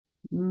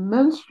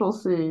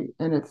minstrelsy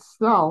in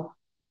itself,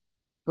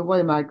 the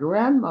way my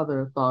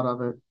grandmother thought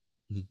of it,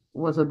 Mhm.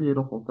 was a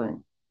beautiful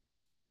thing.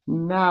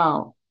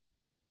 Now,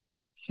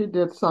 she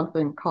did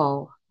something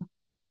called,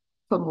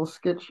 some little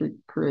skit she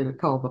created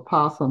called the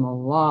Possum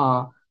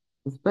Law.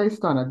 It's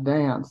based on a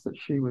dance that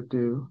she would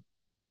do.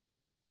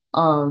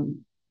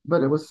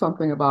 But it was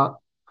something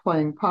about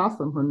playing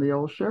possum when the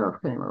old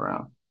sheriff came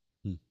around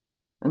Hmm.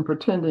 and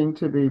pretending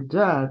to be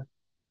dead,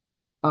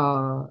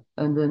 and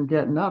then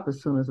getting up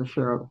as soon as the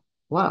sheriff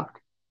left.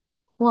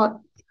 What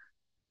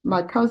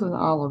my cousin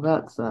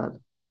Olivette said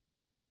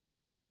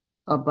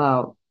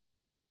about,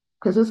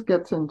 because this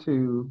gets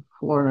into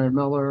Florida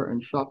Miller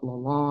and Shuffle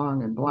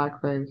Along and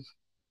Blackface,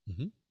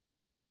 Mhm.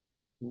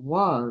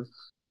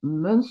 was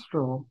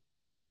minstrel,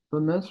 the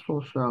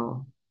minstrel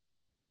show.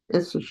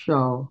 It's a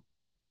show,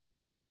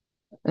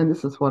 and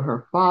this is what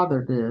her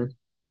father did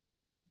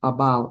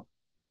about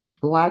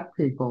black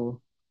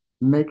people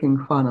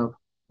making fun of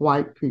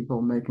white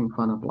people making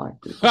fun of black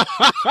people.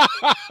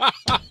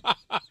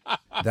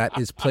 That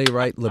is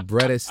playwright,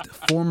 librettist,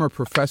 former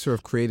professor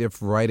of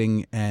creative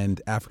writing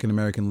and African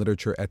American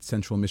literature at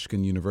Central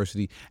Michigan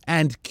University,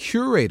 and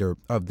curator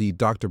of the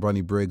Dr. Bunny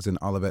Briggs and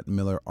Olivette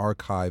Miller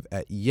Archive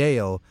at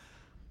Yale,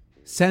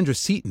 Sandra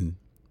Seaton.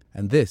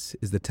 And this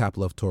is the Tap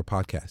Love Tour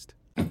podcast.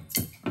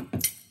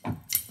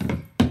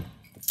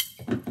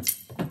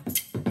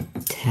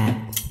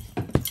 Tap.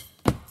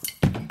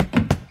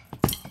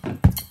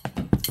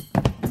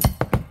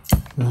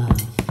 Love.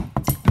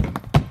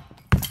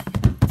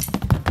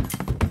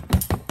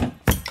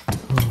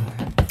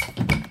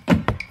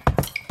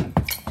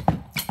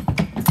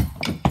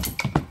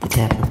 The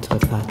Tap Love Tour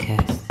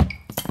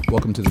podcast.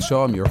 Welcome to the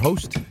show. I'm your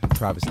host,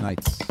 Travis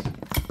Knights.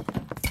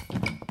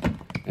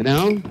 And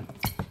now,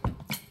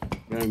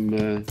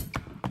 from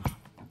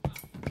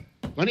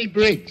Bunny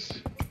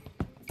Briggs.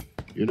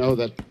 You know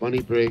that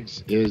Bunny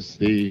Briggs is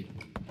the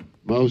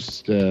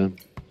most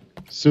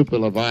super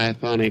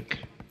leviathanic,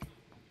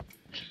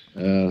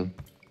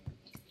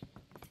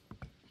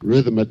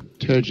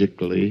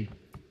 rhythmaturgically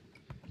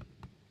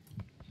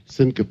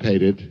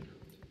syncopated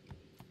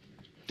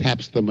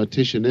taps the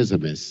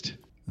maticianismist.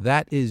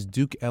 That is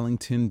Duke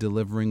Ellington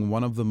delivering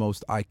one of the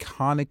most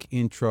iconic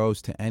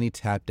intros to any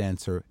tap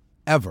dancer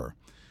ever,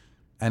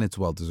 and it's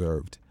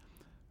well-deserved.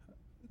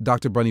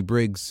 Dr. Bunny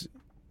Briggs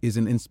is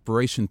an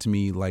inspiration to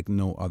me like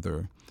no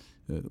other.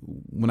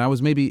 When I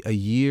was maybe a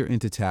year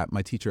into tap,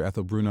 my teacher,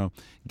 Ethel Bruno,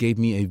 gave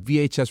me a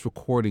VHS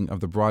recording of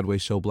the Broadway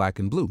show Black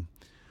and Blue.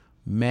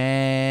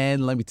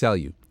 Man, let me tell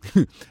you,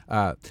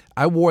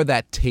 I wore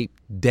that tape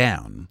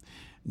down.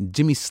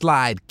 Jimmy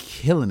Slide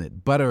killing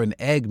it, Butter and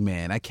Egg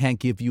Man, I Can't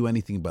Give You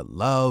Anything But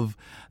Love,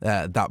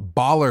 that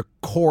baller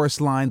chorus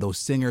line, those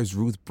singers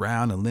Ruth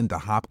Brown and Linda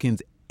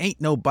Hopkins, ain't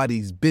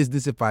nobody's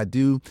business if I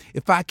do.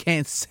 If I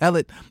can't sell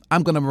it,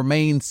 I'm going to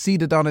remain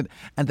seated on it.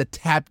 And the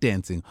tap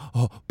dancing,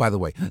 oh, by the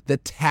way, the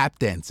tap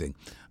dancing,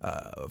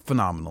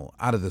 phenomenal,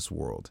 out of this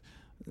world.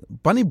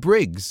 Bunny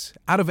Briggs,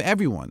 out of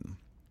everyone.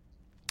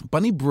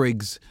 Bunny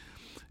Briggs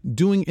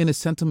doing In a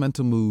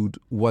Sentimental Mood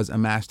was a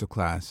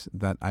masterclass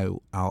that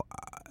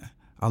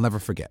I'll never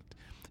forget.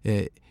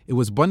 It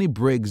was Bunny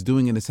Briggs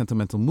doing In a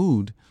Sentimental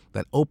Mood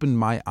that opened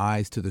my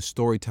eyes to the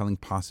storytelling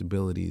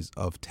possibilities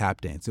of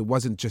tap dance. It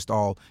wasn't just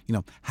all,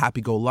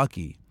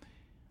 happy-go-lucky.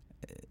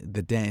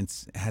 The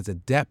dance has a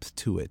depth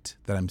to it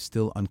that I'm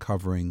still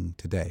uncovering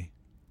today.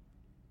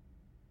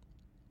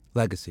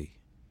 Legacy.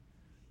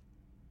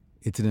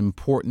 It's an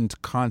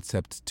important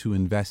concept to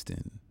invest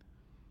in.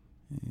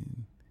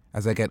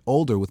 As I get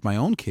older with my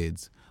own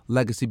kids,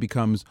 legacy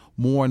becomes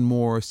more and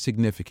more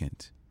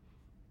significant.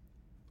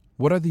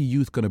 What are the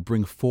youth going to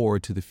bring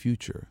forward to the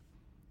future?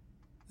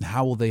 And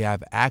how will they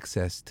have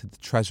access to the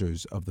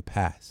treasures of the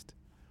past?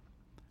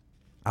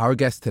 Our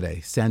guest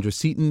today, Sandra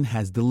Seaton,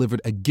 has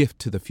delivered a gift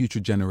to the future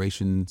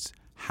generations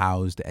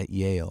housed at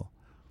Yale.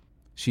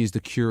 She is the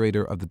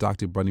curator of the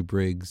Dr. Bunny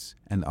Briggs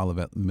and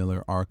Olivette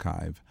Miller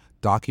Archive.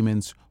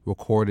 Documents,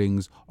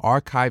 recordings,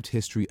 archived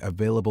history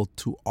available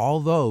to all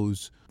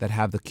those that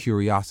have the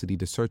curiosity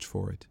to search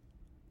for it.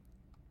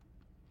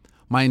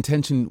 My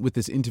intention with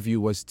this interview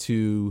was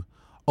to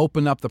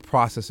open up the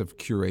process of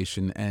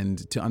curation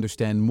and to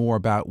understand more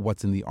about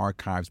what's in the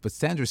archives. But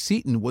Sandra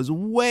Seaton was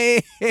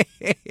way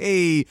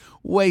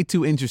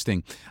too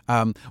interesting.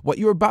 What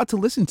you're about to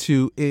listen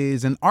to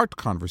is an art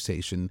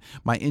conversation.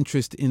 My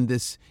interest in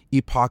this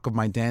epoch of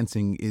my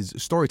dancing is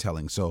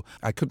storytelling, so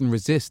I couldn't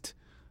resist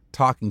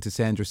talking to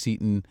Sandra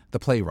Seaton, the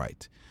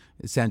playwright,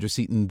 Sandra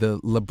Seaton, the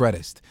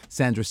librettist,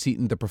 Sandra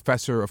Seaton, the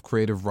professor of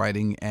creative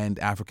writing and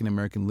African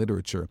American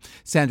literature,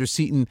 Sandra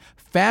Seaton,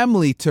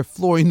 family to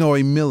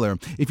Flournoy Miller.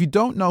 If you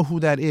don't know who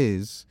that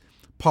is,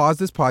 pause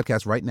this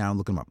podcast right now and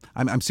look him up.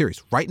 I'm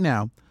serious. Right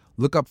now,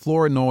 look up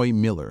Flournoy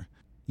Miller.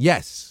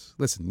 Yes,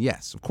 listen,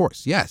 yes, of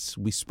course, yes,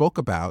 we spoke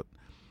about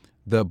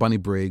the Bunny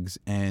Briggs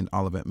and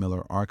Olivette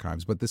Miller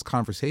archives, but this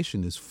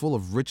conversation is full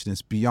of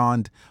richness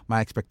beyond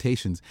my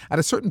expectations. At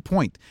a certain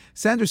point,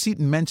 Sandra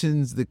Seaton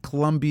mentions the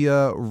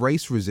Columbia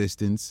race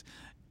resistance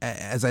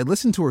as I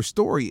listened to her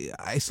story,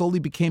 I slowly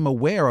became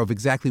aware of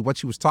exactly what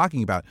she was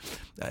talking about.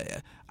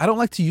 I don't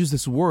like to use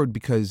this word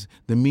because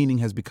the meaning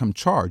has become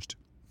charged,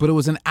 but it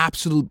was an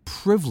absolute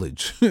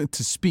privilege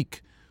to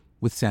speak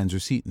with Sandra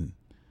Seaton.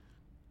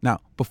 Now,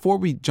 before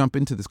we jump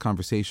into this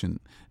conversation,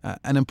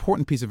 an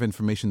important piece of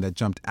information that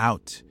jumped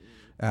out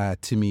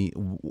to me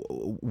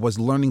was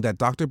learning that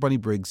Dr. Bunny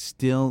Briggs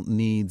still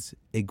needs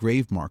a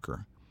grave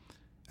marker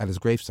at his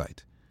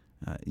gravesite.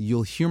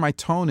 You'll hear my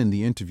tone in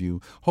the interview.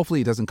 Hopefully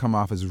it doesn't come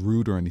off as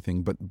rude or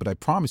anything, but I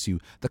promise you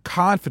the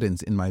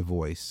confidence in my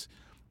voice,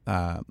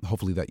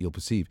 hopefully that you'll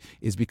perceive,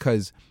 is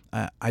because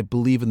I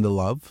believe in the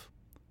love,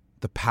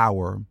 the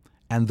power,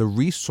 and the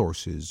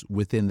resources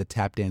within the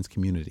tap dance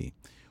community.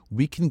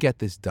 We can get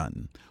this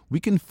done. We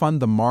can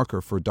fund the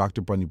marker for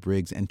Dr. Bunny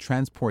Briggs and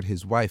transport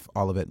his wife,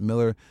 Olivette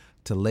Miller,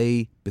 to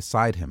lay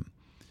beside him.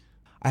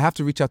 I have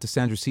to reach out to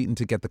Sandra Seaton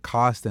to get the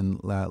cost and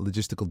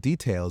logistical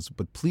details,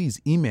 but please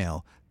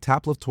email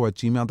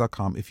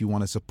taplovetour@gmail.com if you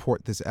want to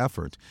support this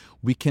effort.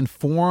 We can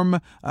form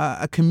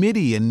a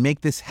committee and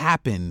make this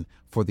happen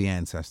for the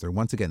ancestor.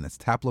 Once again, that's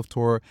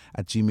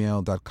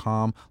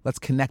taplovetour@gmail.com. Let's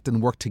connect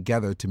and work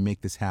together to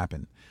make this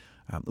happen.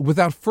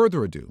 Without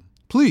further ado,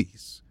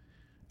 please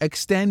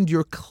extend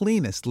your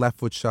cleanest left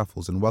foot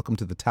shuffles and welcome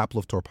to the Tap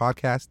Love Tour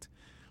podcast,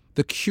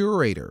 the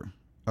curator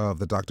of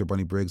the Dr.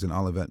 Bunny Briggs and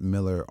Olivette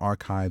Miller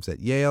archives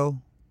at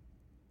Yale,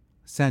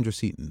 Sandra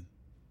Seaton.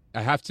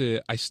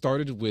 I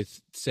started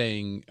with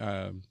saying,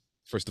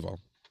 first of all,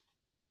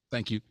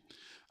 thank you,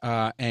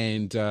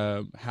 and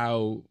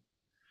how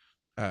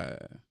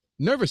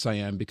nervous I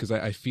am because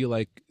I feel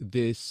like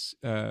this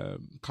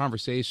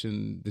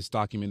conversation, this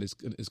document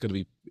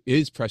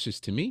is precious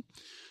to me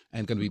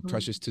and going to be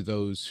precious to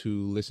those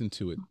who listen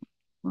to it.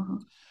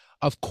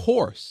 Of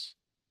course,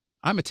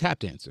 I'm a tap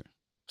dancer.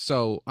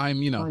 So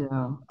I'm,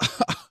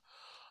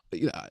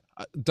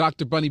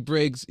 Dr. Bunny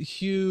Briggs,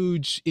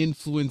 huge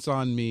influence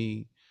on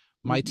me.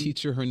 My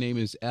teacher, her name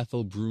is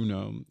Ethel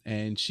Bruno,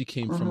 and she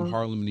came from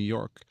Harlem, New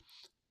York.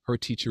 Her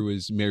teacher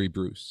was Mary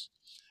Bruce.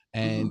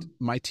 And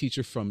my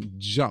teacher from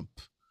Jump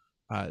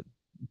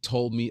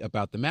told me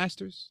about the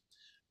masters.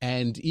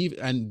 And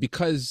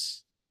because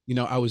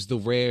I was the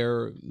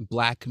rare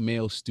black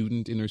male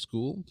student in her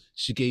school,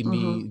 she gave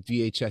me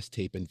VHS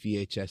tape and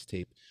VHS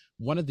tape.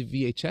 One of the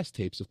VHS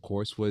tapes, of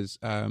course, was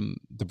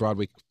the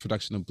Broadway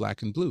production of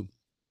Black and Blue.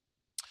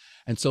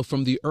 And so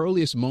from the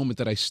earliest moment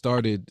that I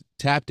started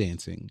tap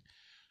dancing,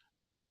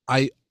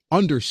 I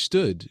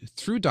understood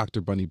through Dr.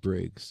 Bunny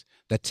Briggs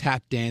that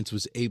tap dance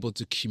was able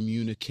to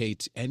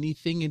communicate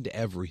anything and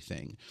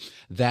everything.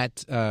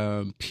 That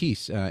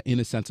piece, In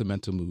a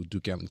Sentimental Mood,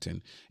 Duke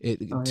Ellington,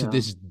 to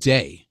this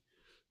day,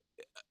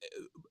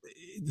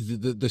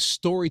 the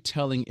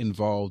storytelling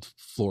involved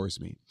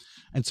floors me.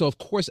 And so, of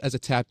course, as a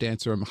tap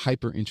dancer, I'm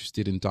hyper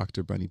interested in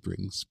Dr. Bunny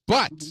Briggs.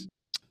 But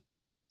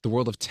the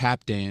world of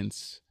tap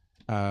dance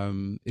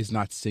is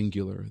not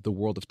singular. The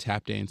world of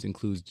tap dance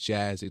includes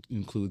jazz, it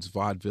includes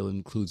vaudeville, it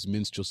includes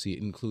minstrelsy,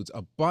 it includes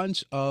a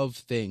bunch of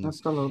things.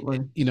 Absolutely.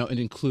 It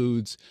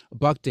includes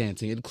buck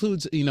dancing, it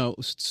includes,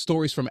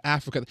 stories from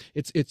Africa.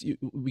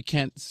 We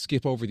can't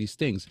skip over these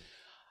things.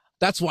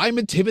 That's why I'm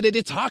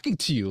intimidated talking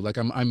to you. Like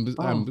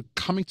I'm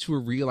coming to a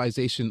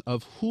realization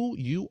of who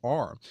you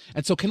are.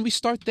 And so can we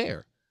start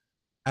there?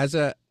 As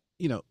a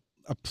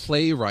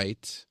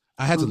playwright,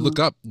 I had to look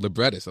up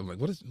librettist. I'm like,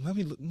 let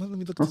me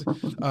look at this.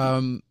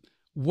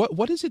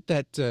 What is it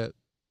that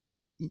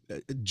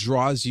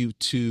draws you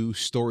to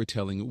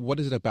storytelling?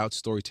 What is it about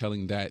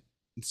storytelling that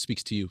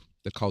speaks to you,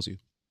 that calls you?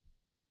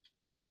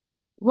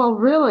 Well,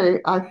 really,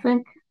 I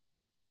think,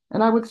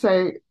 and I would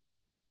say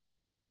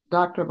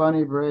Dr.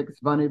 Bunny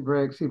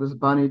Briggs, he was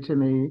Bunny to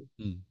me.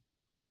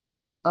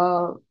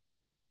 Uh,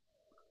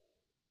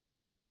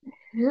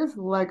 his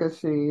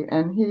legacy,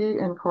 and he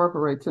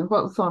incorporates, and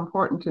what's so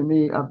important to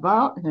me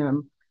about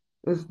him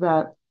is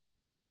that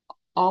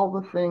all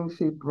the things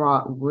he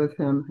brought with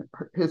him,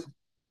 his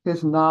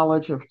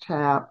knowledge of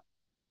tap,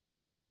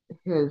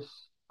 his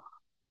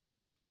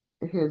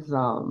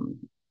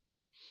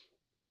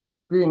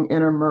being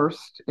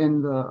immersed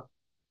in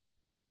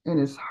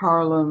his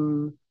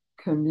Harlem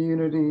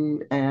community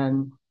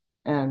and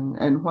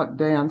what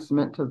dance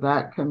meant to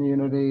that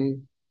community,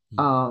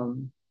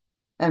 and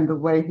the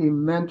way he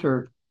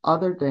mentored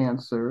other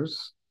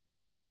dancers.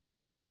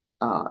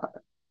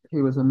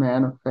 He was a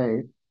man of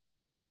faith,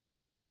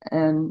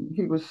 and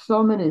he was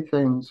so many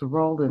things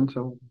rolled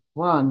into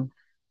one,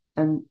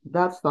 and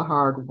that's the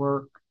hard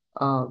work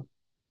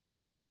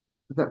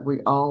that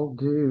we all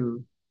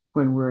do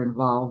when we're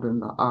involved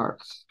in the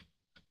arts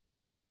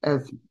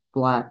as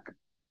Black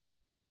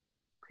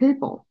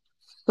people.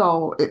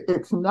 So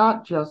it's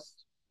not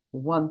just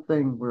one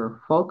thing we're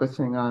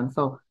focusing on.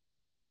 So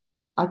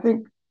I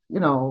think,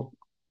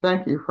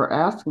 thank you for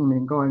asking me.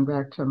 Going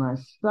back to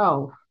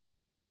myself,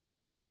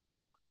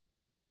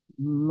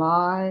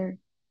 my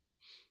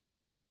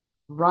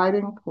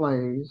writing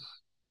plays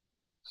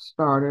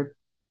started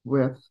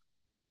with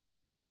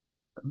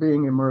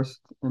being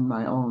immersed in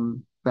my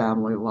own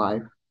family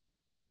life.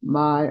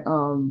 My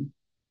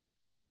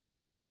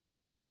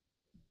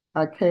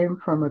I came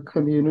from a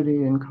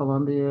community in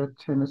Columbia,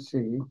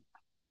 Tennessee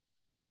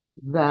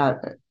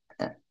that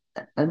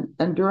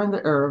and during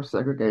the era of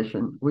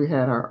segregation, we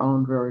had our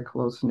own very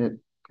close-knit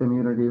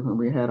community when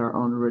we had our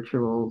own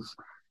rituals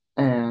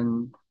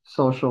and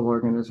social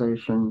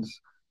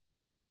organizations.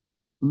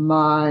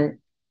 My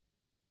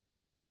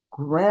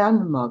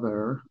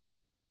grandmother,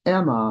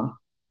 Emma,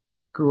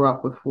 grew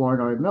up with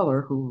Flournoy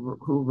Miller, who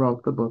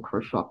wrote the book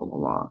for Shuffle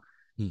Along.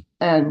 Hmm.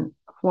 And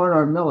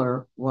Flournoy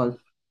Miller was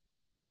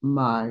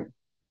my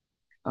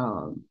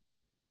um,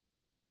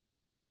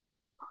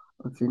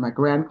 my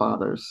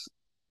grandfather's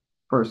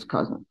first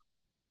cousin.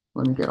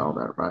 Let me get all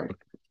that right.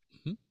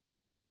 Hmm.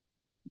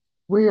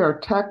 We are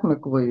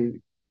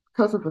technically,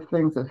 because of the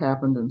things that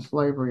happened in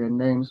slavery and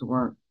names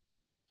weren't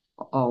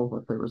all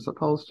what they were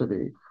supposed to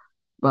be,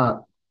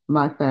 but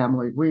my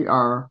family, we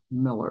are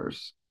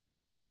Millers,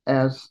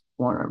 as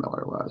Warner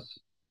Miller was.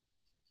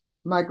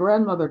 My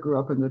grandmother grew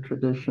up in the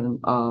tradition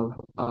of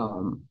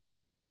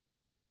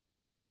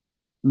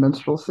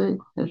minstrelsy,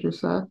 as you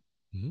said.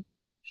 Hmm.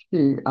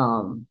 She,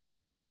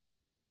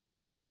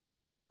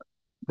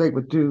 they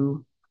would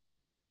do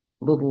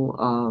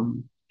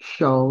little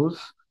shows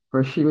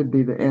where she would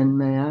be the end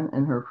man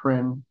and her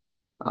friend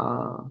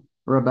uh,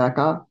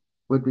 Rebecca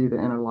would be the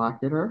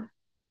interlocutor.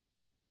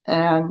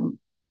 And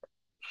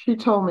she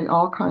told me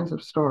all kinds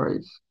of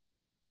stories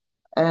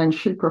and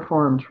she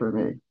performed for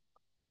me.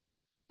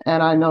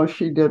 And I know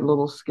she did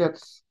little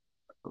skits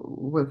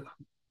with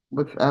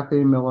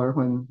Effie Miller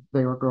when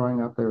they were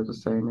growing up. They were the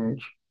same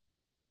age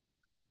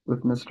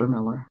with Mr.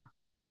 Miller.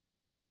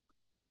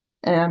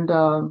 And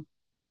um,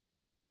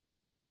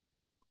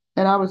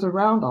 and I was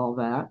around all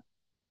that.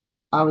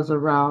 I was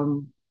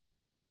around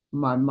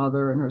my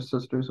mother and her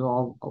sisters who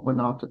all went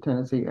off to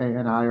Tennessee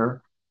A&I,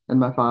 and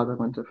my father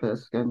went to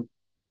Fisk, and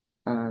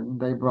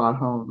they brought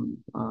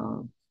home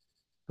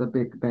the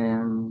big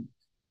band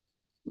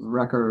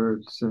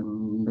records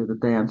and the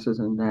dances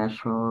in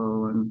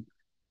Nashville,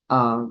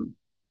 um,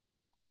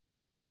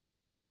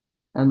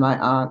 and my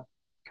aunt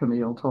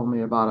Camille told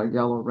me about a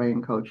yellow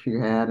raincoat she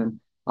had, and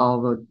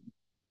all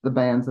the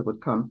bands that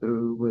would come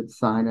through would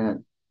sign it.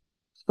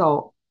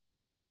 So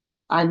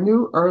I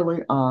knew early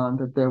on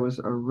that there was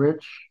a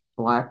rich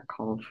Black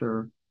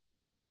culture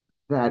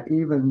that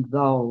even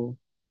though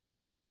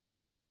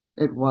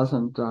it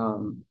wasn't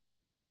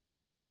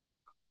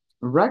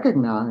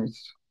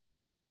recognized,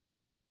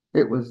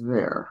 it was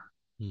there.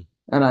 Hmm.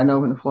 And I know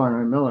when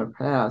Flournoy Miller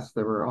passed,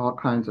 there were all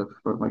kinds of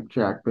like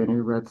Jack Benny,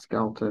 Red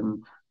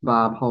Skelton,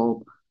 Bob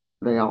Hope.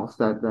 They all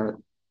said that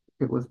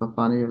it was the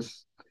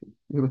funniest.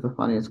 He was the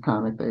funniest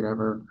comic they'd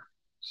ever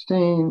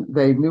seen.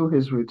 They knew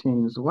his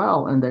routines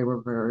well, and they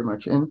were very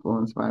much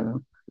influenced by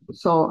them.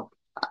 So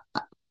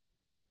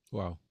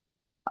Wow.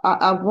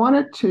 I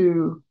wanted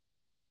to.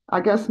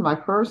 I guess my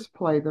first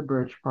play, The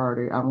Bridge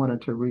Party, I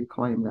wanted to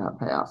reclaim that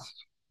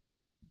past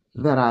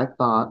Hmm. that I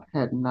thought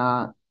had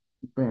not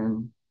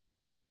been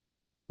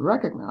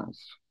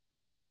recognized.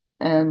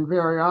 And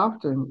very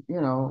often,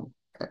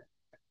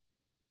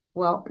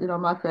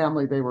 my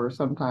family, they were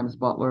sometimes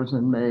butlers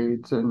and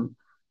maids. And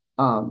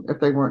if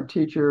they weren't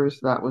teachers,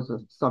 that was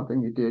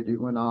something you did.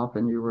 You went off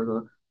and you were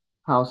the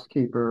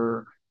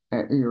housekeeper,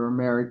 and you were a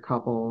married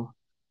couple,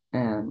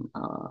 and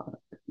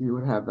you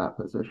would have that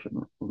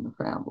position in the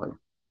family.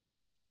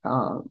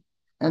 Um,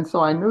 and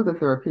so I knew that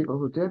there are people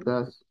who did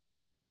this.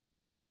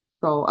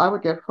 So I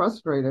would get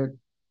frustrated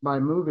by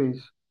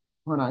movies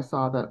when I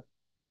saw that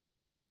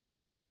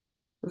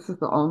this is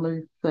the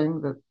only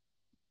thing that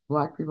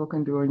Black people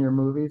can do in your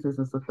movies. This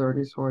is the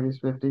 30s, 40s,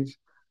 50s.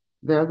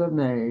 They're the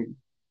maid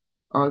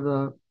or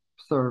the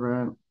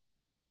servant.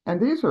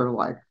 And these are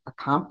like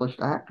accomplished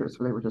actors,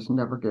 so they were just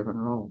never given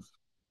roles.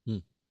 Hmm.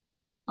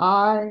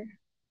 I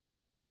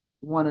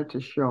wanted to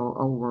show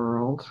a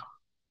world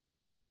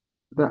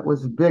that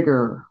was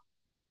bigger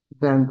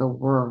than the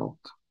world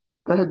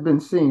that had been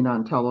seen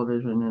on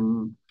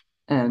television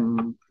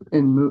and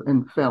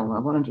in film. I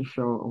wanted to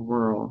show a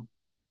world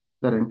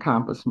that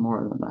encompassed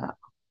more than that.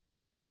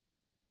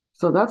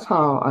 So that's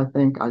how I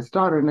think I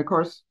started. And of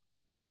course,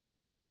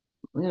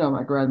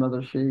 my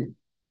grandmother,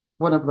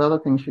 one of the other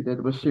things she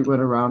did was she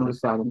went around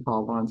reciting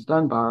Paul Laurence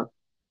Dunbar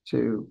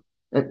to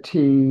at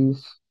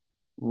teas,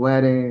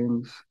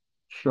 weddings,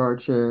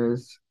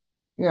 churches.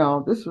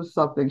 This was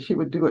something she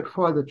would do it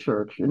for the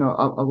church.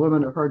 A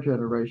woman of her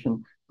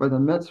generation for the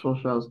minstrel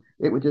shows,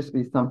 it would just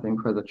be something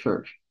for the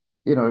church.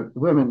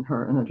 Women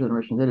her in her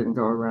generation, they didn't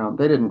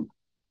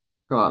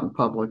go out in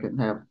public and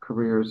have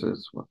careers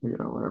as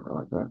whatever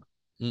like that.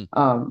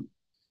 Hmm.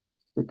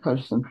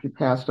 Because since she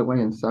passed away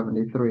in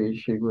 73,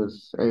 she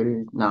was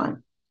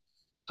 89.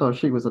 So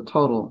she was a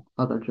total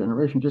other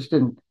generation, just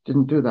didn't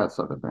do that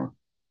sort of thing.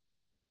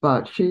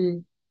 But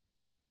she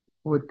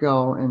would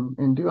go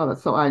and do all that.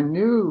 So I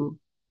knew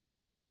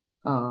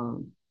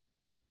um,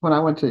 when I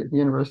went to the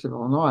University of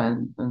Illinois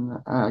and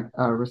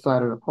I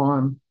recited a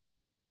poem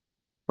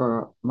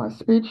for my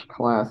speech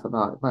class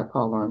by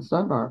Paul Laurence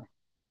Dunbar,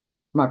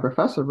 my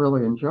professor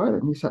really enjoyed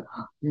it. And he said,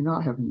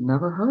 I have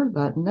never heard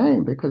that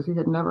name because he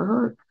had never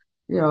heard,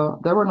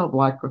 there were no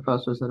black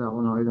professors at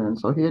Illinois then,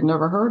 so he had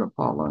never heard of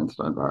Paul Laurence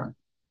Dunbar.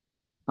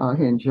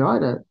 He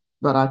enjoyed it,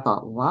 but I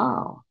thought,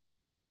 wow,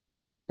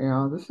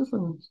 this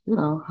isn't,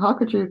 how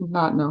could you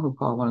not know who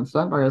Paul Laurence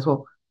Dunbar is?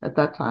 Well, at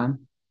that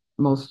time,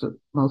 most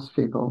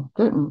people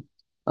didn't,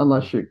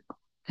 unless you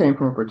came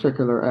from a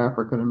particular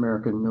African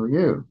American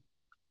milieu.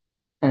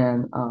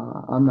 And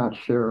I'm not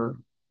sure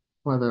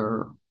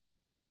whether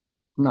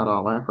not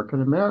all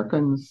African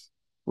Americans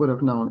would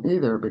have known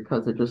either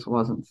because it just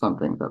wasn't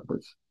something that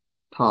was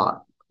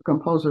taught.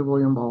 Composer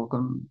William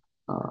Bolcom,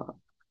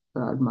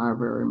 that I admire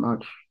very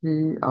much,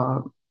 he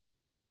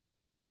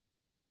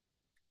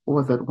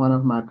was at one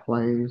of my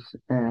plays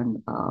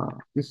and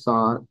he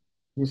saw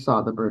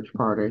the bridge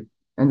party,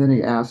 and then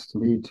he asked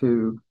me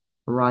to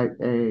write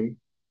a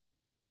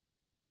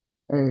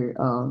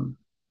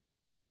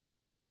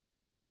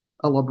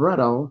a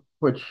libretto,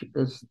 which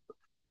is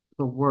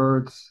the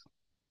words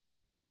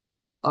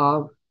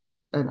of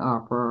an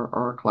opera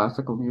or a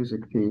classical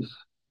music piece,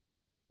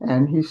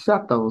 and he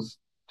set those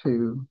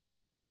to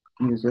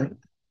music.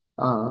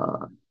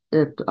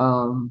 It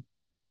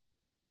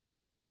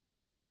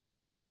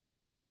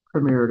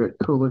premiered at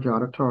Coolidge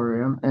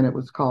Auditorium, and it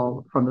was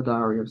called From the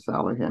Diary of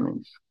Sally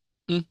Hemings.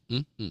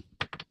 Mm-hmm.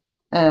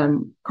 And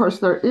of course,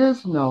 there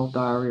is no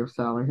Diary of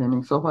Sally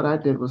Hemings. So what I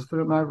did was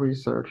through my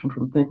research and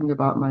from thinking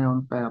about my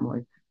own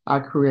family, I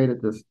created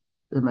this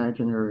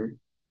imaginary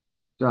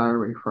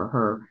diary for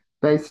her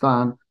based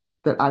on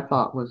that I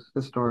thought was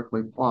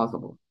historically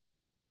plausible,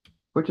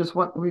 which is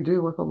what we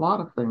do with a lot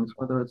of things,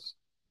 whether it's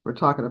we're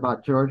talking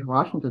about George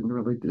Washington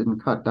really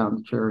didn't cut down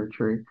the cherry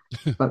tree,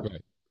 but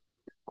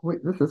Right.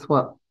 this is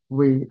what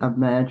we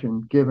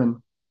imagine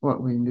given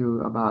what we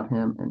knew about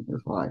him and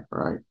his life,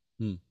 right?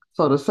 Hmm.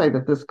 So to say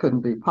that this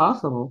couldn't be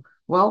possible,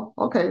 well,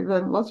 okay,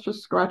 then let's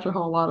just scratch a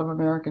whole lot of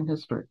American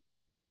history.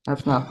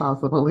 That's not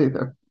possible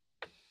either.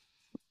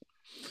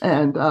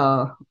 And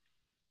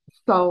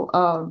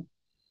so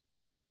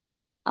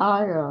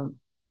I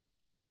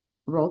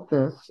wrote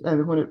this,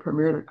 and when it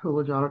premiered at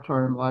Coolidge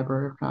Auditorium,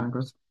 Library of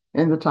Congress,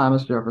 in the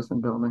Thomas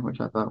Jefferson Building, which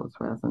I thought was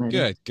fascinating.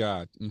 Good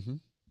God. Mm-hmm.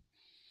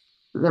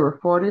 There were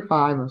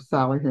 45 of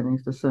Sally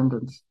Hemings'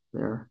 descendants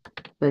there.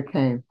 They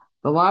came.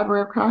 The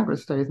Library of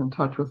Congress stays in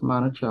touch with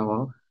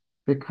Monticello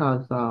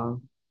because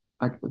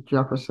like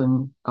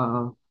Jefferson,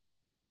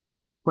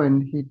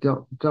 when he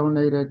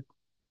donated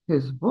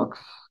his books,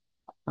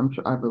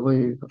 I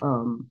believe,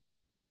 um,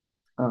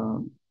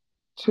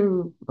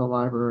 to the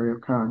Library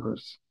of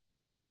Congress,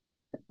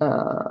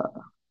 uh,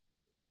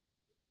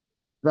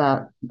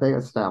 that they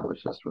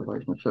established this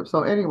relationship.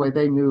 So anyway,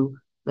 they knew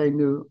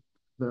the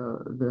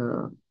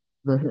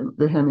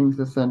the Hemings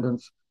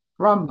descendants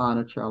from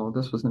Monticello.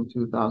 This was in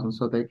 2000,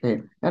 so they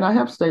came, and I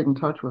have stayed in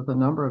touch with a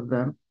number of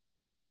them.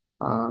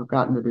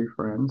 Gotten to be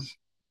friends.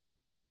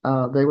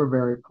 They were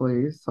very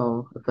pleased.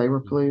 So if they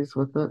were pleased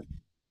with it,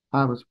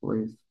 I was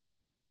pleased.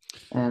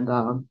 And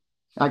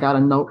I got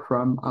a note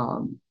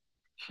from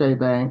Shay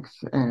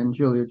Banks and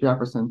Julia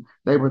Jefferson.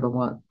 They were the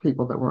one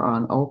people that were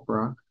on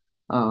Oprah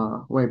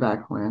way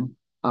back when.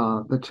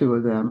 The two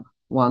of them.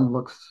 One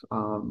looks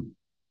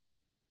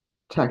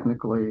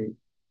technically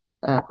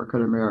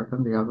African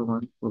American. The other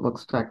one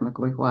looks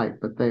technically white,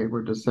 but they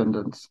were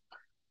descendants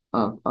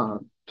of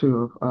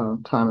two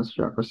of Thomas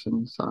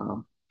Jefferson's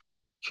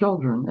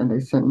children. And they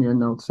sent me a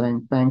note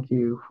saying thank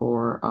you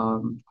for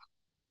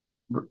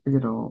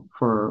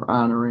for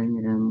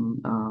honoring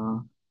and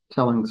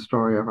telling the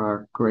story of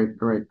our great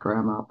great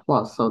grandma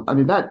plus. So, I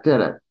mean, that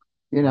did it.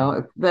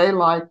 If they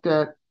liked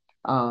it,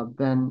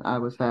 then I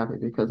was happy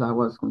because I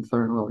was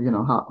concerned, well,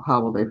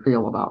 how will they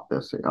feel about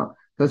this,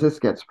 because this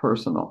gets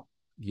personal.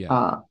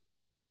 Yeah.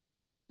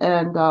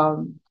 And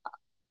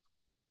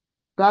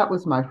that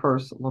was my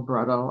first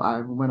libretto.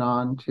 I went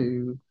on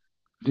to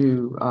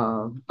do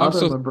I'm other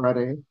so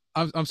libretti.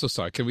 I'm so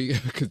sorry. Can we?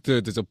 Because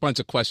there's a bunch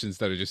of questions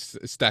that are just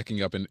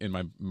stacking up in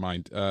my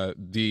mind.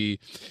 The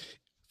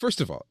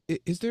First of all,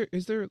 is there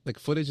like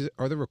footage?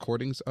 Are there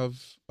recordings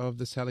of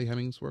the Sally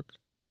Hemings work?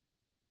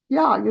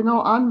 Yeah,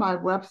 on my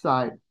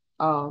website,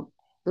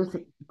 there's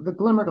the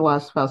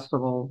Glimmerglass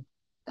Festival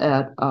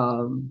at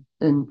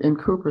in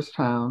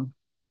Cooperstown.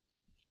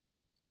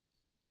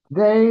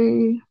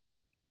 They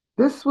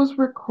This was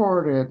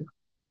recorded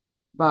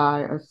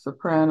by a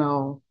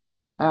soprano,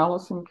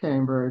 Allison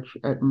Cambridge,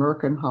 at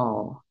Merkin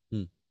Hall,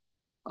 Hmm.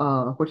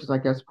 which is, I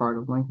guess, part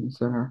of Lincoln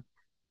Center,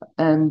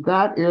 and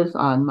that is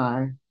on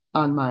my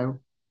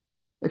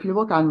if you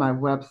look on my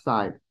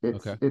website,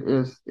 Okay. it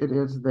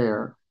is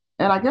there.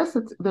 And I guess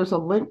there's a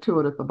link to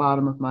it at the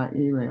bottom of my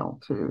email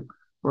too,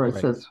 where it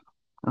Right. says,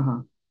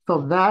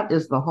 so that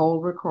is the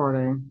whole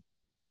recording.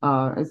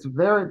 It's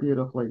very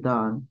beautifully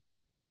done.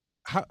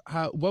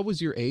 What was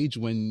your age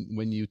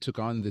when you took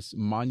on this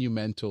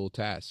monumental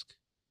task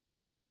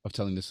of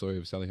telling the story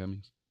of Sally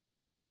Hemings?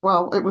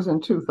 Well, it was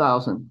in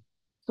 2000.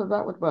 So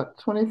that was about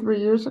 23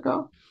 years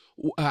ago.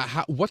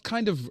 What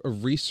kind of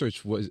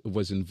research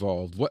was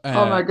involved? What?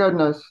 Oh my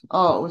goodness.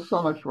 Oh, it was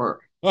so much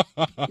work. You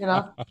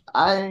know,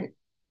 I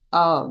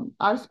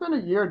I spent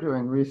a year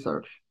doing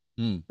research.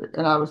 Mm.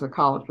 and I was a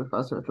college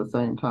professor at the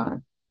same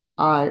time.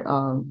 I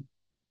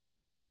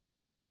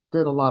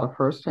did a lot of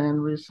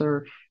firsthand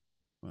research.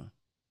 Wow.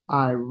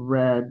 I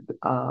read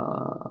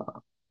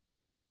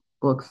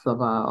books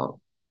about,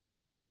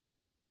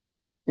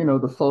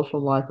 the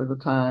social life of the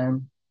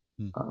time,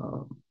 Mm.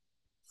 uh,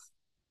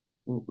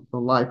 the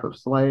life of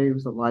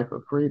slaves, the life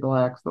of free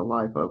blacks, the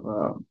life of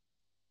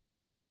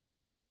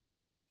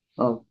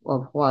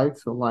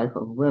whites, the life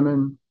of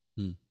women,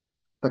 Mm.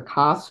 the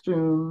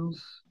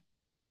costumes,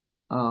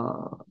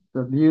 uh,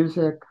 the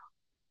music.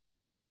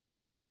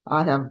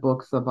 I have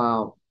books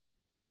about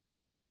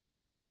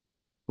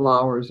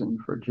flowers in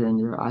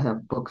Virginia. I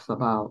have books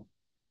about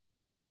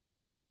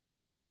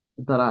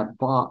that I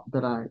bought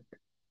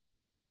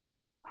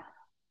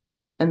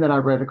and then I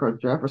read, of course,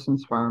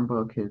 Jefferson's farm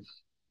book,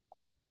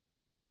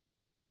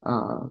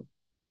 uh,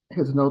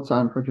 his notes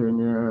on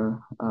Virginia.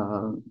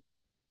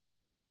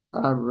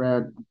 I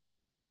read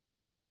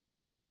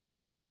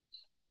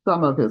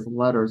some of his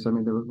letters. I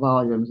mean, there were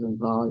volumes and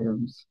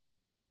volumes.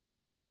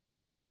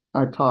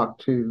 I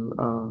talked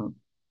to,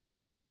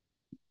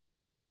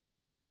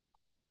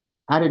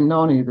 I didn't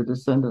know any of the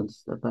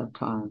descendants at that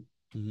time,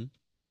 Mm-hmm.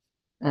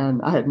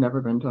 and I had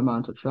never been to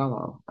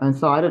Monticello. And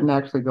so I didn't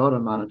actually go to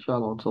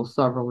Monticello until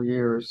several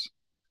years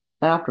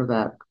after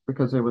that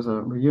because there was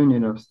a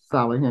reunion of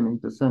Sally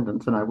Hemings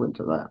descendants, and I went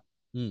to that,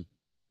 Mm.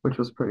 which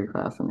was pretty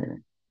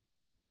fascinating.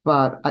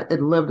 But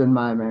it lived in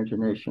my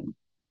imagination,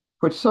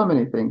 which so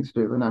many things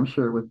do. And I'm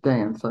sure with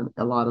dance,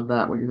 a lot of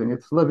that, what you think,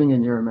 it's living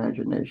in your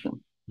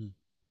imagination. Mm.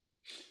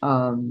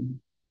 Um,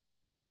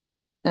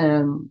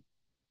 and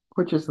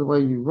which is the way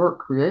you work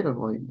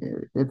creatively.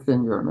 It's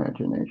in your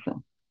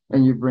imagination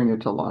and you bring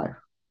it to life.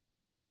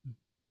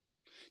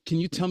 Can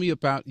you tell me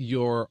about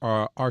your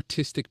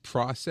artistic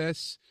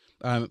process?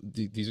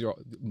 These are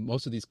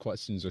most of these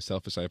questions are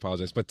selfish. I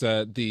apologize, but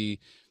I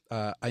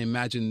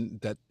imagine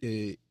that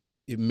it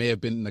may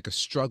have been like a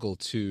struggle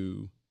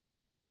to.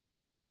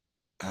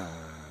 Uh,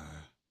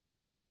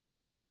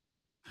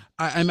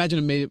 I imagine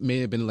it may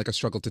have been like a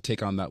struggle to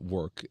take on that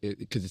work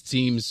because it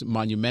seems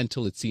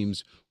monumental. It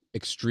seems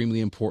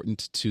extremely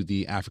important to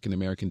the African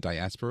American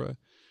diaspora.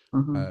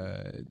 Hmm.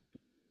 Uh,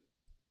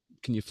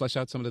 can you flesh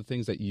out some of the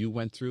things that you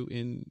went through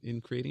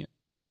in creating it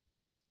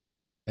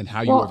and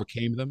how you Well,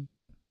 overcame them?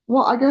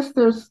 well, I guess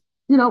I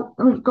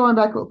mean, going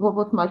back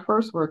with my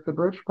first work, The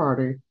Bridge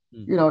Party,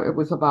 Mm. it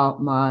was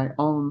about my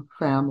own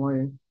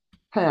family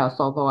past,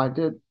 although I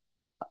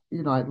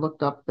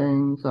looked up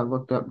things, I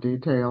looked up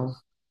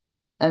details.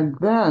 And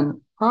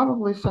then,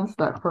 probably since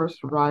that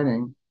first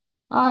writing,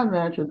 I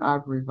imagine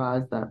I've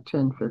revised that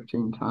 10,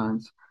 15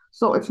 times.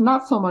 So it's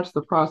not so much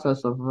the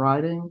process of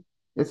writing,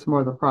 it's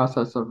more the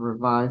process of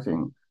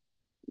revising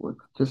with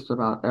just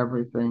about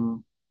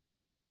everything,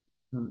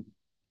 and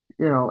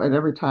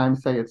every time,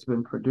 say, it's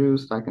been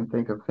produced, I can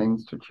think of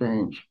things to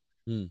change.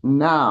 Mm.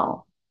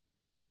 Now,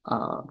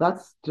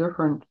 that's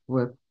different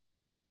with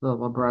the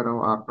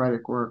libretto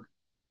operatic work.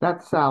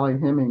 That's Sally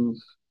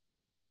Hemings'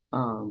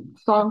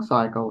 song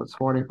cycle. It's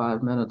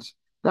 45 minutes.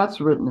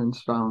 That's written in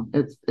stone.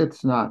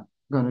 It's not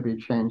going to be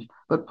changed,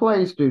 but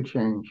plays do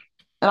change.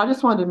 And I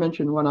just wanted to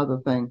mention one other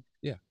thing.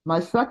 Yeah. My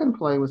second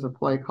play was a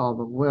play called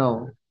The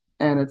Will,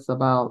 and it's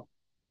about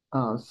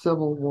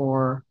Civil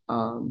War.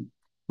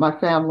 My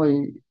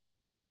family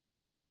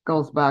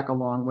goes back a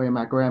long way.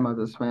 My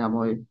grandmother's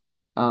family,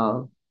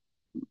 uh,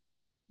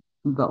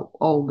 the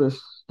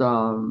oldest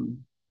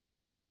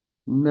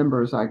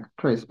members I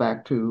trace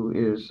back to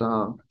is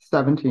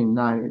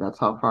 1790. That's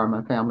how far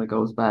my family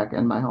goes back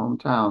in my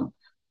hometown.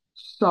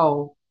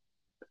 So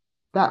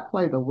that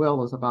play, The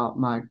Will, is about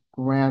my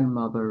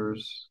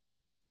grandmother's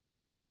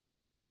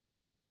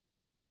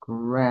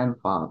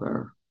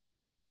grandfather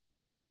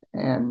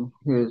and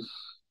he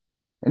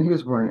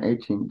was born in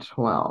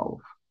 1812.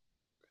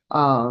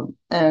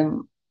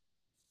 And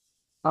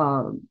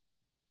uh,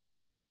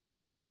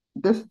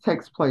 this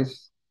takes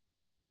place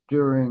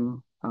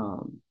during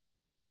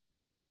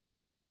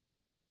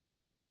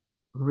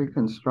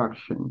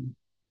Reconstruction.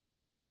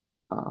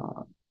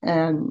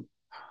 And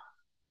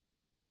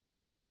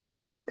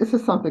this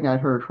is something I'd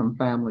heard from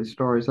family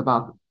stories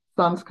about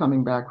sons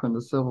coming back from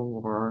the Civil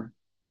War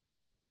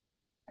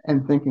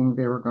and thinking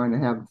they were going to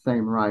have the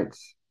same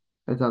rights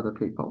as other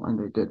people, and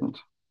they didn't.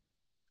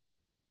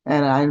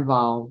 And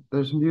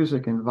there's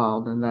music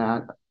involved in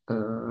that.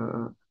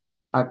 Uh,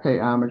 I pay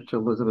homage to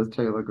Elizabeth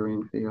Taylor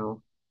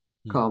Greenfield,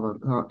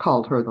 Mm.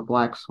 called her the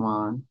Black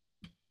Swan,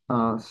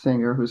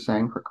 singer who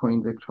sang for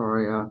Queen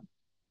Victoria.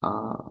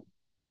 Uh,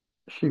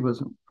 she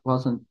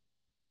wasn't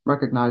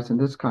recognized in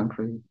this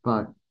country,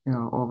 but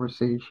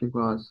overseas she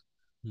was.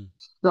 Mm.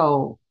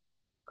 So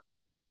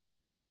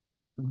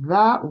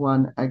that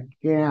one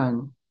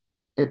again,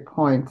 it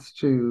points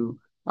to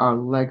our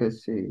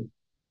legacy.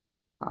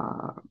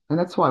 And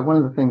that's why one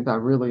of the things I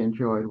really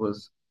enjoyed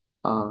was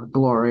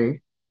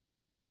Glory,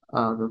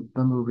 the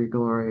movie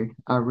Glory.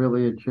 I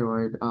really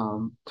enjoyed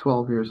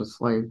 12 Years a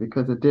Slave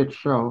because it did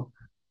show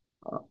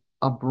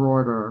a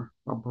broader,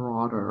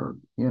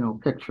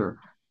 picture.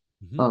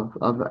 Hmm.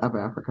 of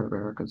African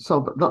Americans.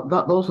 So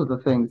those are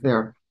the things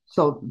there.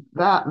 So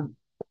that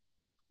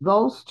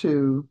those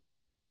two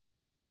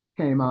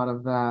came out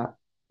of that.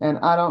 And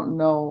I don't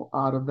know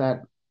out of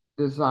that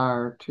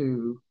desire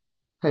to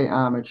pay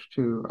homage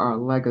to our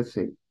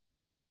legacy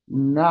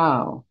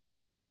now.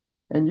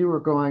 And you were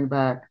going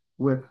back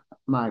with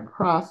my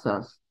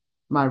process.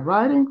 My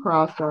writing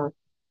process,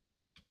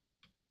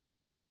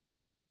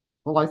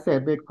 well, I say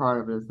a big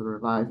part of it is the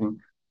revising,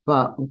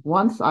 but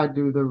once I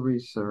do the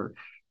research,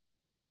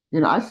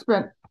 I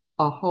spent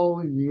a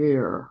whole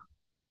year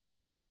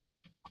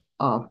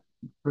uh,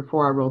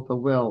 before I wrote the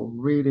will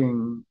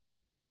reading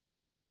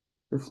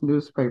this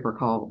newspaper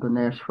called the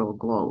Nashville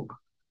Globe,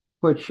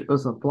 which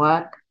was a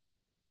black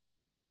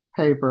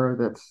paper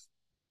that's,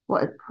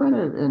 well, it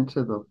printed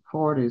into the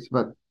 40s,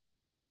 but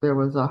there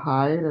was a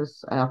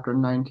hiatus after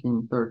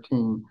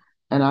 1913.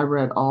 And I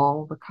read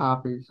all the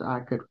copies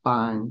I could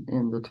find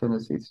in the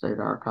Tennessee State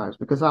Archives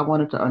because I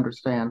wanted to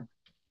understand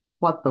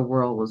what the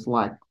world was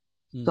like.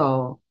 Mm.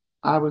 So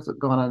I was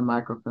going on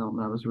microfilm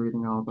and I was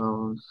reading all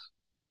those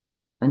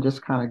and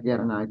just kind of get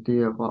an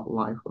idea of what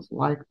life was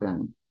like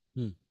then.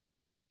 Mm.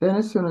 Then,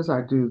 as soon as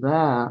I do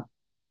that,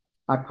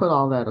 I put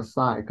all that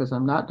aside because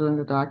I'm not doing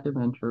the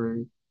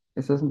documentary.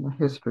 This isn't a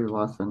history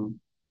lesson.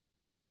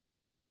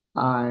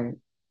 I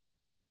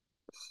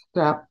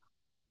step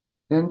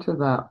into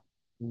that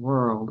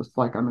world. It's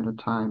like I'm in a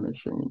time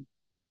machine.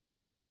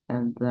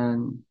 And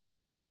then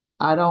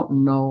I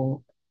don't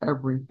know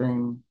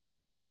everything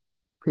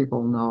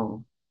people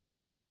know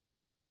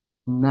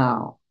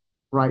now,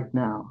 right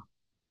now,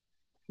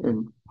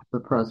 in the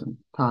present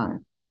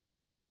time.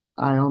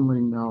 I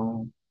only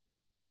know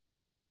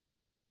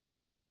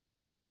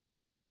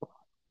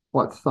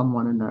what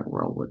someone in that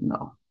world would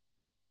know.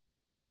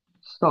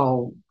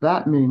 So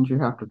that means you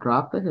have to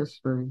drop the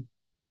history,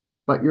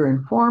 but you're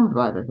informed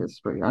by the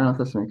history. I don't know if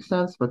this makes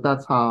sense, but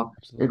that's how it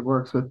Absolutely.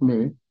 works with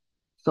me.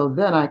 So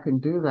then I can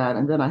do that,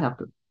 and then I have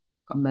to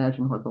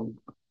imagine what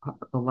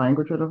the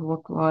language would have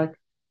looked like.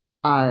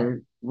 I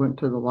went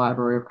to the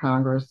Library of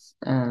Congress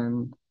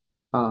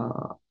uh,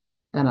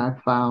 and I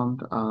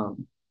found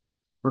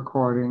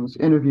recordings,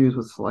 interviews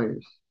with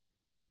slaves,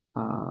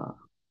 uh,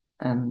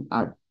 and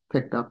I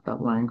picked up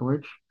that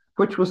language,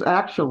 which was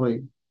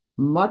actually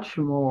much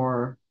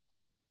more.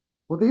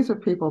 Well, these are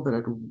people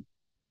that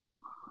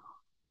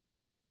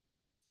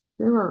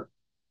they were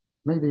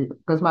maybe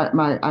because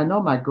my I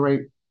know my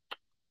great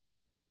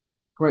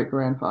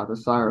grandfather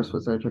Cyrus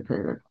was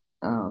educated,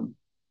 um,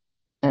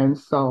 and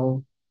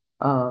so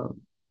uh,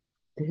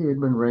 he had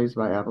been raised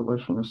by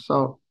abolitionists.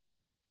 So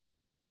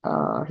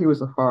he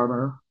was a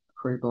farmer,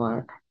 free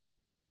black,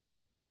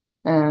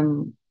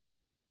 and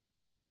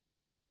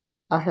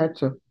I had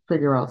to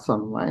figure out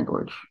some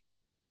language.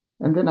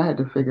 And then I had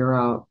to figure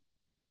out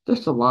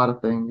just a lot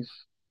of things.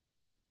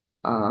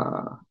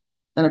 Uh,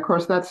 and of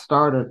course, that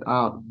started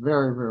out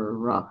very, very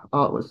rough.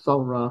 Oh, it was so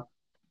rough.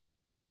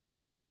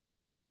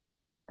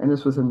 And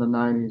this was in the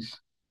 90s.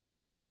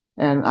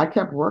 And I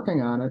kept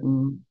working on it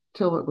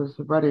until it was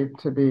ready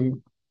to be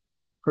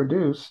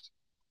produced.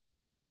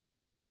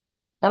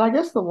 And I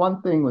guess the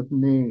one thing with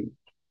me,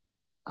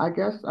 I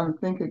guess I'm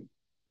thinking,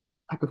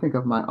 I have to think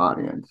of my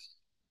audience.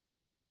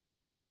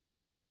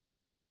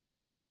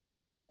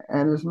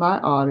 And as my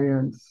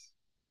audience,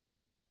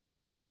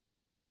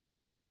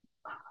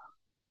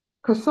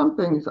 because some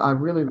things I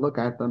really look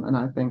at them and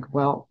I think,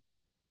 well,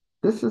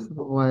 this is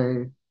the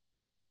way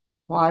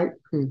white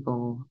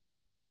people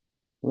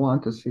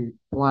want to see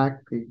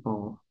black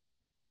people,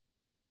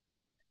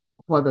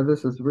 whether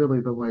this is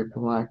really the way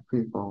black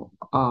people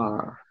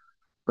are,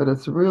 but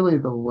it's really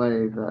the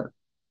way that,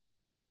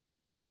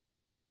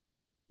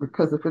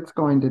 because if it's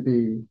going to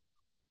be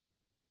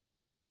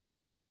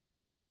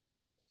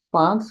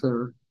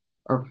sponsored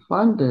or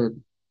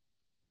funded,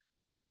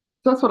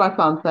 that's what I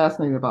found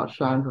fascinating about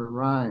Chandra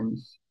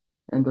Rhimes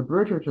and the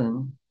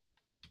Bridgerton,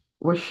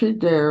 was she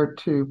dared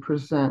to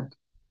present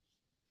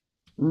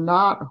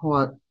not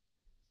what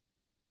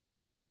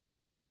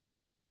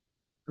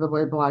the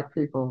way black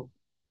people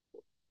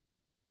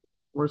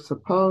were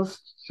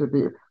supposed to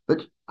be,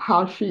 but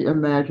how she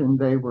imagined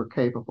they were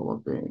capable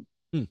of being.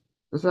 Hmm.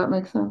 Does that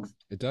make sense?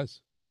 It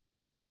does.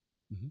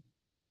 Hmm.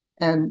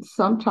 And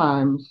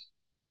sometimes,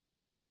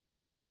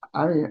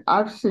 I mean,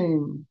 I've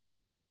seen,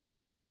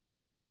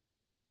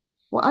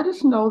 well, I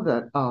just know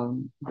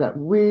that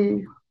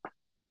we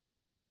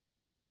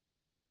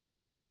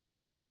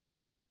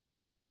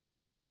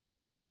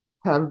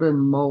have been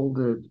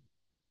molded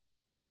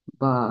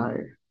by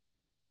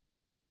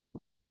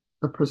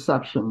the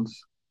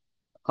perceptions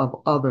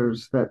of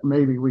others that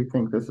maybe we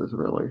think this is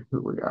really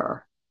who we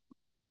are.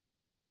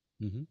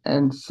 Hmm.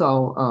 And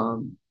so,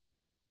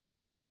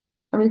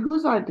 I mean,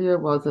 whose idea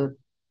was it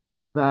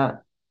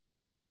that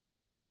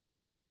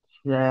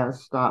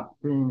jazz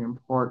stopped being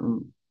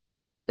important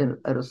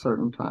at a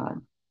certain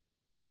time,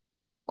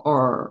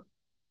 or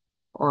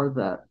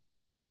that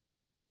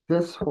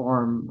this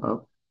form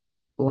of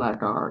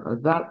black art or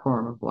that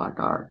form of black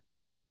art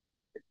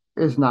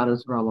is not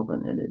as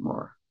relevant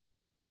anymore?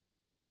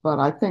 But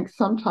I think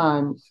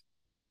sometimes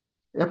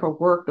if a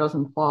work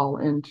doesn't fall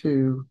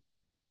into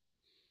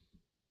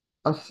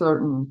a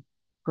certain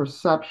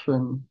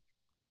perception,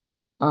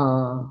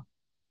 uh,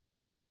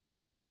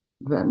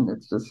 then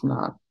it's just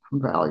not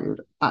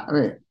valued. I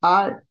mean,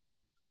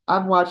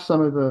 I've watched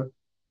some of the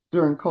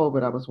during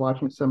COVID. I was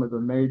watching some of the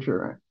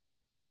major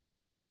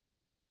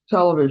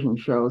television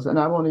shows, and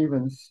I won't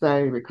even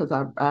say because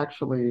I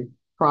actually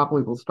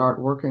probably will start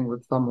working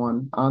with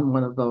someone on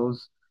one of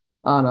those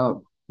on a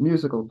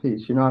musical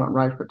piece. I don't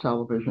write for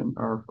television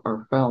or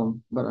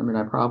film, but I mean,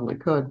 I probably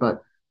could.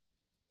 But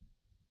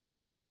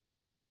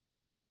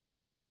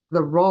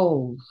the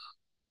roles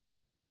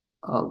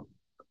of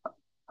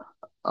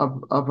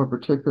of a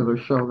particular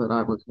show that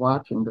I was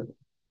watching,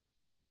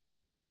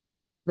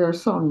 they're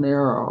so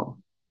narrow.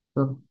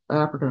 The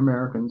African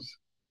Americans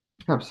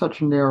have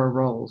such narrow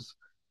roles.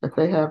 If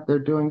they're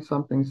doing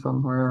something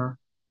somewhere,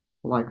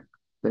 like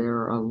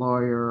they're a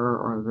lawyer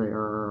or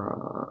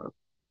they're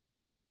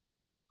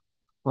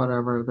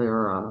whatever,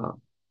 they're a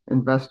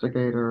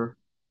investigator.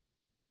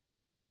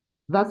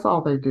 That's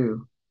all they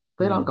do.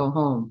 They don't Mm. go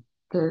home.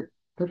 They're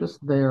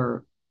just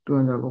there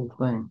doing their little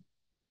thing.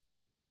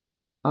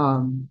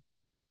 Um,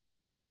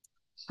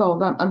 so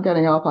that, I'm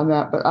getting off on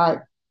that, but I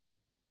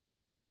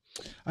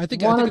I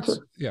think wanted to.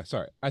 it's yeah.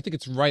 Sorry, I think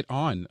it's right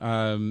on.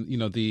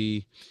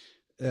 The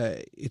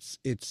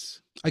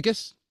it's I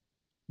guess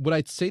what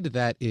I'd say to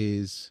that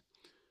is,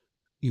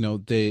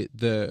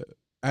 the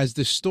as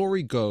the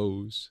story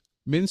goes,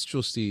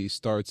 minstrelsy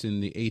starts in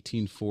the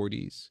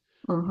 1840s,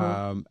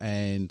 Hmm.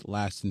 and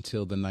lasts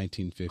until the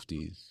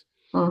 1950s.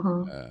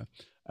 Hmm.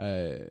 Uh,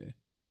 uh,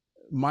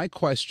 my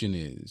question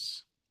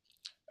is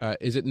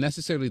it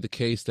necessarily the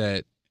case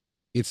that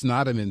it's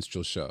not a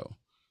minstrel show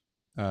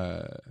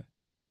uh,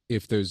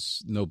 if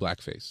there's no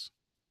blackface?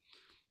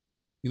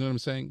 You know what I'm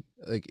saying?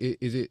 Like,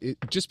 is it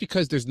just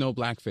because there's no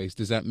blackface,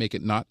 does that make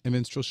it not a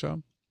minstrel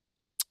show?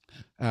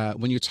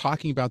 When you're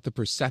talking about the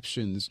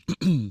perceptions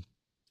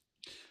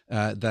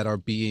that are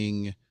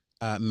being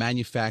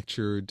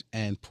manufactured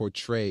and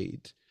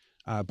portrayed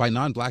by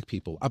non-black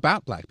people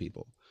about black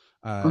people,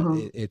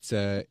 Hmm.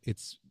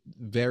 it's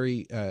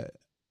very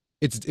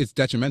it's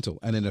detrimental,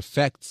 and it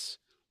affects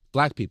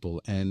black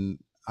people and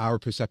our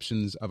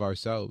perceptions of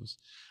ourselves.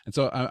 And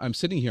so I'm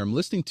sitting here, I'm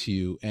listening to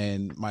you,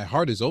 and my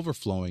heart is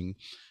overflowing,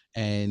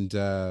 and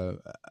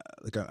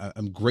like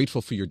I'm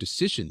grateful for your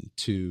decision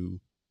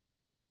to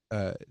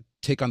uh,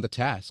 take on the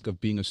task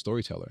of being a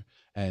storyteller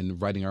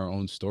and writing our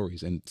own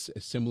stories. And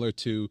similar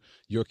to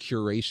your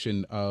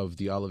curation of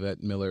the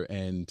Olivette Miller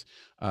and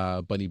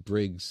Bunny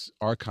Briggs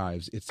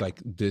archives, it's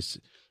like this.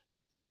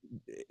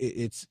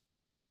 It's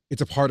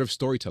a part of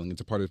storytelling.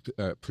 It's a part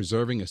of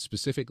preserving a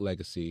specific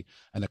legacy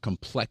and a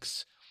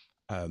complex,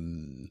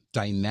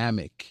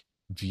 dynamic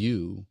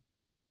view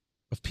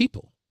of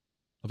people,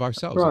 of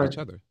ourselves, of Right. each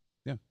other.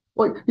 Yeah.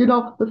 Well,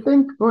 the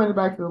thing going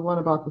back to the one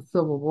about the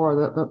Civil War,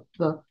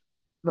 the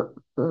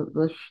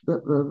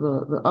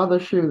other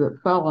shoe that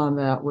fell on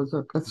that was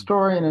a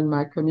historian in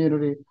my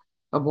community,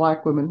 a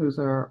black woman who's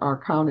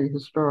our county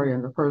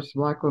historian, the first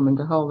black woman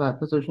to hold that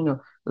position.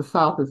 The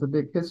South is a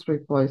big history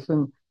place,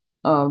 and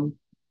um,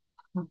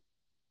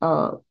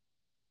 uh,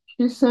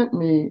 she sent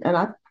me, and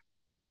I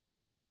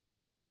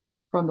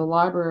from the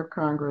Library of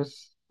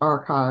Congress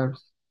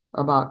archives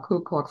about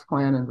Ku Klux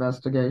Klan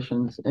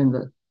investigations in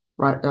the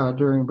right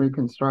during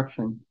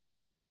Reconstruction.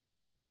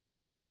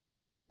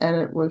 And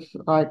it was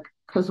like,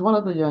 because one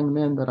of the young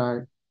men that I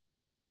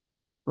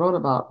wrote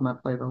about in my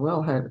play, The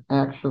Will, had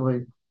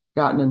actually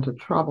gotten into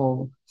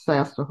trouble,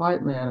 sassed a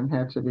white man, and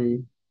had to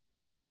be,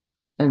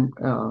 and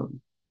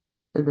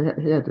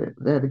they had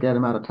to get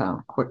him out of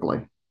town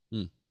quickly.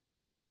 Mm.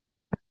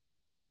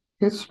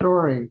 His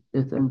story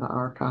is in the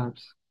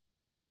archives.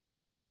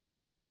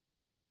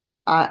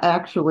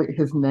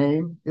 His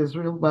name,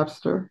 Israel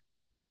Webster,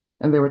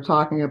 and they were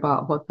talking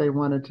about what they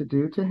wanted to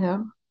do to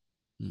him.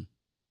 Mm.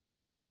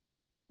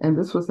 And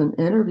this was an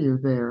interview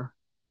there,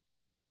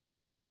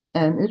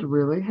 and it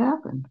really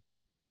happened.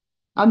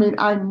 I mean,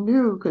 I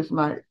knew because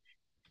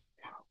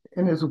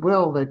in his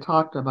will, they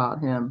talked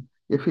about him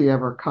if he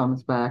ever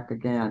comes back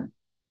again.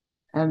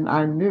 And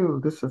I knew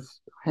this is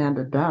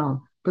handed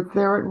down. But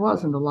there it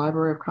was in the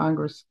Library of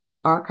Congress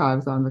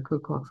archives on the Ku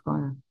Klux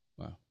Klan.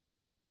 Wow.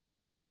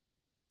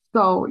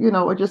 So,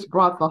 it just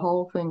brought the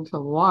whole thing to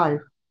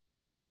life.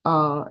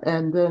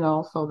 And then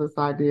also this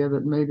idea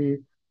that maybe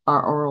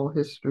our oral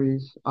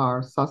histories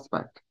are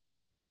suspect.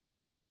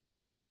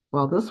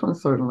 Well, this one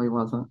certainly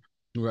wasn't.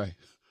 Right.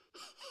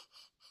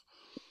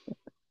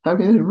 I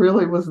mean, it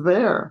really was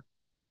there.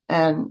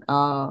 And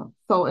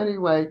so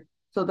anyway,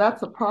 so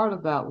that's a part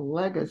of that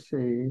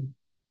legacy.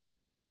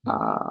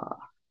 Uh,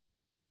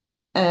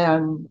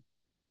 and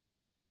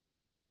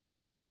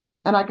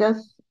and I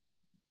guess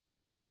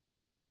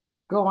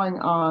going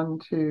on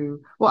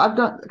to I've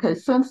done okay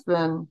since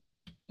then,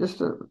 just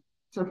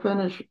to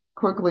finish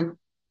quickly,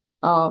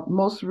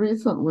 most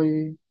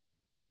recently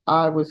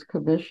I was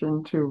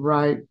commissioned to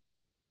write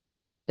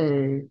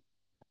a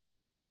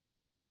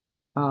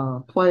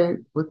play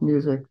with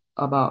music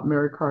about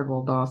Mary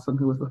Cardwell Dawson,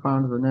 who was the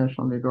founder of the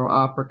National Negro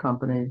Opera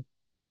Company,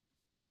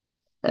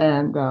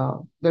 and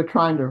they're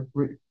trying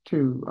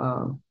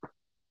to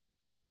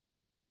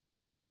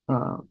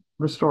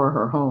restore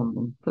her home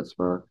in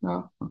Pittsburgh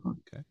now.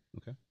 Okay.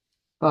 Okay.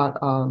 But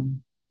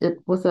it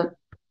was at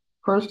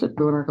first at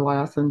Gunnar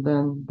Glass, and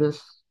then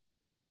this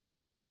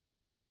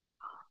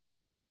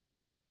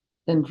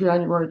in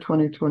January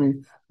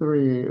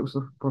 2023, it was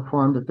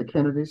performed at the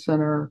Kennedy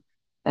Center,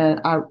 and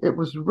it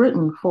was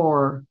written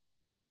for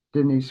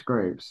Denise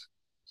Graves.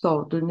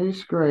 So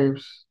Denise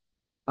Graves,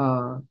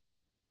 uh,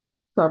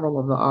 several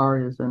of the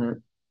arias in it,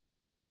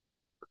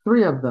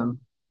 three of them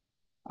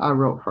I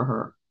wrote for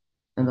her,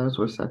 and those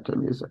were set to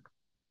music.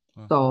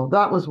 Wow. So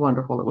that was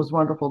wonderful. It was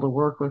wonderful to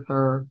work with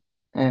her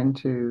and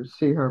to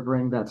see her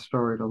bring that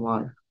story to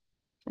life.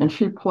 And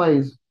she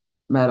plays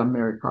Madame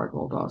Mary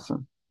Cardwell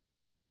Dawson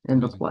in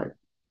the Amazing. play.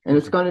 And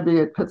it's Perfect. going to be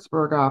at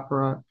Pittsburgh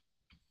Opera,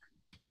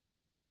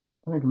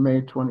 I think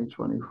May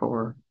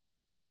 2024.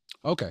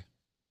 Okay.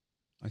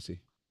 I see.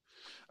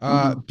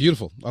 Mm-hmm.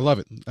 Beautiful. I love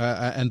it.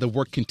 And the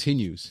work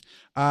continues.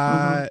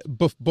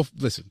 Mm-hmm.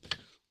 Listen,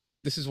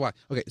 this is why.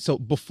 Okay. So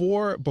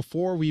before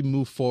we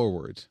move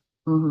forward,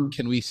 Mm-hmm.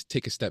 can we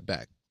take a step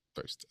back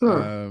first?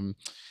 Sure.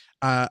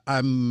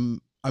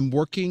 I'm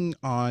working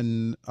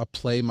on a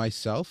play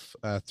myself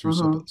through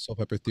Mm-hmm. Soap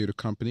Opera Theater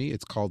Company.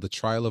 It's called The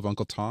Trial of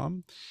Uncle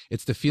Tom.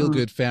 It's the feel Mm-hmm.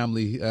 good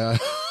family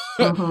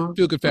Mm-hmm.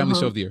 feel good family show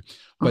Mm-hmm. of the year.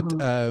 But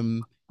Mm-hmm.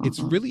 it's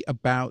Mm-hmm. really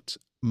about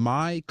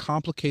my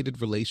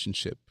complicated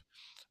relationship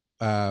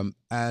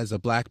as a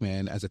black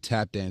man, as a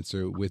tap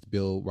dancer with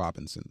Bill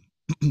Robinson.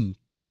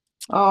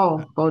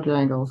 Oh,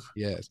 Bojangles.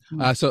 Yes.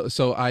 Mm-hmm.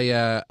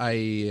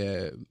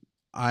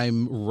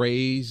 I'm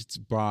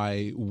raised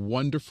by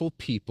wonderful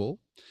people,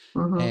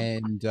 Mm-hmm.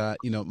 and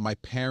my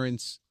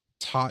parents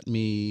taught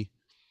me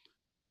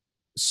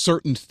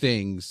certain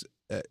things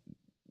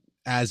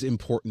as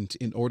important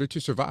in order to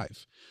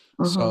survive.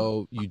 Mm-hmm.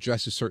 So you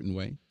dress a certain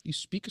way, you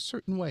speak a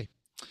certain way.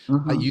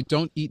 Mm-hmm. You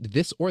don't eat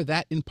this or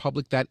that in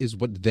public. That is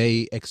what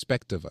they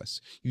expect of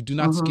us. You do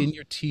not Mm-hmm. skin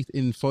your teeth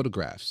in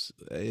photographs.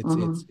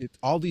 Mm-hmm.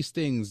 All these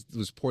things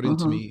was poured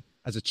into Mm-hmm. me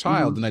as a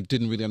child, Mm-hmm. and I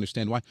didn't really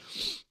understand why.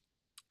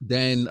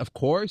 Then, of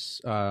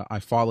course, I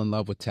fall in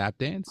love with tap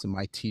dance, and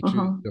my teacher,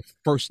 Mm-hmm. the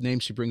first name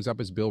she brings up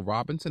is Bill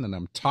Robinson, and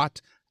I'm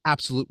taught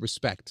absolute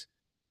respect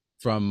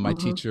from my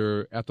Mm-hmm.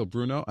 teacher Ethel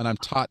Bruno, and I'm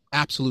taught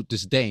absolute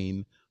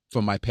disdain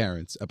from my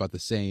parents about the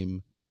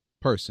same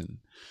person.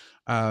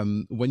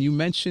 When you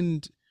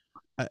mentioned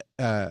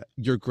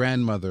your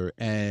grandmother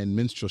and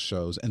minstrel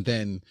shows, and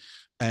then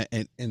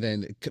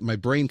my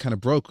brain kind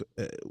of broke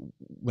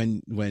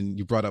when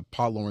you brought up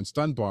Paul Laurence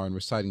Dunbar and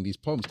reciting these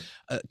poems.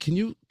 Can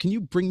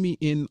you bring me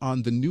in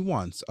on the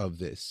nuance of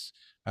this?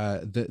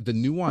 The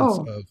nuance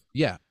Oh, of,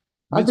 yeah,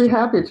 I'd be minstrel.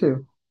 happy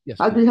to. Yes,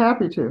 I'd be please.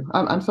 happy to.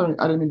 I'm sorry,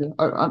 I didn't mean to.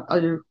 Are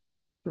you?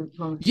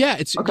 Yeah,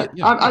 it's Okay,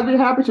 yeah, yeah. I'd be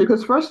happy to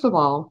because first of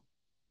all,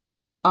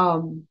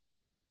 um,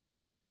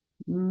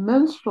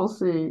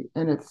 minstrelsy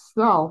in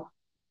itself,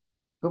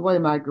 the way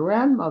my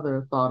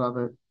grandmother thought of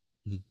it,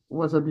 Mhm.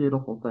 was a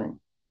beautiful thing.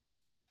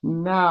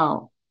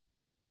 Now,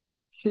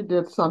 she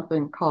did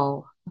something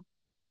called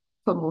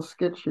some little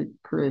skit she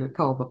created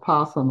called the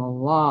Possum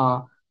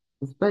Law.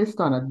 It's based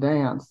on a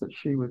dance that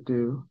she would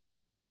do.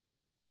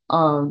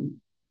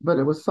 Um, but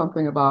it was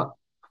something about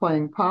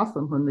playing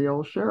possum when the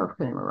old sheriff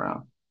came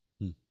around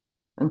Mhm.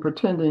 and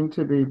pretending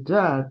to be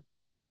dead,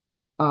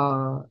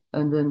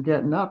 and then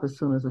getting up as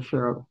soon as the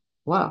sheriff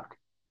left.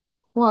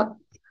 What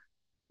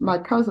my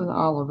cousin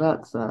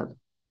Olivette said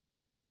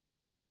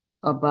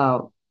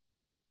about,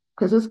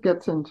 because this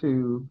gets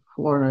into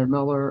Flournoy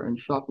Miller and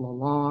Shuffle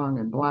Along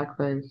and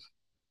Blackface,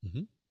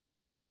 Mhm.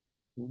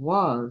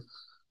 was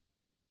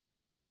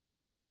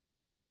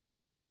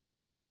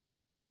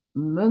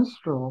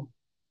minstrel,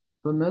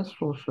 the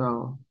minstrel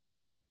show.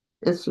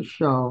 It's a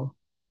show,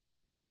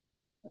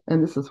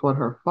 and this is what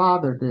her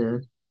father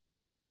did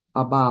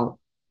about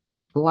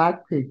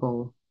black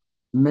people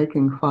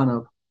making fun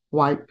of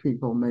white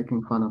people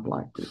making fun of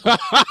black people.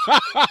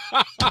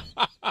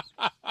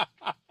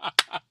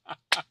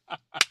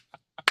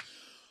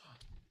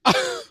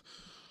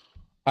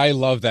 I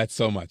love that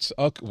so much.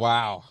 Okay,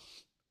 wow.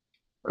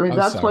 I mean, I'm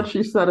that's what sorry.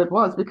 she said it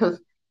was because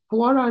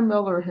Flournoy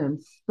Miller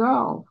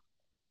himself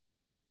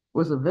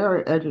was a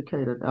very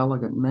educated,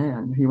 elegant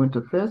man. He went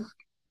to Fisk,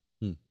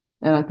 Hmm.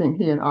 and I think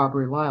he and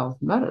Aubrey Lyles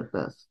met at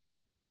Fisk.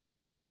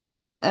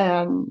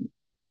 And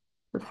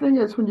the thing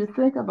is, when you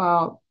think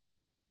about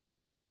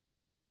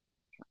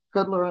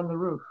Fiddler on the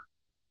Roof,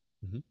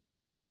 Mhm.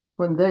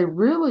 when they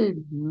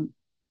really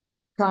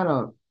kind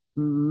of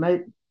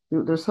make,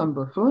 there's some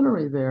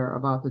buffoonery there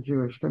about the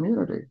Jewish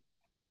community.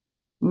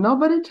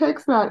 Nobody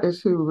takes that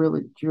as who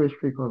really Jewish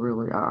people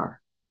really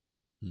are.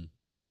 Hmm.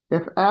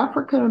 If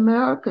African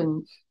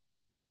Americans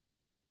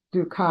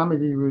do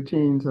comedy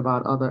routines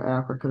about other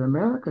African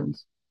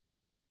Americans,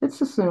 it's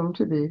assumed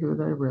to be who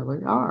they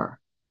really are,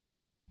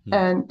 Hmm.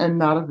 and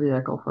not a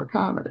vehicle for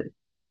comedy.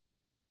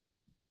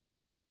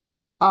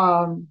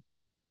 Um,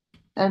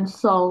 and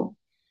so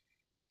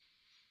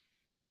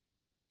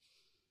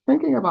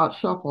thinking about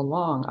Shuffle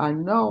Along, I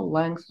know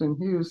Langston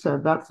Hughes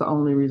said that's the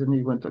only reason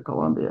he went to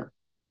Columbia,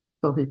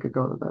 so he could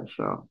go to that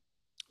show.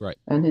 Right.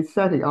 And he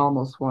said he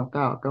almost flunked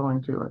out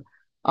going to it.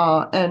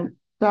 And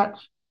that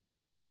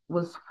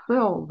was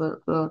filled,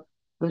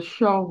 the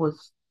show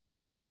was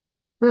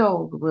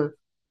filled with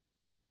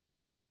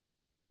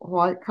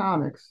white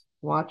comics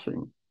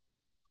watching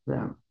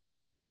them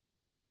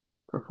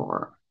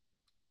perform.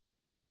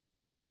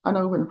 I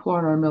know when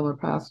Flournoy Miller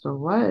passed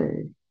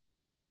away,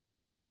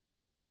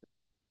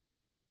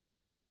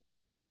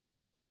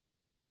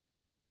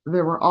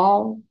 there were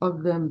all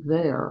of them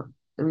there.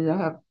 I mean, I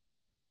have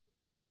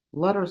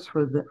letters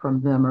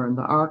from them or in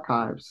the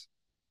archives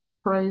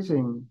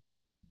praising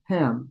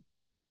him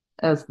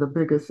as the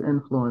biggest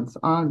influence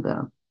on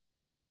them.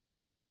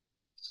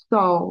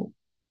 So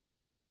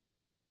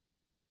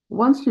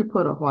once you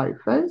put a white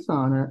face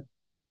on it,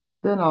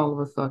 then all of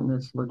a sudden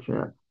it's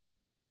legit.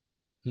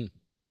 Hmm.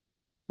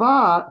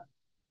 But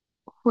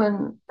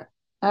when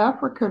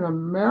African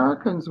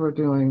Americans were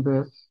doing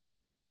this,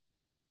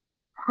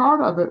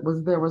 part of it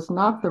was there was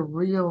not the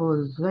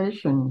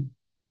realization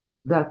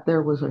that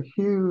there was a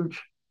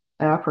huge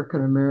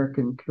African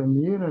American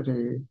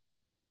community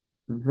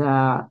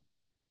that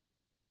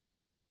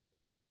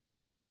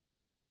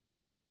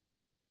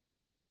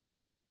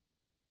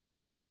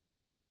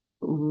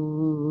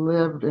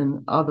lived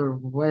in other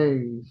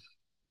ways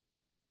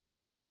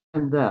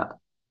and that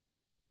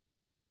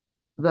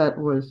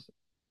was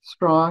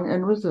strong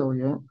and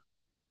resilient,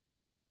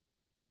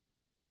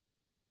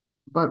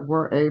 but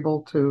were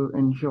able to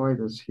enjoy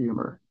this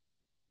humor.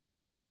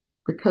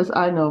 Because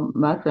I know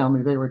my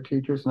family, they were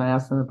teachers, and I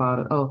asked them about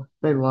it. Oh,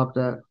 they loved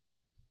it.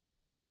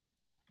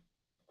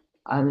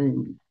 I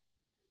mean,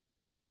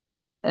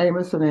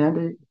 Amos and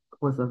Andy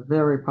was a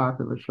very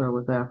popular show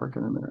with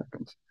African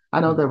Americans. I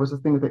know Hmm. there was a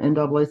thing with the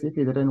NAACP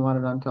that didn't want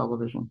it on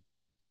television,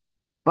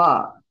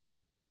 but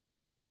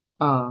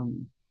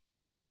um,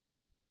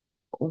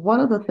 one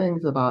of the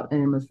things about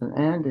Amos and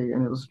Andy,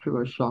 and it was true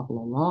of Shuffle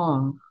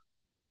Along,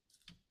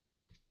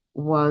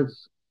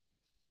 was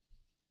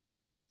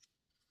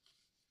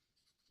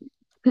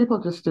people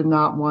just did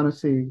not want to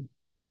see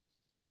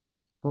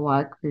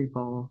Black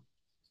people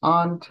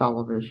on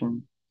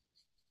television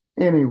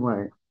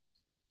anyway.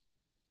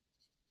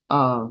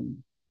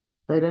 Um,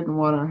 they didn't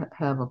want to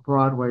have a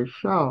Broadway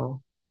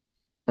show,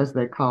 as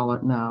they call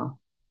it now,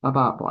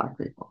 about Black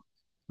people,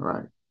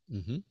 right?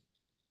 Mm-hmm.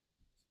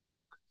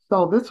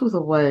 So this was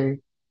a way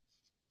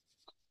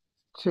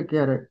to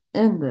get it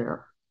in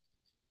there.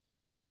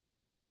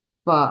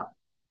 But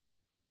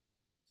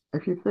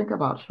if you think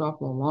about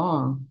Shuffle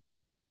Along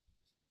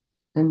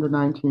in the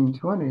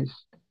 1920s,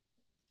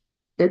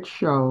 it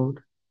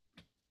showed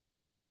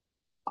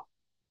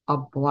a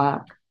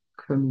Black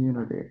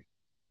community.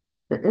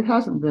 It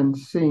hasn't been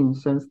seen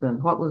since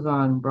then. What was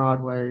on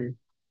Broadway,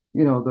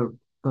 the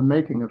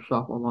making of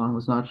Shuffle Along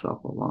was not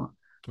Shuffle Along,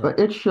 Right. but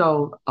it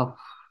showed a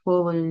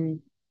fully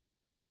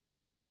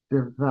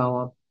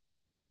developed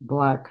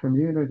Black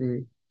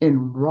community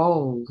in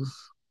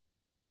roles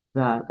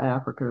that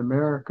African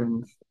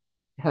Americans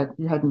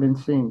hadn't been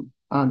seen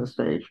on the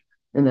stage.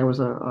 And there was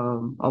a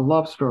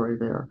love story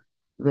there.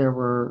 There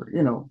were,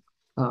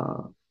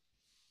 uh,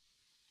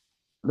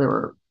 there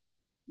were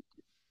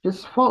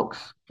just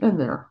folks in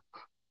there.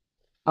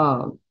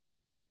 Uh,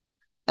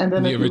 and In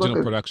then the if you look original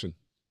at production.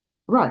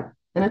 right,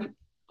 Yeah.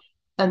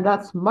 and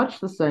that's much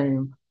the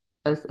same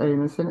as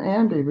Amos and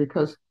Andy,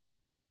 because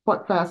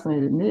what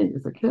fascinated me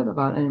as a kid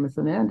about Amos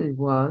and Andy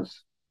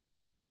was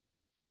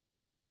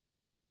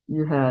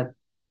you had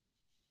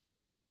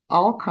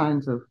all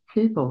kinds of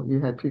people.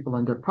 You had people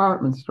in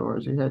department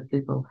stores, you had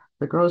people at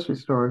the grocery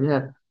store, you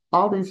had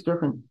all these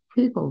different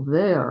people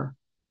there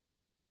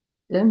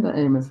in the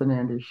Amos and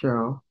Andy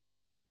show.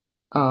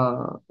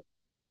 Uh,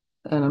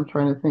 and I'm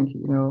trying to think,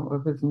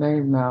 of his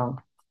name now,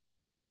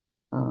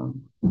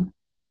 um,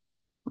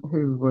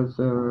 who was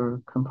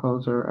a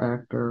composer,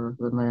 actor,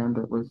 the man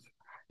that was,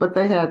 but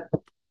they had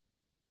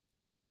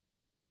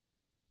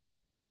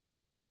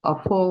a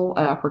full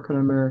African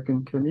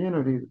American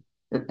community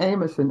that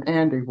Amos and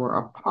Andy were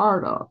a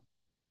part of,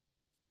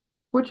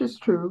 which is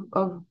true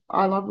of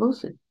I Love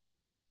Lucy,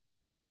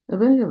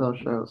 of any of those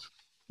shows.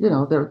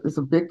 There is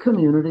a big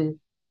community,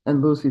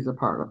 and Lucy's a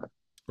part of it.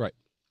 Right.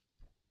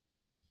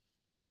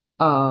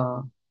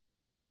 Uh,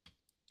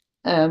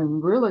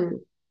 and really,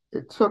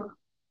 it took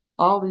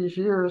all these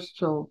years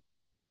till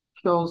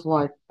shows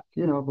like,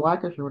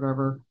 Blackish or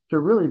whatever, to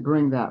really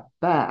bring that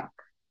back.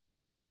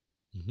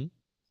 Mm-hmm.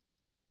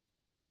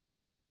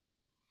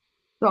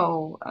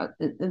 So,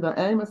 in the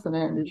Amos and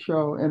Andy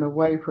show, in a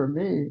way, for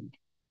me,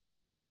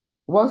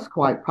 was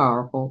quite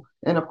powerful.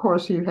 And of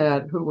course, you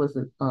had, who was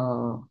it?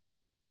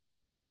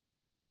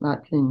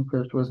 Not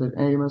Kingfish, was it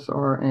Amos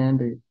or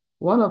Andy?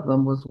 One of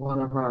them was one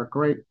of our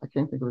great, I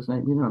can't think of his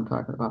name, you know what I'm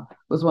talking about,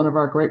 was one of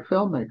our great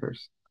filmmakers,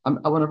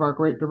 one of our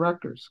great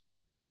directors.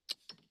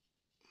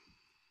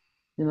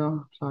 You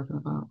know what I'm talking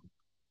about.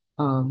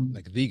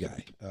 Like the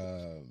guy.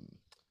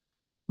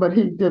 But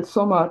he did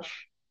so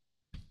much.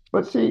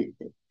 But see,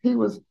 he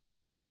was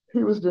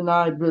he was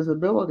denied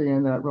visibility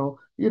in that role.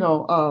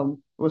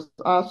 Was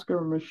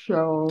Oscar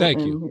Micheaux,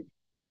 Thank you.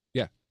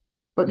 Yeah.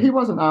 but he Mhm.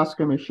 wasn't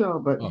Oscar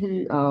Micheaux,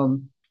 Oh,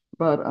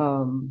 but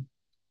um,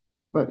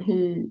 but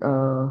he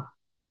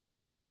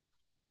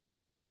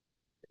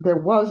there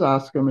was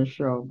Oscar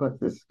Micheaux, but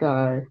this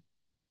guy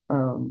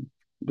um,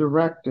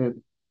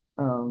 directed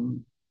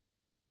um,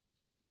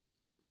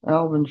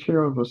 Alvin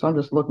Childress. I'm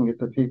just looking at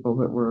the people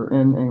that were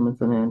in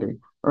Amos and Andy.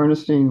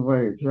 Ernestine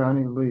Wade,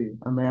 Johnny Lee,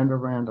 Amanda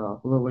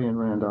Randolph, Lillian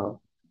Randolph.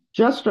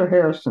 Chester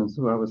Harrison's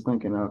who I was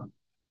thinking of,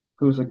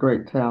 who's a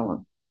great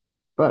talent.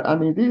 But I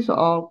mean, these are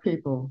all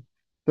people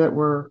that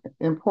were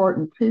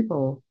important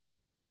people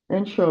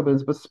in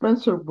showbiz. But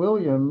Spencer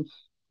Williams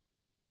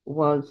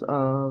was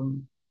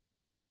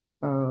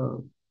uh,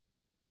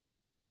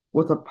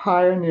 a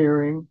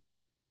pioneering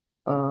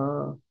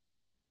uh,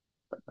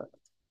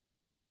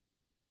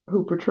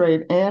 who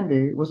portrayed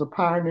Andy was a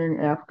pioneering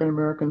African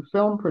American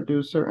film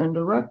producer and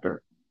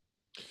director.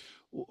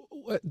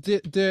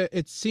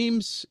 it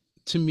seems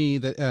to me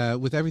that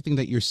with everything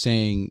that you're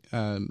saying,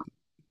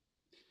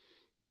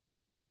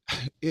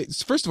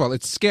 it's first of all,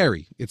 it's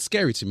scary. It's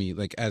scary to me,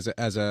 like as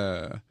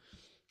a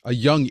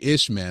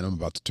young-ish man. I'm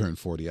about to turn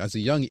 40. As a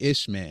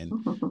young-ish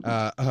man,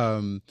 uh,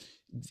 um,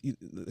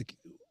 like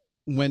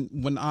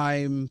when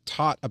I'm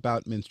taught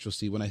about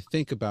minstrelsy, when I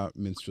think about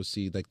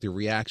minstrelsy, like the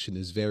reaction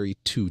is very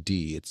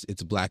 2D.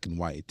 It's black and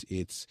white.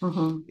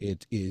 Hmm.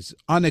 It is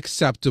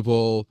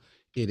unacceptable.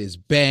 It is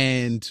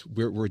banned.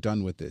 We're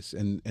done with this,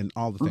 and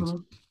all the things.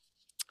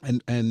 Hmm.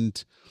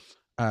 And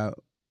uh,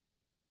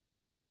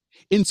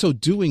 in so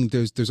doing,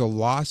 there's a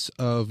loss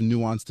of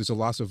nuance. There's a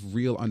loss of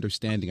real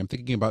understanding. I'm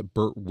thinking about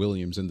Burt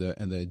Williams and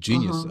the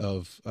genius Hmm.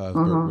 of Burt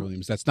Hmm.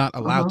 Williams. That's not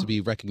allowed to Hmm.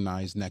 be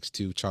recognized next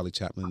to Charlie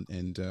Chaplin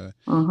and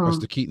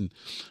Buster Hmm. Keaton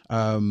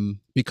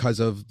because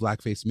of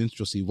blackface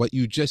minstrelsy. What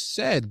you just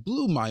said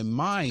blew my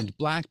mind.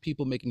 Black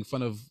people making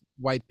fun of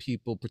white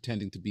people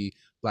pretending to be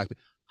black.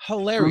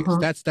 Hilarious. Hmm.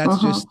 That's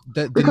Hmm. just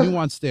the Because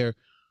nuance there.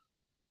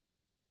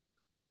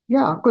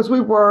 yeah, because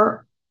we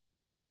were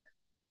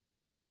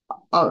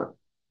a,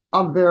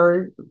 a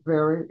very,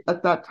 very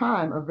at that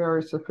time a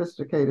very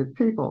sophisticated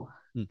people,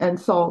 Hmm, and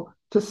so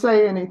to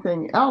say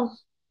anything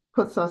else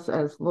puts us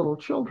as little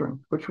children,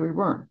 which we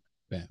weren't.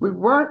 bam. We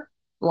weren't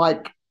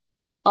like,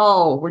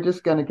 oh, we're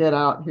just going to get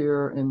out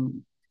here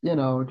and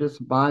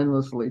just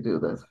mindlessly do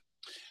this.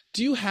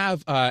 Do you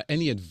have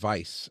any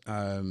advice?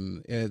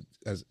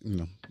 As you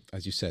know,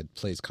 as you said,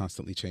 plays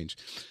constantly change.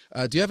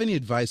 Do you have any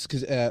advice?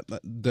 Because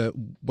the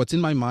what's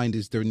in my mind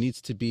is there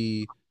needs to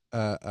be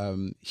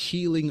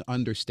healing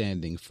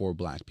understanding for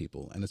Black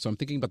people, and so I'm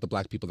thinking about the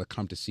Black people that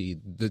come to see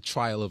the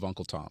trial of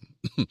Uncle Tom.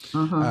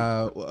 Hmm.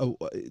 uh, uh,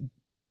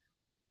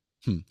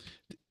 hmm.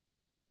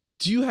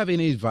 Do you have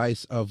any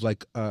advice of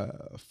like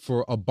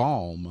for a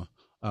balm,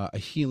 a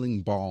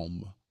healing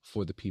balm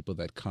for the people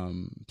that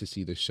come to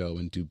see the show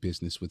and do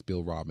business with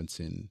Bill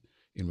Robinson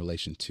in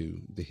relation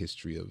to the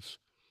history of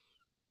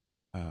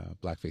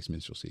blackface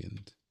minstrelsy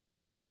and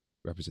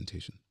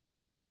representation?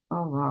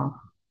 Oh wow.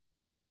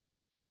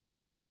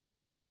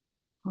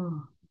 Hmm.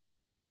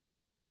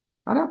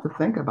 I'd have to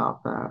think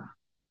about that.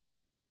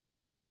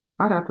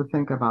 I'd have to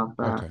think about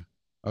that. Okay,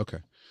 okay.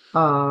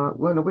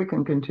 When we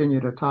can continue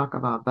to talk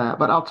about that.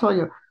 But I'll tell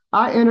you,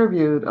 I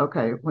interviewed,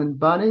 okay, when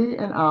Bunny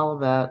and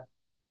Olivette,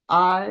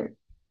 I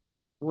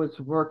was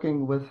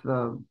working with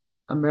the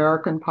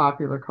American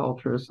Popular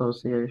Culture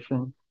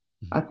Association.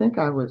 Mhm. I think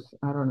I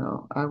don't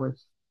know, I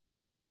was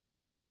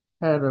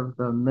head of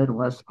the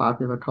Midwest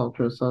Popular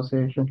Culture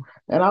Association,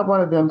 and I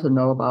wanted them to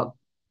know about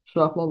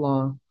Shuffle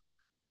Along.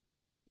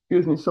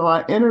 Excuse me. So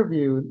I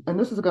interviewed, and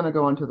this is going to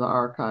go into the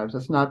archives.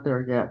 It's not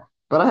there yet,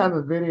 but I have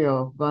a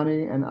video of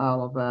Bunny and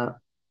Olivette,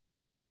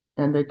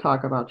 and they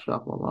talk about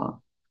Shuffle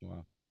Along.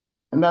 Wow.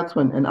 And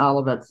and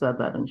Olivette said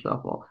that in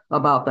Shuffle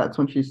about that's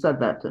when she said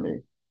that to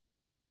me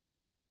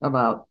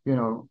about,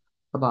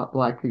 about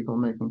black people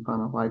making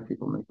fun of white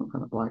people making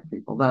fun of black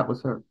people. That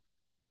was her.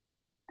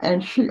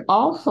 And she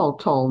also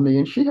told me,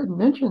 and she had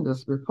mentioned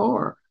this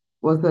before,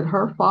 was that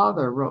her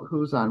father wrote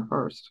Who's on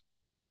First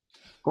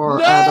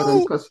for Abbott and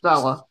No,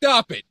 Costello.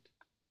 stop it.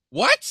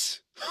 What?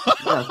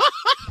 Yes.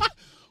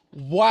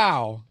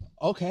 Wow.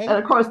 And Okay.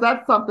 of course,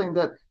 that's something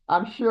that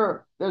I'm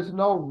sure there's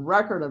no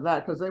record of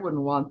that because they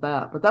wouldn't want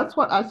that. But that's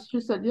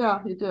she said,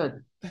 yeah, he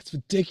did. That's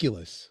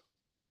ridiculous.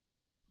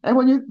 And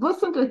when you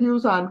listen to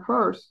Hughes on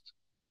First,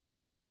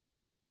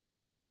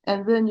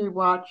 and then you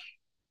watch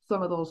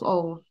some of those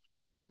old,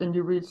 and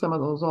you read some of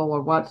those old,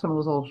 or watch some of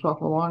those old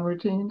shuffle along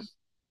routines,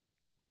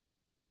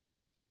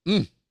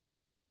 Mm,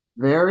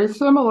 very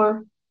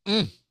similar.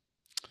 mm.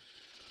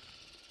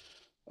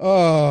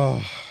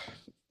 Oh,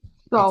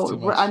 that's too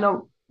So I much.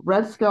 know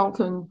Red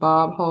Skelton,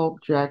 Bob Hope,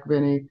 Jack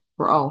Benny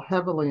were all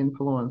heavily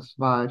influenced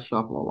by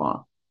shuffle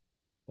along.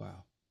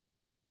 Wow.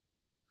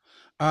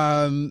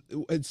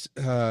 It's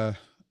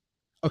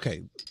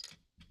okay.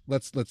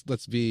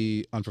 Let's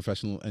be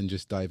unprofessional and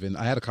just dive in.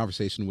 I had a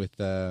conversation with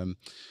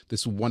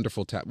this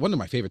wonderful one of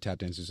my favorite tap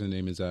dancers. Her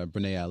name is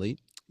Brene Ali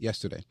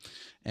yesterday,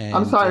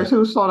 I'm and sorry,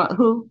 who saw that?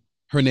 Who?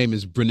 Her name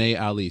is Brene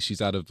Ali.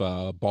 She's out of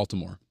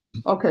Baltimore,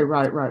 Okay,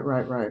 right, right,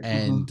 right, right.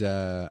 and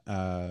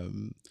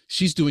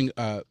she's doing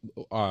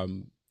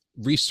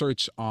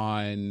research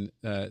on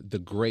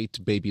the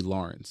great baby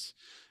Lawrence,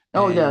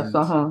 Oh yes, and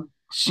uh-huh.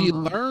 she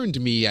Hmm.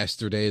 learned me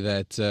yesterday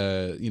that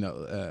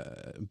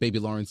baby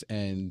Lawrence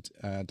and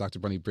Dr.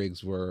 Bunny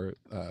Briggs were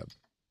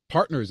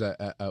partners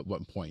at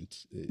one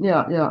point.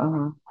 Yeah, yeah,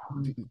 uh-huh.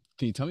 Mhm.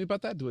 Can you tell me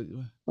about that?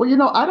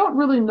 Well, I don't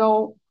really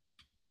know.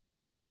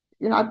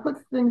 I put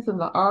things in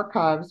the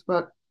archives,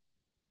 but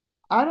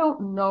I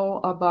don't know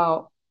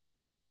about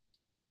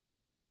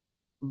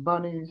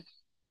Bunny's,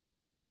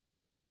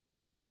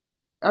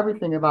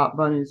 everything about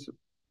Bunny's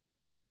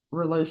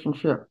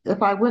relationship.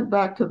 If I went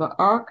back to the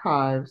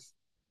archives,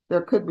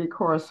 there could be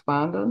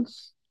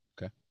correspondence,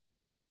 Okay.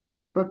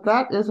 but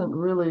that isn't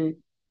really,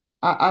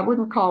 I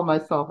wouldn't call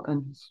myself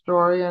an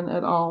historian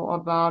at all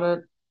about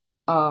it.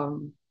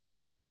 Um,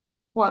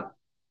 what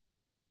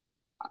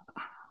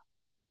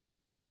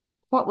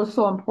what was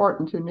so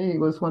important to me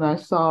was when I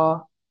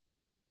saw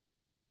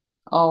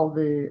all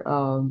the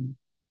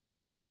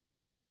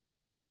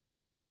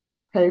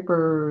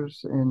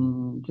papers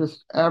and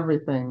just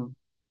everything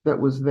that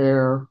was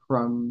there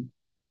from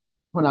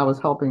when I was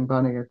helping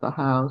Bunny at the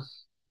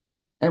house,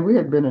 and we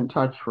had been in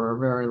touch for a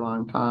very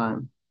long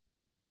time,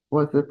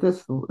 was that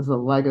this is a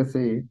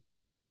legacy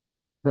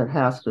that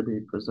has to be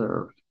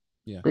preserved.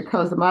 Yes.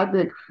 Because my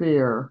big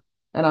fear,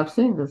 and I've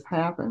seen this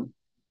happen,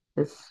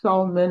 is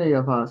so many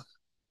of us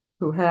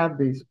who have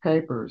these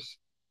papers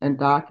and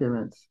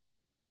documents,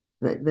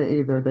 they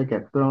either they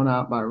get thrown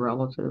out by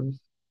relatives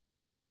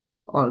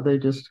or they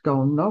just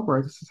go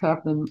nowhere. This has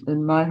happened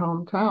in my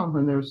hometown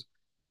when there's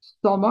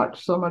so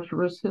much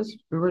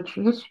rich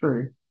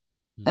history.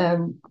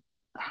 Mm.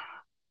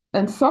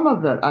 And some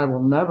of it I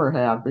will never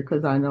have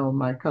because I know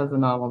my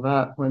cousin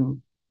Olivette,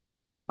 when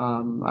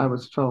I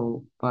was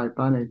told by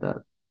Bunny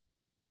that,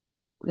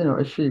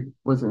 as she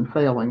was in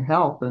failing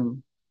health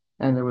and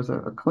there was a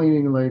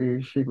cleaning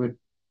lady, she would,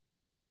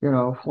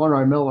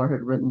 Flournoy Miller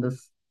had written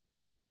this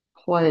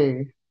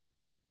play,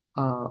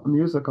 a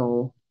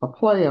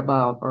play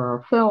about, or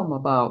a film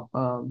about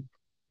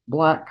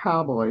black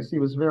cowboys. He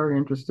was very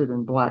interested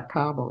in black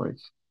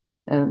cowboys.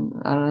 And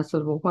I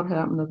said, well, what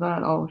happened to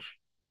that? Oh,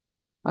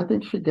 I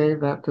think she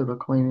gave that to the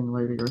cleaning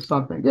lady or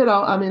something.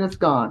 I mean, it's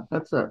gone.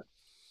 That's it.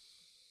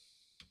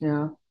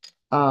 Yeah.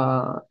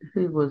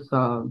 He was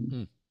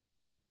Hmm.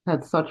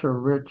 had such a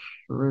rich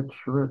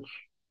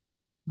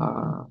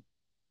uh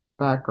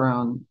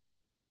background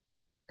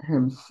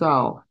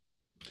himself.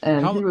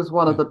 And How? he was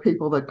one of Yeah. the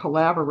people that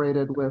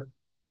collaborated with,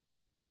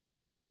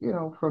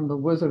 from The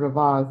Wizard of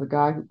Oz, the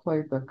guy who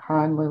played the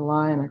kindly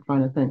lion. I'm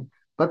trying to think.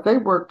 But they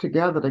worked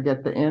together to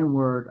get the N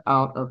word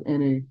out of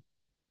any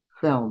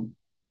film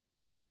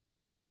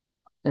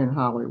in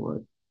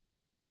Hollywood.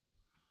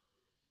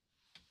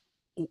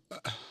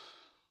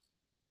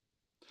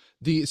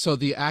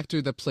 The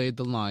actor that played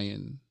the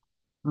lion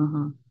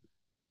Hmm.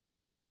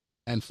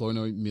 and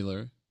Flournoy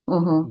Miller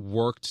Hmm.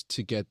 worked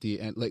to get the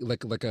and like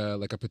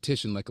a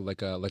petition, like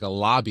a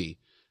lobby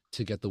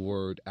to get the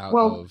word out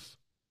Well,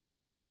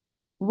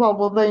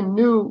 of. they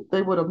knew,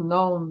 they would have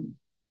known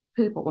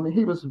people. I mean,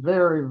 he was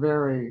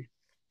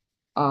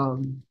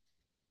um,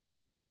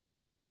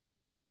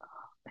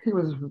 he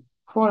was,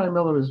 Floyd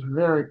Miller was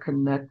very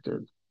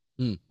connected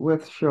Hmm.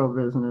 with show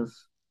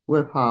business,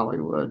 with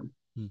Hollywood.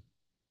 Hmm.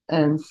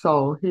 And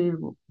so he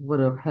would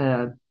have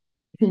had,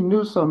 he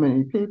knew so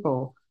many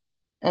people.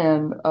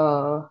 And,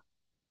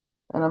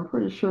 and I'm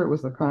pretty sure it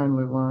was the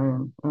Kindly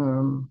Lion.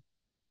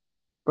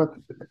 But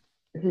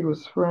he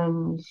was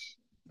friends,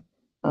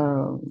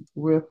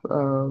 with,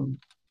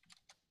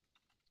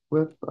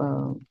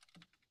 I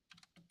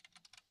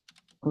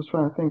was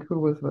trying to think who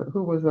was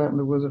that in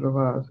The Wizard of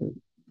Oz?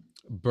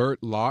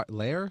 Bert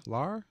Lair,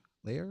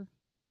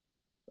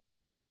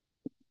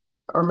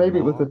 Or maybe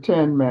it was the Law.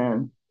 Tin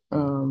Man. Hmm.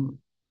 Um,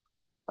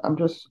 I'm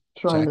just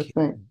trying Jack to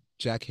think.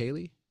 Jack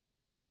Haley,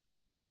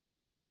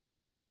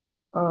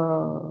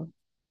 Uh,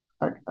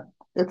 I,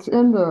 it's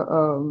in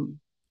the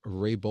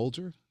Ray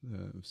Bolger,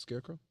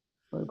 Scarecrow.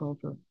 what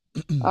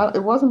about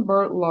it wasn't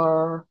Bert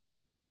Lahr.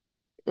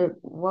 It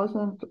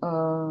wasn't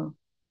um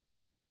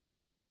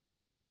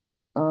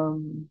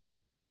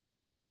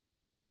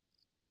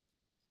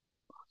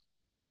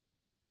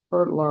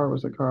Bert Lahr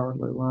was a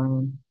Cowardly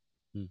Lion,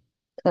 Hmm.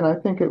 and I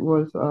think it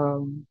was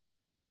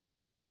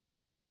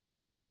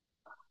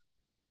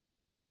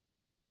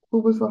who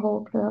was the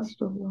whole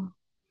cast of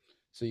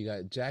So you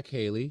got Jack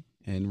Haley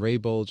and Ray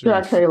Bolger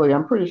and Jack Haley.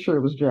 I'm pretty sure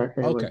it was Jack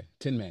Haley. okay,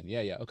 Tin Man.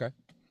 Yeah, yeah, okay.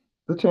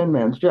 The Tin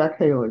Man's Jack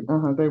Haley.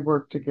 They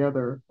worked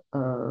together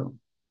to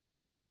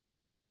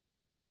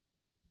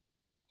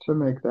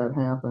make that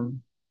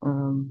happen.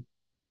 Um,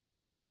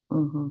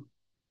 hmm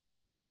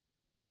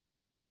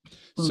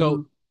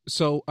So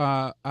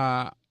hmm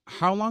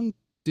how long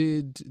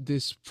did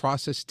this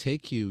process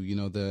take you?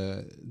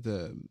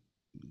 The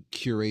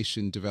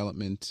curation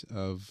development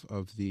of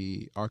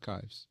the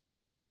archives.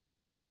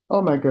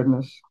 Oh my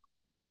goodness.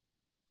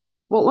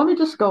 Well, let me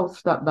just go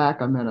step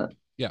back a minute.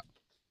 Yeah.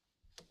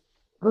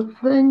 the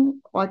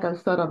thing, like I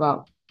said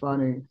about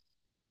Bunny,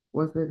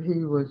 was that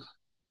he was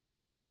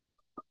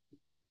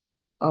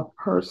a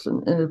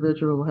person,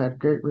 individual who had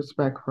great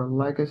respect for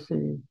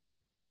legacy,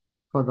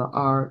 for the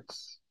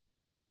arts,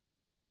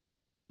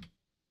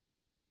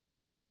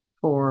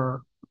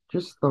 for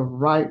just the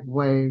right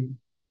way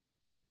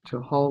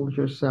to hold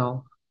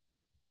yourself,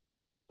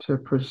 to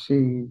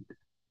proceed.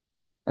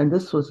 And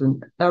this was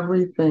in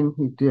everything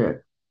he did.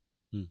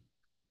 Hmm.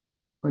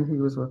 When he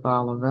was with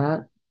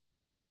Olivette,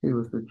 he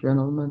was the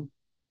gentleman.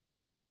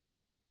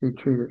 He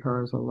treated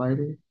her as a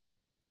lady.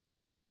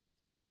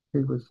 He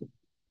was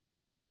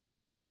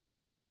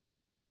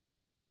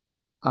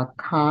a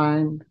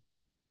kind,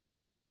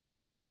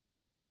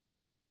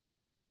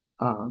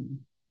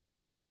 um,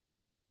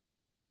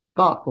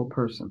 thoughtful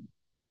person.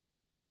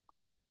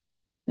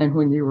 And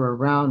when you were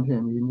around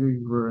him, you knew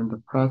you were in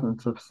the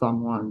presence of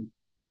someone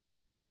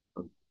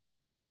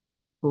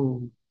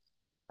who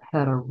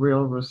had a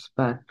real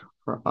respect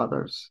for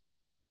others,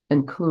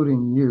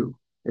 including you.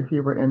 If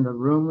you were in the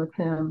room with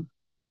him,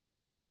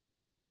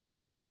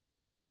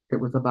 it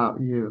was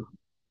about you.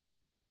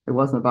 It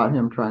wasn't about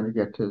him trying to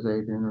get to his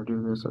agent or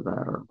do this or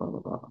that or blah, blah,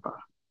 blah, blah, blah.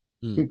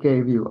 Hmm. He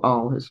gave you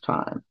all his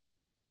time.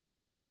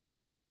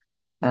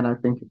 And I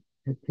think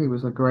he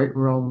was a great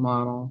role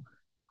model.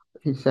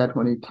 He said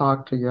when he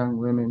talked to young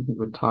women, he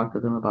would talk to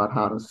them about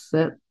how to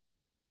sit,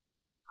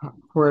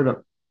 where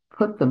to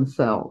put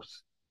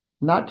themselves,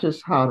 not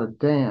just how to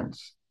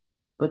dance,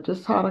 but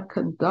just how to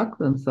conduct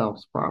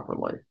themselves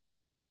properly.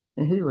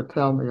 And he would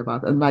tell me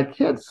about that. And my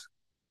kids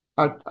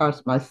are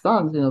my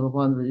sons, the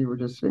ones that you were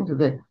just speaking to,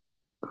 they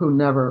who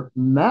never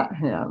met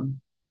him,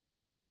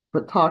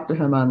 but talked to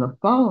him on the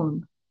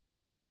phone,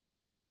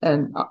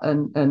 and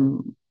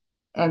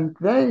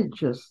they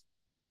just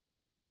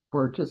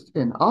were just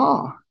in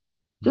awe,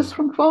 just Hmm.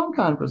 from phone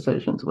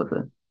conversations with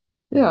him,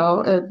 Hmm.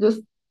 and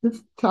just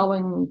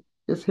telling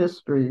his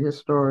history, his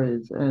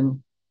stories,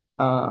 and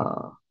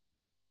uh,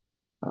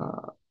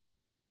 uh,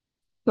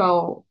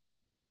 so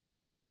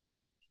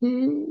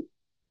he,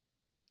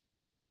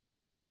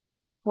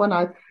 when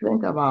I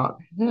think about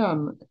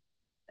him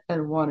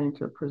and wanting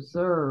to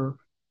preserve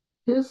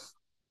his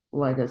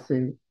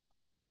legacy,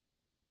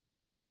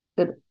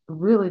 it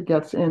really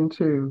gets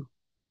into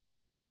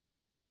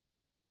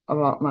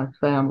about my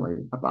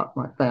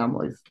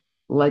family's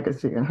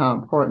legacy and how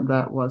important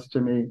that was to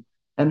me,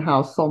 and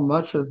how so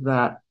much of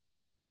that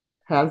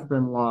has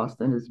been lost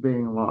and is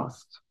being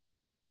lost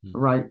Hmm.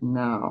 right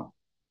now.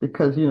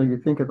 Because, you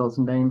think of those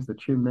names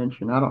that you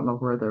mentioned, I don't know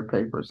where their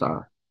papers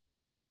are.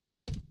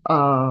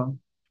 Uh,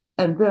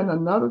 and then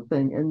another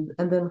thing,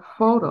 and then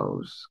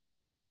photos.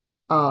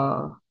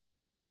 Uh,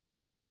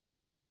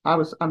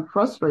 I'm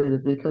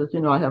frustrated because,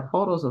 I have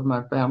photos of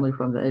my family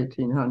from the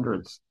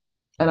 1800s,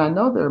 and I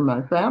know they're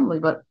my family,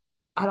 but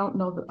I don't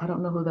know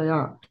who they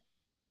are.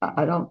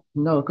 I don't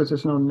know because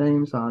there's no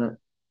names on it.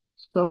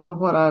 So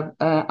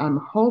I'm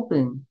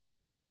hoping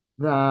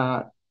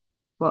that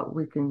what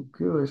we can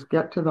do is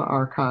get to the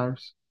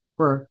archives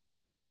where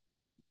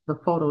the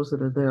photos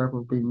that are there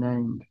will be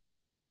named.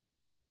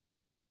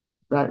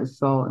 That is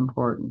so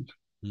important.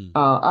 Hmm.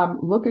 I'm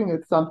looking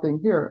at something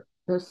here.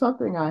 There's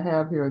something I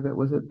have here that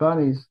was at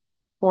Bunny's,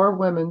 four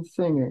women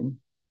singing,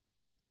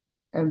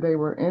 and they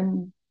were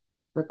in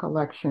the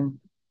collection.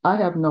 I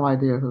have no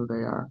idea who they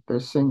are. They're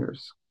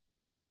singers.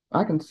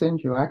 I can send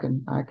you.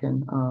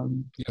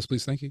 Yes,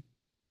 please. Thank you.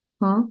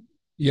 Hmm?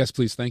 Yes,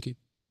 please. Thank you.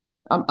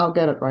 I'll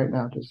get it right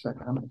now. Just a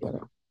second. Okay.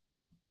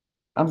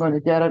 I'm going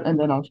to get it and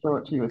then I'll show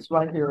it to you. It's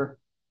right here.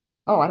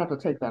 Oh, I'd have to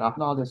take that off.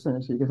 No, I'll just send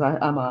it to you because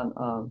I'm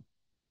on,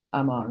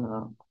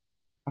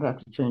 I'd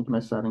have to change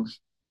my settings.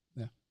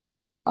 Yeah.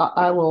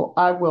 I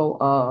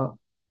will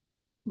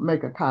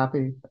make a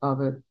copy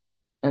of it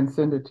and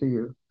send it to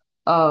you.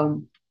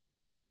 Um,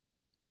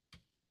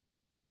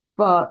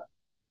 but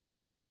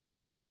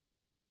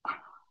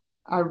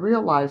I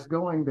realized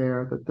going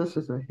there that this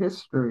is a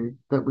history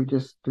that we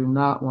just do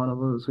not want to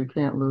lose. We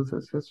can't lose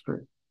this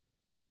history.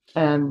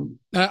 And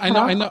I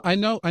know, I half, know, I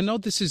know, I know.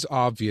 This is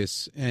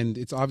obvious, and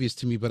it's obvious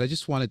to me. But I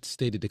just wanted to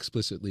state it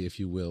explicitly, if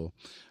you will.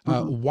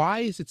 mhm. Why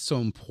is it so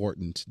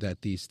important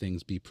that these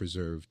things be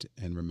preserved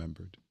and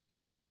remembered?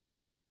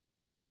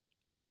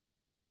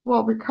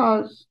 Well,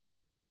 because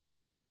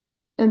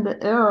in the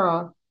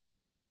era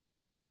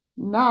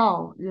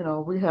now,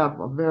 we have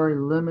a very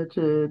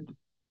limited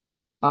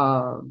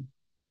um,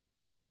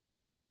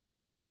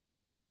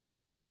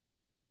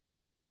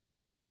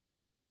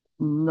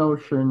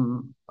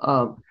 notion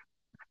of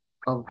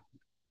of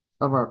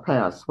our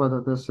past,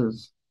 whether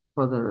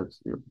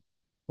it's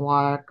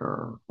black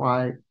or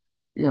white.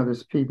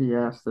 There's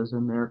PBS, there's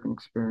American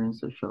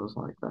Experience, there's shows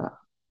like that.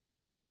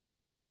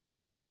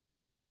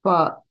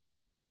 But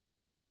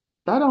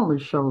that only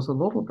shows a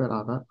little bit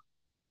of it.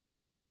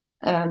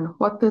 And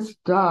what this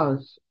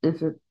does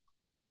is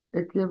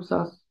it gives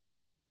us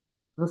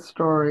the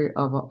story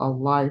of a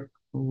life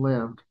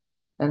lived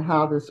and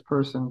how this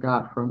person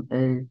got from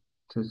A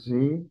to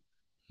Z.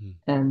 Hmm.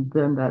 And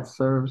then that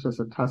serves as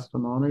a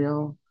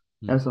testimonial,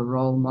 Hmm. as a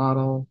role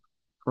model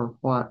for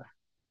what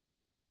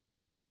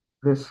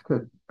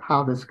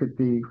how this could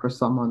be for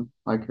someone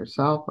like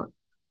yourself,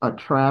 a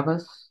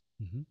Travis,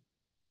 Hmm.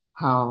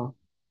 how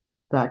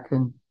that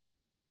can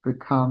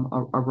become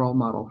a role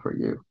model for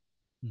you.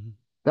 Hmm.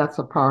 That's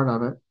a part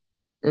of it.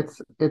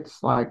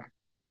 It's like,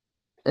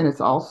 and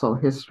it's also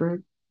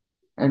history.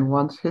 And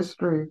once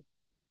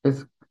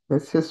is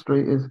this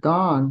history is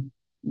gone,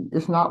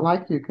 it's not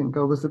like you can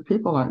go because the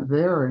people aren't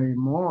there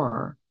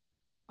anymore.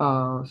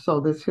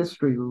 So this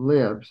history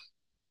lives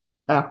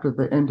after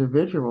the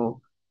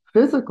individual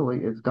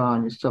physically is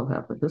gone. You still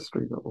have the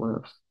history that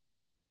lives.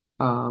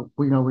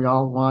 We know we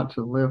all want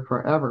to live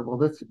forever. Well,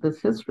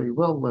 this history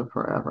will live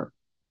forever.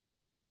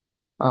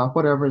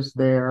 Whatever's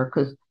there,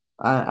 because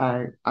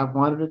I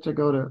wanted it to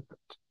go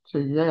to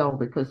Yale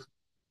because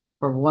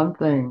for one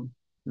thing,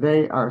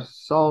 they are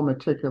so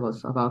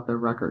meticulous about their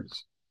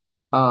records.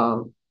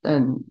 Uh,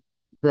 and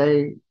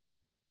they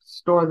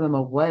store them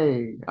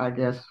away, I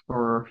guess,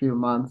 for a few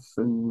months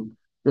and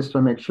just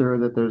to make sure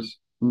that there's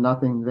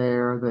nothing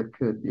there that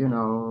could,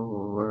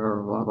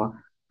 or blah, blah.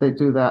 They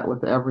do that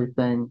with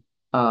everything.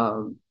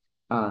 Um,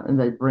 and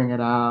they bring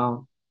it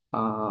out,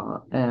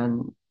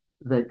 and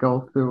they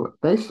go through,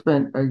 they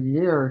spent a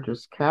year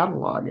just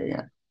cataloging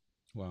it,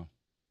 Wow.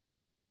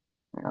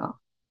 you know.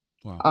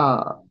 Wow.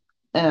 Uh,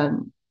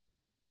 and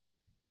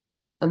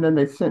and then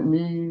they sent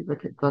me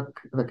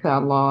the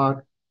catalog,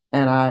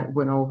 and I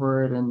went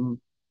over it and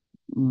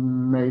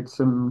made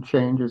some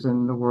changes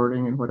in the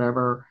wording and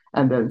whatever,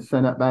 and then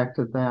sent it back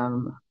to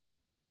them.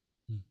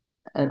 Mm.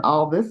 And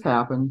all this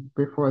happened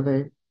before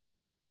they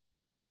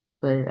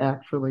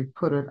actually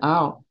put it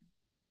out.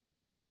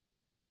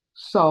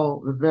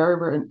 So the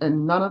very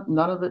and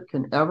none of it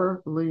can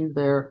ever leave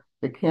there.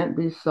 It can't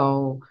be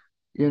sold.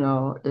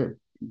 It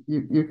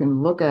you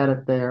can look at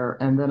it there,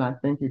 and then I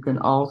think you can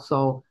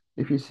also,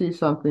 if you see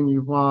something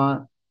you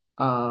want,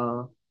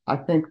 uh, I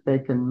think they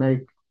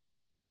can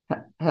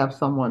have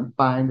someone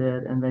find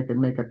it, and they can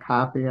make a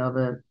copy of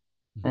it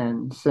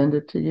and send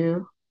it to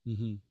you.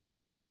 Mm-hmm.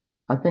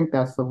 I think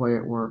that's the way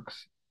it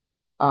works.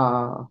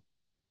 Uh,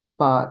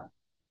 but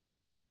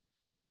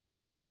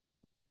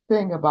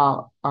thing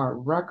about our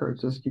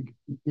records is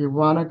you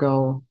want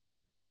to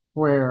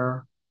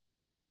where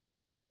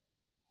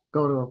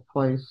go to a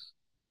place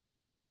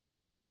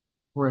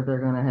where they're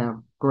going to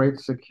have great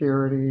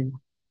security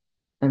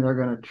and they're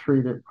going to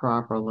treat it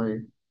properly.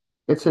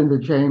 It's in the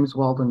James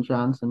Weldon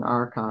Johnson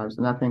archives,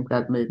 and I think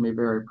that made me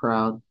very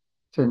proud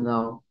to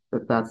know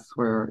that that's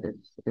where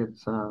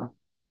it's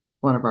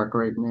one of our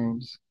great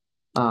names.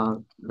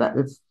 That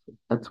it's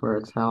That's where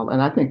it's held, and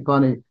I think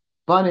Bunny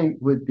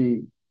would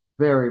be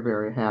very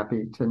very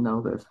happy to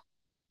know this.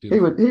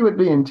 Beautiful. He would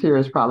be in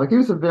tears probably. He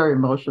was a very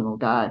emotional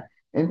guy,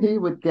 and he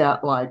would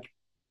get like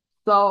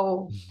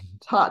so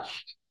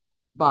touched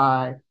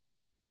by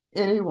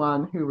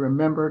anyone who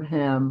remembered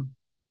him,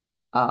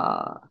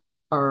 uh,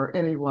 or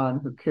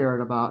anyone who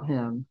cared about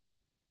him.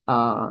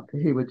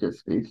 He would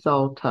just be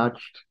so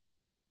touched,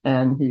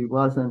 and he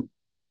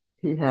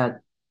had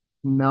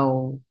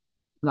no,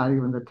 not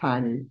even the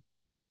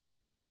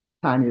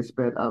tiniest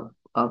bit of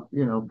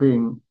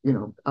being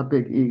a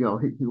big ego.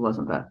 He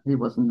wasn't that. He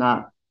was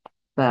not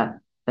that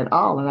at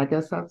all. And I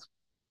guess that's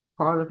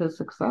part of his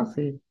success.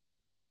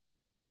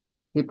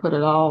 He put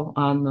it all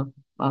on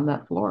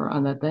that floor,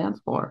 on that dance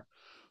floor.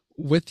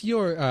 With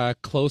your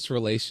close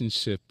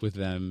relationship with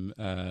them,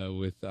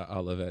 with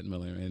Olivette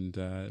Miller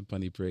and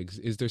Bunny Briggs,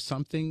 is there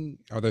something?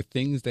 Are there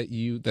things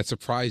that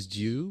surprised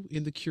you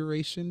in the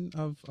curation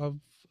of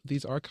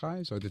these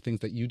archives? Are there things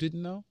that you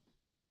didn't know?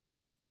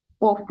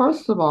 Well,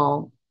 first of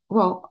all,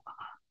 well,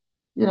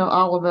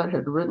 Olivet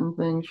had written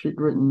things. She'd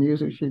written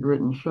music. She'd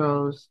written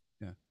shows.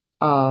 Yeah.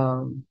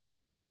 Um,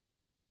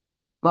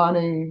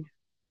 Bunny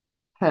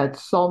had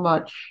so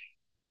much,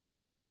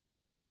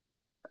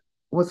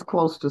 was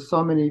close to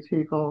so many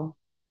people.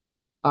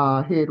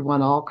 He had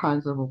won all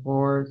kinds of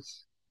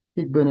awards.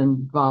 He'd been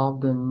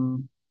involved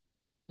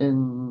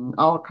in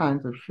all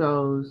kinds of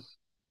shows.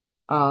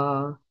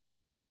 Uh,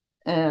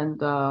 and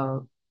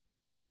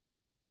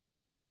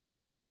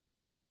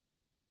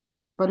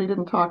But he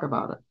didn't talk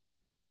about it.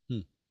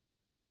 Hmm.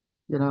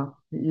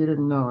 You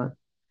didn't know it.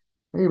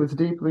 He was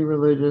deeply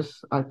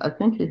religious. I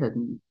think he had.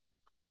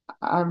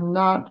 I'm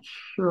not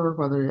sure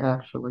whether he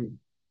actually.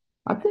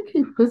 I think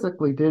he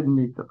physically did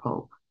meet the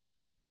Pope,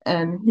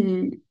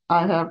 and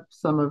I have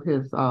some of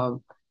his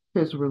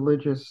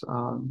religious,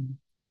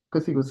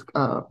 because he was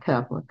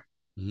Catholic,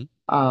 Hmm.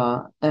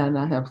 and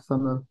I have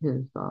some of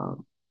his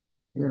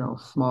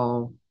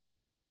small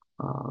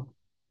uh,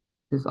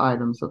 his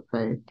items of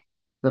faith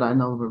that I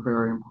know were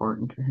very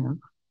important to him.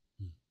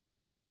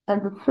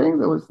 And the thing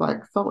that was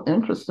like so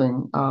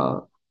interesting,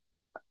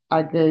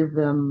 I gave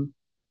them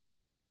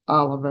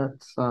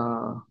Olivet's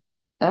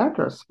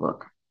address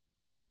book,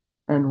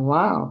 and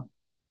wow,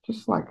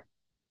 just like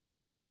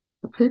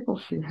the people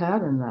she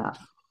had in that,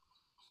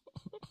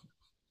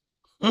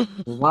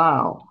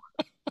 wow,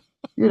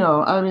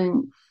 I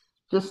mean,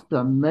 just the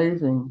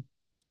amazing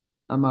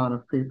amount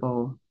of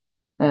people,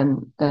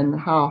 and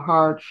how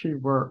hard she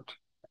worked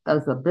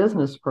as a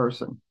business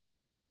person.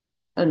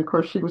 And of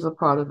course, she was a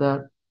part of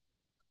that,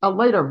 a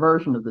later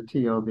version of the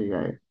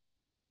TOVA,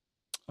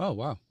 Oh,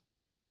 wow.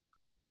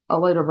 a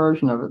later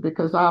version of it,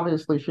 because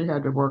obviously she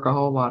had to work a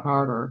whole lot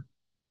harder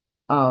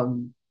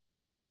um,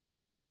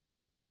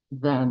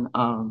 than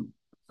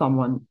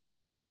someone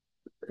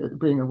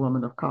being a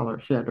woman of color.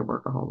 She had to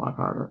work a whole lot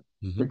harder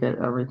Hmm. to get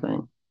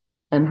everything.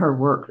 And her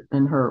work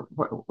and her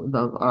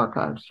those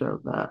archives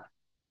showed that.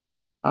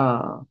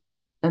 Uh,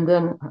 and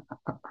then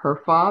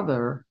her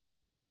father,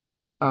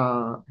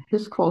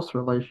 his close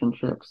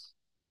relationships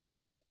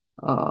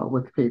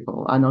with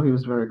people. I know he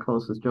was very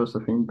close with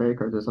Josephine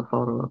Baker. There's a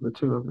photo of the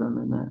two of them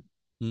in that.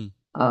 Mm.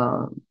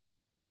 Uh,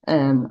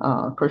 and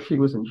of course, she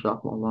was in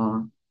Shuffle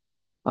Along.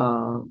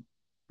 Uh,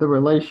 the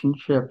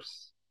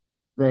relationships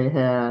they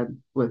had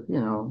with,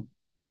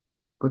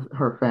 with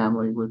her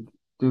family, with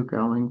Duke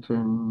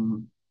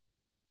Ellington,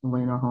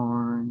 Lena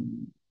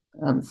Horne,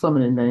 and so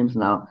many names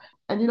now.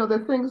 And, there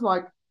are things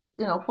like,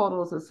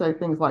 photos that say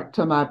things like,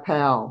 to my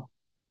pal,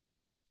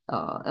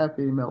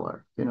 F.E.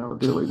 Miller,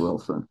 Dooley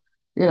Wilson,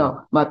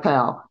 Mm. my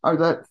pal, or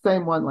that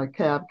same one like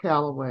Cab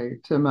Calloway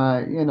to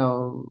my,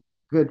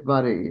 good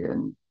buddy.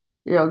 And,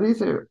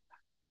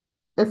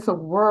 it's a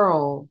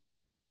world,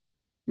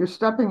 you're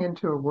stepping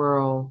into a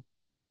world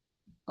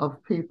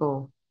of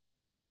people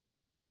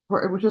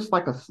where it was just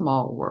like a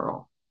small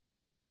world.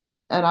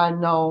 And I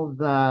know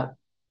that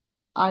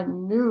I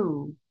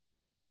knew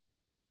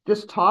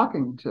just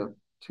talking to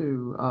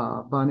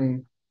Bunny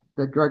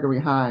that Gregory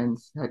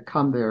Hines had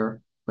come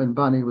there when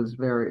Bunny was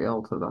very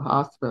ill to the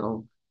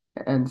hospital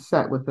and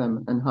sat with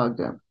him and hugged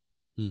him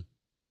Mm.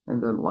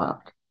 and then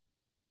left.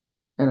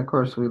 And of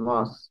course, we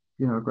lost,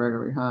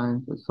 Gregory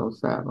Hines so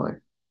sadly.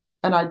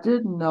 And I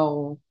did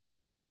know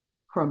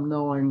from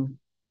knowing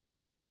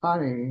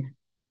Bunny,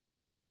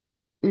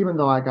 even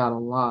though I got a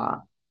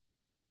lot,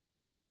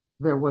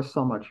 there was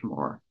so much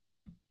more.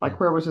 Mm. Like,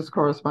 where was his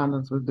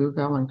correspondence with Duke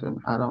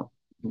Ellington? I don't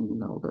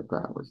know that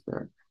that was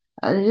there.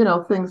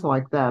 And, things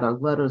like that, or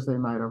letters they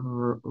might have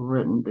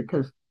written,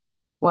 because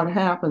what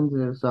happens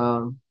is,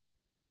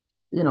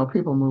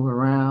 people move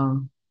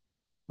around.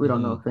 We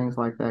don't know Mm. if things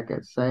like that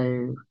get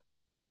saved.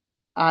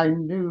 I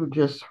knew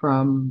just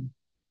from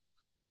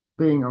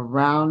being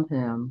around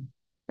him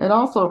and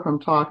also from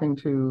talking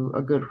to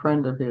a good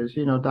friend of his.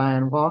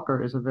 Diane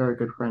Walker is a very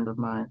good friend of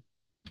mine.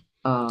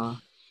 Uh,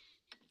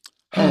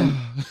 and,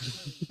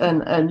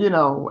 and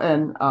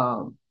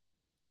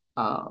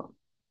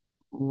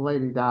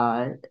Lady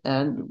Di,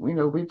 and,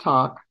 we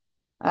talk.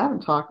 I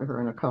haven't talked to her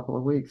in a couple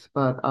of weeks,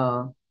 but,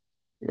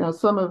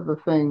 some of the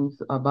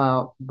things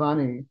about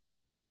Bunny,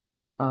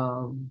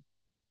 um,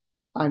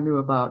 I knew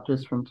about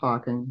just from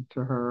talking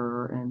to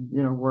her and,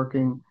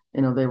 working,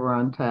 they were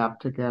on tap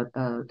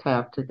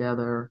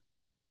together.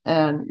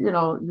 And,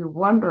 you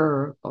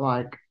wonder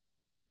like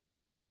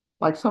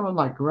someone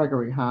like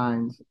Gregory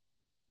Hines,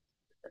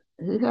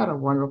 he had a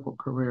wonderful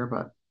career,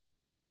 but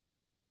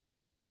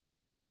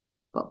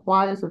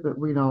why is it that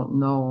we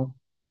know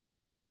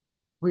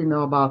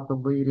about the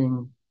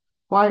leading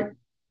white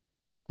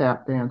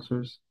tap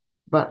dancers,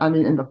 but I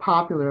mean in the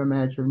popular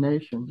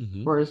imagination,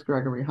 Hmm. where is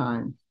Gregory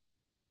Hines?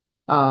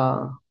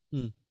 Uh,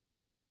 Mm.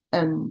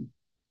 and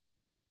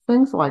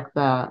things like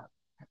that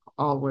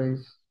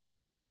always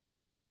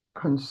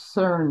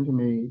concerned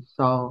me.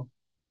 So,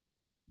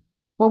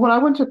 well, when I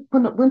went to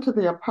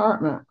the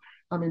apartment,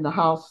 I mean the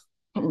house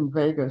in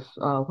Vegas,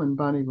 when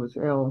Bunny was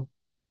ill,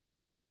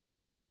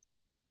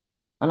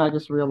 and I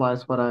just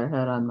realized what I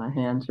had on my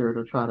hands here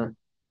to try to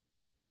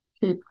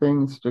keep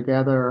things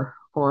together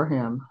for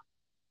him.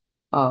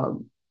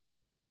 Um,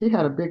 he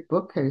had a big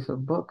bookcase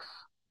of books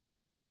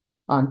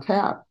on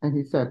tap, and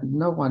he said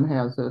no one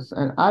has this,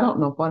 and I don't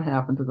know what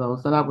happened to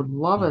those, and I would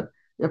love Mm. it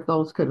if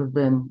those could have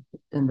been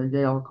in the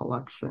Yale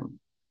collection.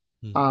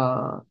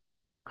 Mm.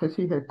 Because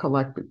he had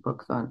collected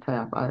books on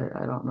tap.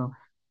 I don't know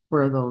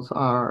where those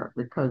are,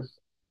 because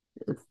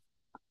it's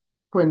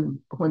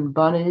when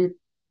Bunny,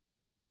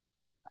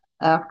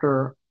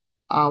 after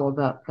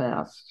Olivette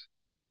passed,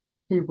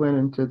 he went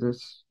into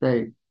this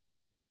state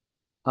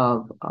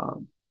of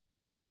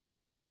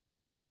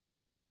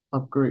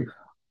grief.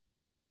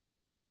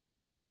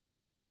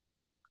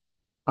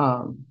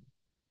 Um,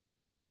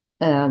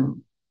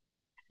 and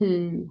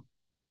he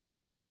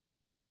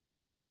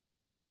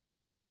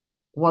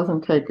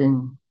wasn't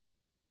taking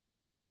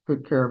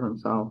good care of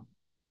himself,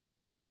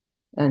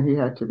 and he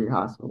had to be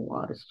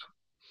hospitalized.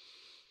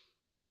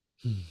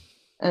 Mm.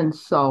 And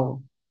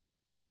so,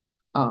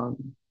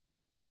 um,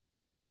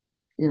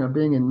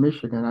 being in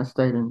Michigan, I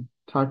stayed in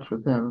touch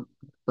with him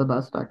the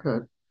best I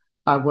could.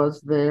 I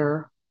was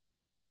there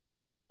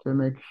to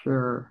make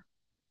sure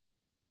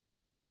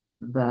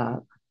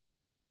that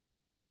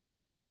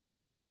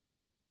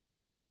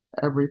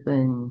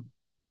everything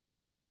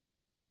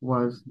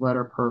was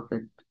letter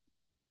perfect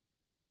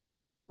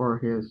for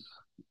his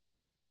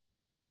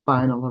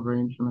final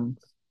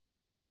arrangements.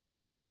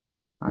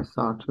 I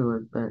saw to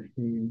it that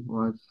he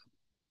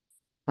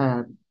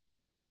had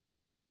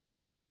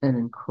an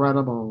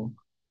incredible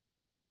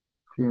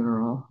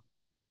funeral.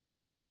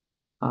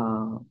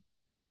 Uh,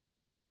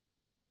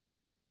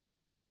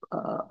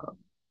 uh,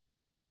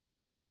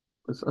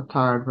 was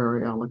attired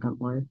very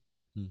elegantly.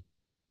 Hmm.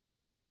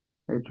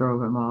 They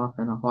drove him off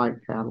in a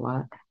white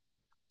Cadillac.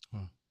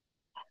 Wow.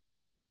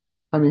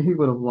 I mean, he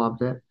would have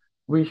loved it.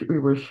 We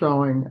were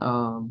showing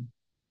um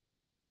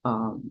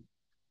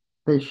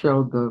they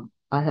showed the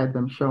I had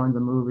them showing the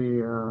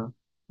movie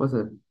was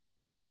it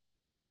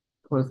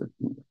was it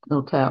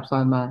No Taps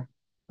on My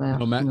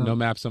No Maps, no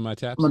maps on my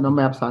taps. No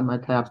Maps on My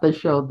Taps. They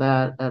showed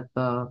that at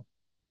the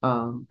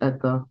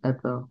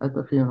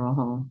funeral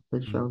home. They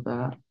Hmm. showed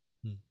that.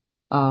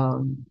 Hmm.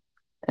 Um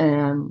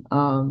and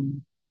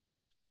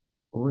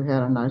we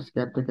had a nice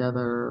get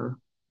together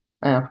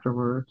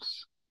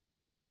afterwards,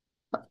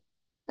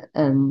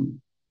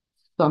 and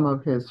some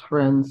of his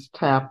friends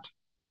tapped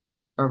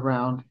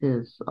around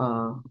his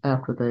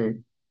after they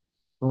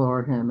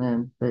lowered him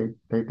in.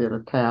 They did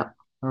a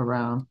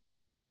around,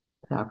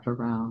 tapped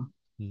around.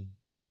 Hmm.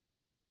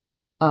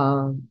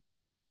 Um,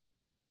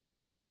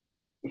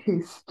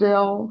 he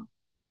still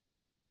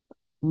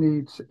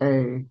needs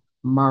a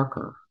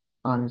marker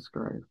on his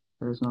grave.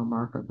 There's no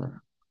marker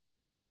there.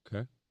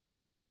 Okay.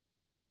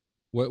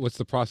 What's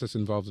the process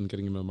involved in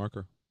getting him a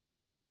marker?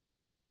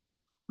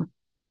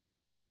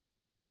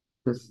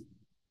 Just,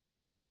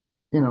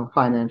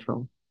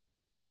 financial.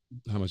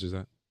 How much is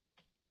that?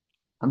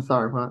 I'm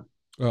sorry,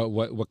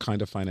 what? What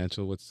kind of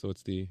financial? What's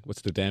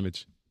the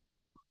damage?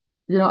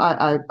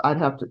 I'd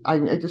have to.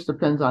 It just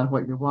depends on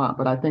what you want,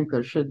 but I think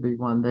there should be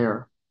one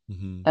there.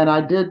 Hmm. And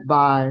I did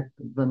buy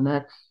the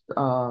next,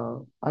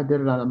 I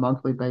did it on a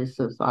monthly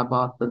basis.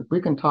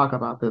 We can talk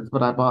about this,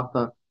 but I bought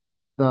the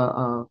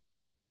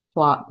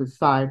plot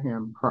beside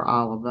him for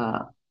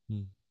Olivette,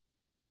 Hmm.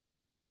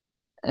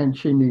 and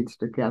she needs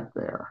to get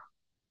there.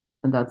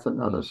 And that's Hmm.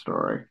 another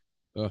story.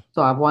 Uh,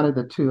 So I wanted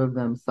the two of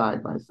them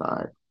side by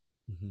side.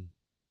 hmm.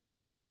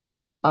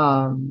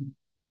 Um,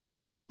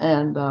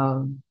 and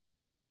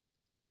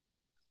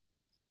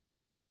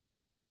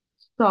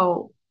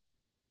so,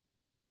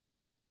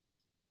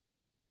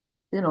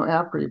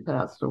 after he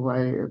passed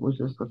away, it was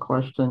just a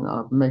question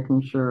of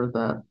making sure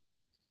that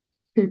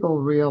people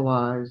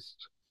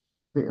realized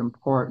the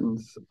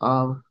importance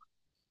of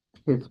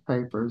his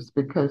papers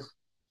because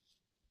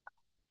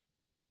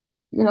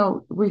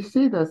we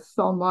see this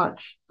so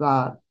much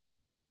that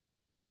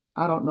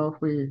I don't know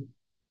if we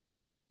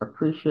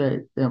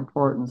appreciate the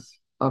importance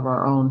of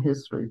our own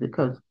history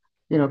because,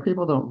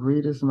 people don't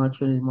read as much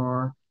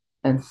anymore.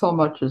 And so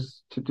much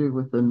is to do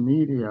with the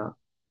media,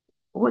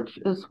 which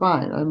is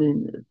fine. I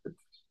mean, it's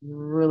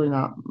really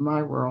not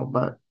my world,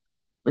 but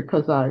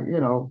because I,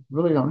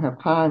 really don't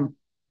have time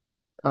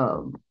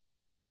um,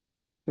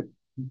 to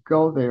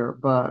go there.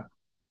 But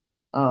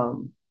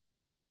um,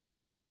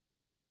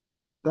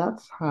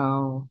 that's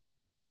how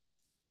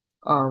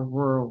our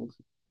world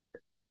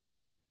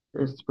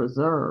is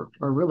preserved,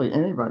 or really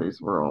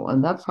anybody's world.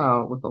 And that's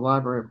how, with the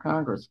Library of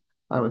Congress,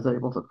 I was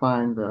able to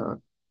find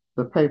the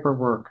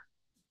paperwork,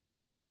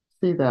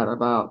 see that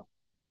about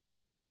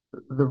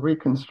the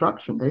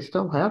Reconstruction. They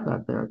still have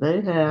that there.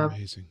 They have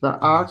Amazing. the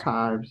Amazing.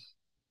 archives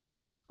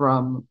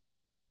from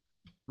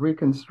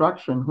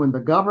Reconstruction when the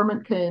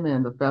government came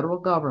in, the federal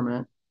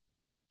government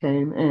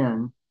came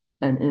in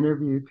and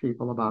interviewed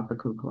people about the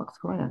Ku Klux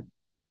Klan.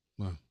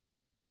 Wow.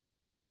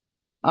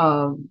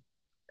 Um,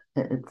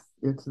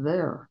 it's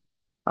there,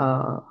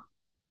 uh,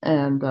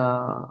 and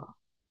now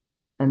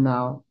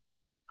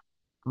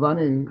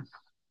Bunny's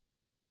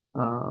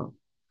uh,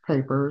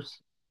 papers,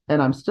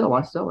 and I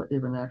still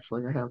even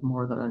actually I have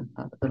more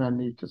that I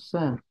need to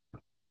send.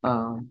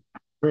 Um,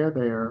 they're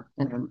there,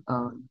 and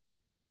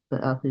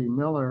the F.E.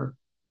 Miller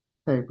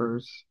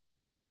papers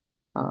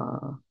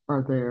are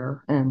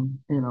there, and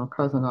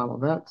cousin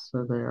Olivette's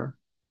are there.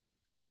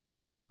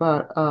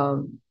 But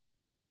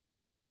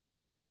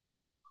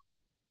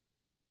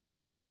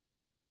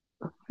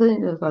the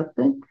thing is, I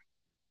think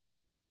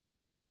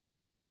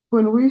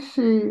when we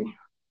see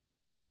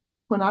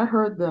when I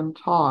heard them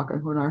talk,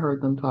 and when I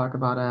heard them talk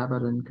about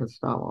Abbott and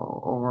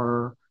Costello,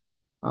 or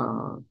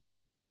uh,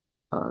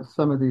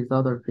 some of these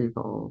other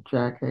people,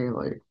 Jack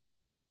Haley,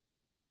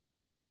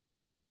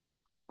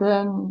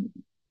 then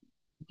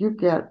you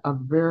get a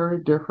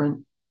very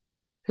different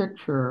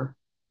picture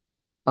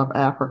of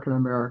African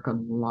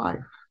American life.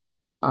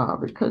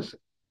 Because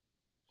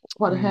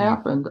what Mm.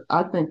 happened,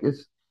 I think,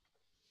 is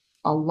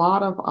a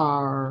lot of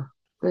our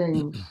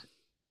things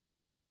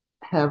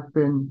have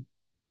been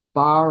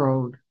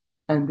borrowed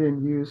and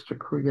then used to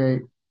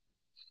create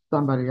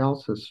somebody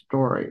else's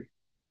story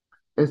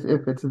as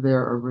if it's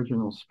their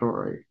original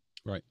story.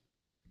 Right.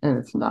 And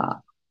it's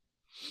not.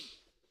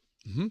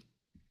 Hmm.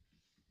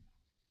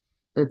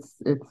 It's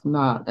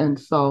not. And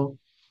so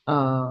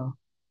uh,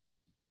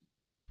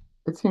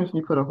 it seems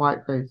when you put a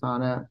white face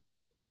on it,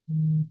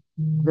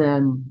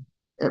 then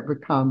it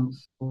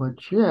becomes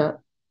legit.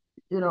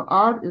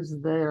 Art is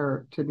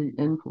there to be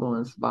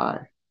influenced by.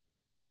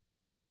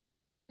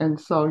 And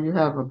so you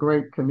have a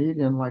great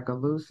comedian like a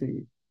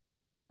Lucy,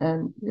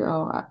 and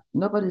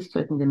nobody's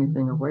taking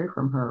anything away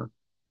from her.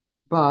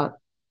 But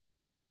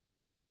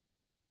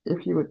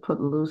if you would put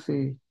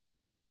Lucy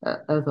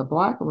as a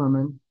black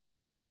woman,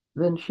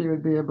 then she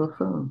would be a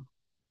buffoon.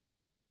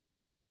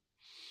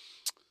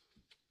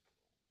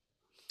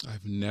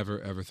 I've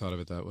never ever thought of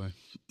it that way.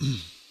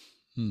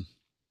 Hmm.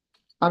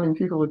 I mean,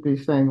 people would be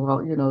saying,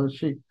 well, does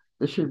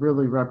she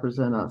really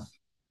represent us?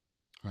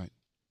 Right.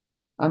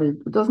 I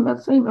mean, doesn't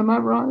that seem, am I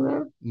wrong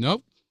there?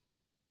 Nope.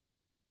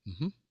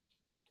 Hmm.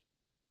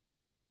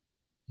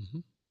 Hmm.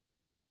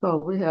 So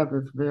we have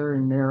there's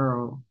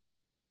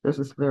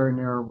this very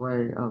narrow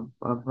way of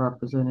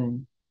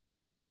representing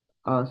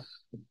us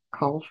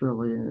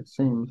culturally, and it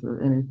seems that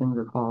anything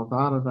that falls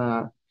out of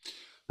that,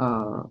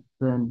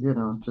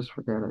 then, just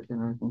forget it, you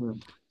know.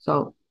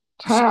 So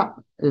tap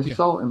is Yeah.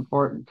 so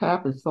important.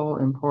 Tap is so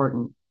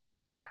important.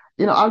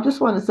 I just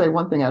want to say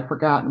one thing I'd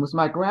forgotten was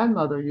my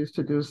grandmother used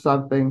to do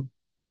something,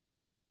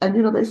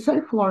 and they say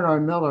Flournoy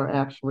Miller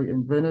actually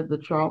invented the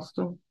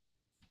Charleston,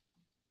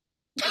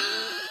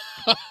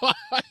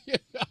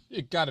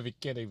 You gotta be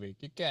kidding me.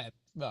 You can't.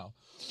 No.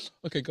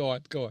 Okay, go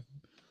on. Go on.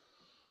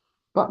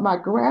 but my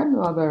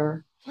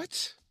grandmother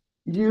What?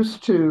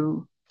 used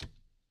to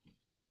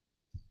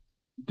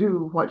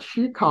do what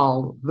she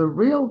called the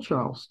real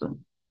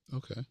Charleston.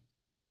 Okay.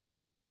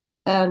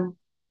 And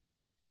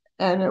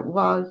and it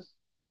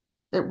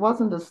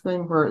wasn't this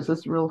thing where it's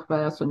just real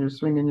fast when you're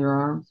swinging your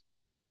arms.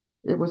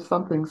 It was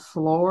something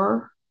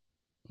slower,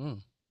 Oh.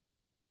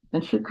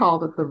 and she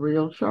called it the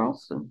real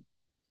Charleston.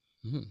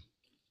 Hmm.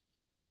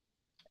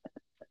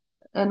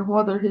 And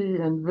whether he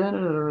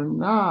invented it or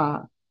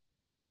not,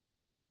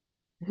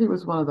 he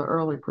was one of the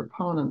early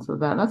proponents of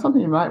that. And that's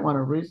something you might want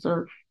to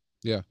research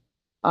Yeah.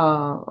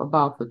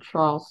 about the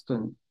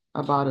Charleston,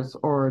 about its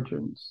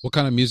origins. What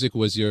kind of music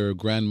was your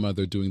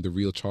grandmother doing the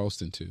real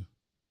Charleston to?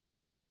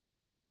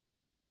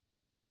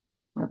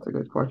 That's a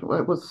good question. Well,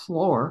 it was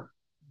slower.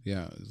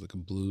 Yeah, it was like a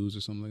blues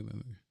or something like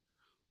that.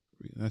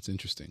 That's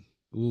interesting.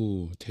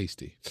 Ooh,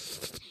 tasty.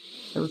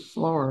 It was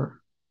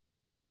slower.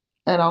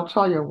 And I'll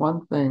tell you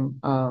one thing.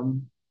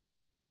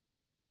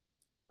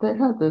 They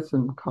had this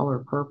in color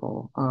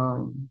purple.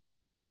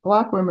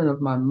 Black women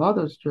of my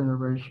mother's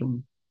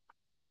generation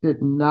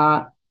did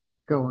not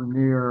go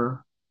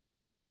near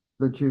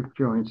the juke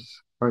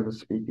joints or the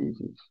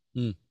speakeasies.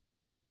 Mm.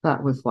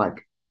 That was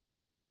like,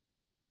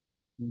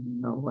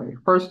 no way.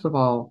 First of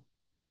all,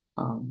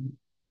 um,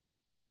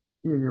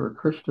 you're a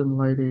Christian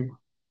lady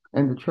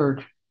in the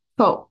church.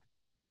 So,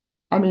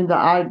 I mean, the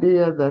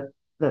idea that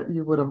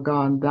you would have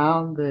gone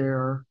down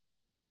there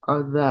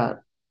or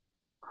that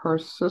her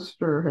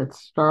sister had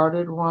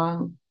started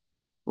one,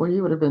 well,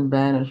 you would have been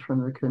banished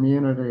from the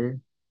community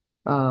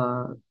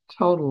uh,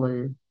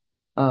 totally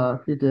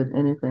if you did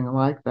anything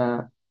like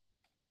that.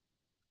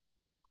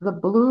 The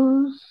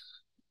blues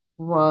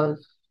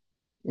was,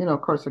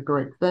 of course, a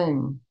great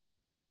thing,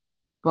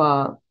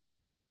 but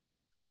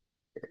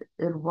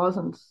it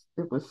wasn't,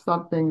 it was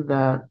something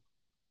that,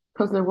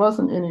 because there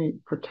wasn't any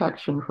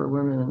protection for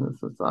women in the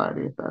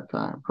society at that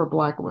time, for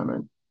Black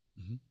women.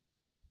 Hmm.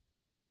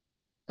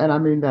 And I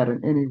mean that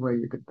in any way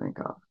you could think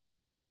of.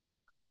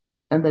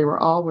 And they were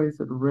always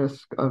at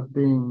risk of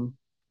being,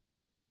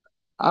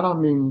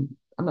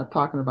 I'm not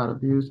talking about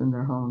abused in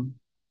their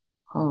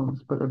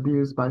homes, but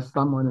abused by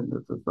someone in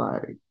the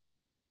society.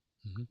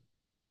 Hmm.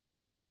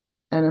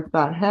 And if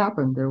that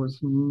happened, there was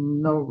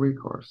no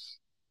recourse.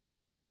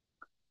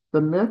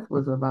 The myth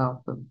was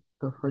about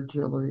the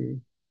fragility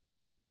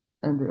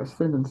and the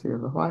ascendancy of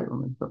the white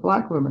woman. The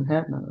Black women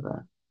had none of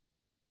that.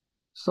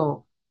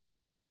 So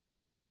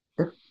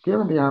if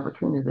given the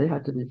opportunity, they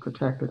had to be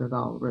protected at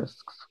all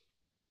risks,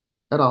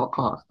 at all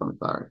costs, I'm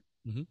sorry,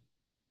 Hmm.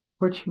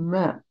 which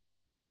meant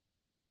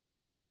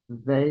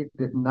they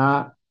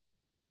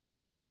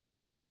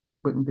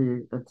wouldn't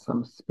be at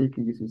some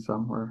speakeasy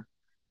somewhere.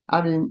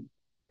 I mean,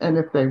 and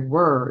if they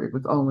were, it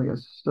was only a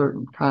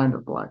certain kind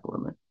of Black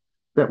woman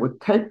that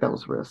would take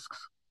those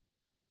risks.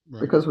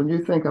 Right. Because when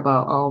you think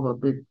about all the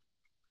big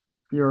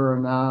furor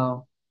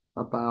now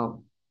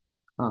about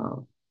uh,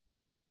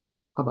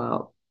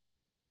 about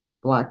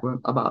Black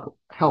women, about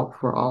health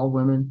for all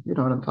women, you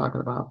know what I'm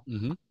talking about,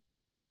 Hmm.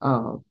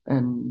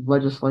 and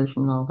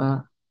legislation and all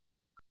that.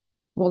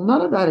 Well,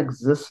 none of that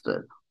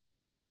existed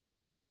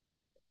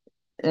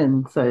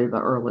in, say, the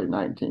early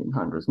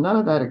 1900s. None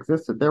of that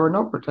existed. There were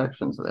no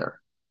protections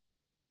there.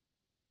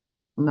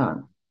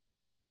 None.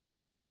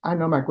 I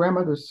know my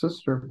grandmother's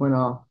sister went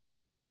off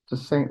to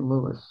St.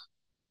 Louis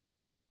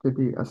to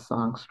be a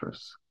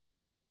songstress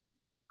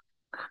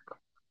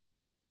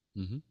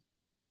Hmm.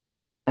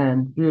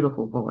 and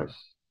beautiful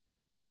voice.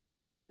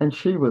 And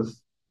she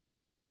was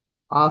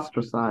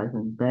ostracized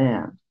and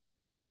banned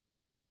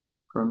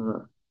from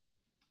the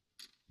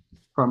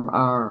from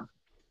our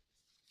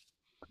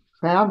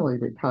family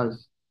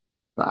because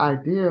the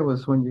idea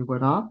was when you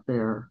went off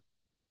there,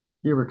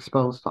 you were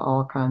exposed to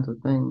all kinds of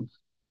things.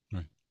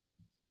 Right.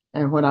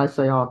 And when I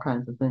say all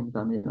kinds of things,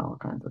 I mean all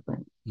kinds of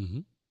things,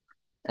 Hmm.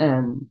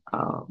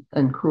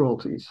 and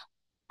cruelties.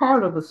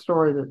 Part of the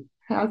story that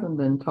hasn't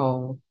been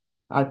told,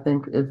 I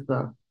think, is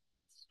the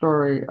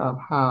story of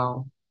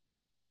how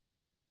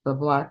the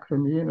Black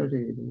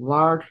community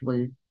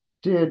largely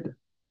did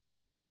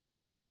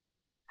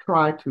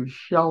try to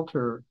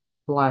shelter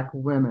Black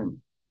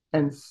women.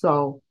 And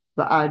so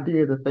the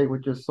idea that they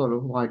would just sort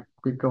of like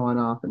be going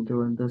off and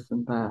doing this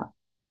and that,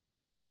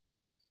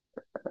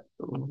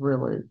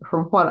 really,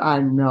 from what I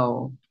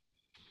know,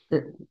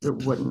 it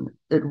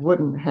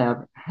wouldn't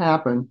have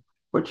happened,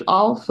 which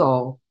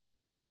also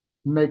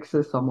makes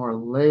this a more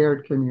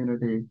layered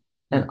community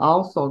Hmm. and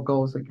also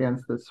goes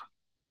against this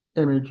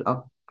image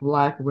of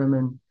Black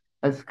women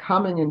as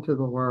coming into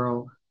the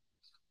world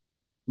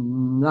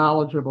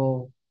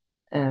knowledgeable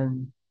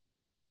and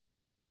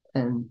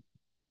and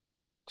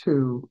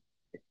to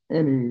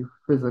any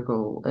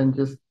physical and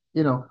just,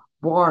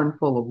 born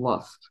full of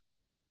lust.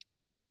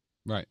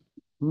 Right.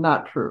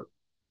 Not true.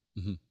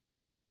 Hmm.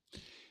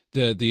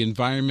 The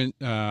environment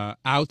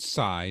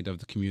outside of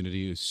the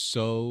community is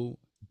so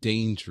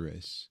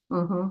dangerous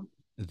Mm-hmm.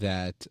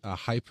 that a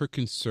hyper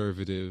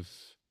conservative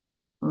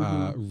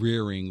Mm-hmm.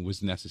 rearing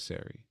was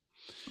necessary.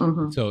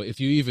 Mm-hmm. So if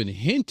you even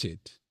hinted,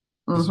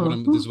 this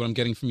Mm-hmm. is what I'm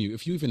getting from you.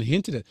 If you even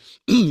hinted at,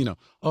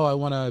 oh, I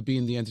want to be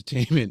in the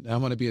entertainment, I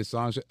want to be a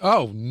songwriter.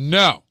 Oh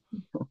no,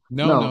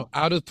 no, no, No,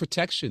 out of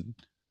protection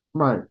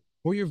right.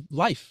 for your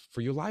life,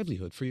 for your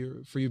livelihood, for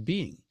your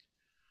being.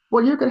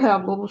 Well, you could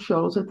have little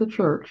shows at the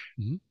church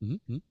Hmm. Hmm.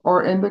 Hmm.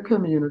 or in the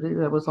community.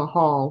 There was a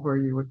hall where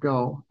you would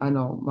go. I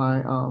know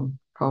my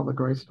called the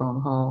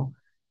Greystone Hall,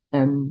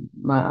 and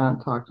my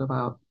aunt talked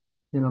about,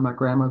 my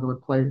grandmother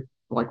would play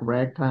like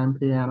ragtime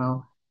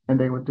piano, and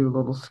they would do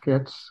little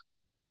skits,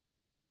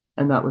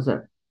 and that was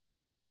it.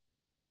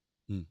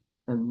 Hmm.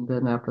 And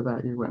then after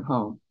that, you went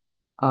home.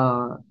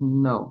 No,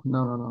 no,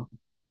 no, no.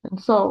 And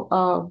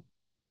so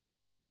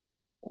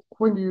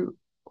when you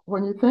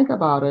when you think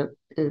about it,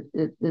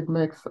 it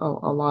makes a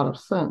lot of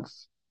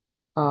sense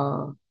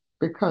uh,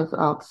 because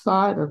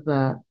outside of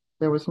that,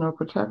 there was no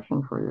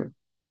protection for you.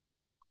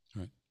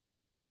 Right.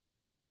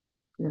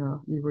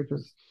 You were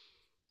just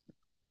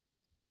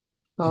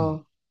Hmm.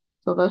 so.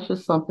 So that's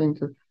just something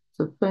to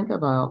think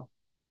about,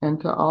 and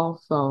to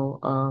also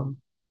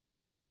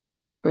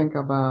think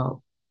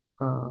about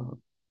uh,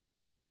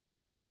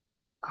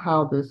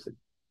 how this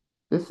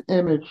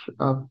image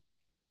of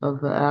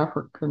the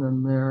African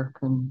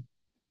American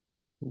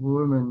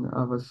woman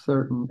of a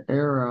certain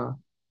era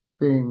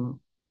being,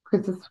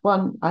 because it's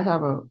one, I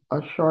have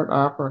a short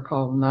opera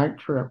called Night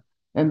Trip,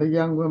 and the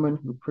young woman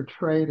who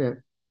portrayed it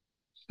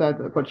said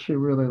that what she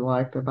really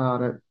liked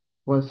about it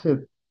was a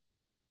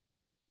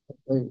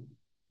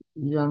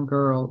young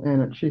girl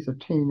in it, she's a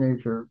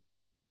teenager,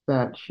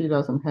 that she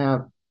doesn't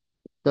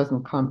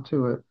come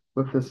to it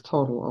with this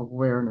total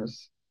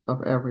awareness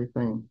of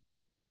everything.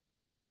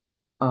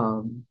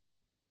 Um,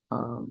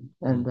 Hmm.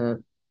 and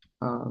that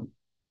um,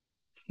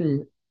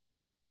 she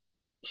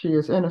she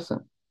is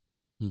innocent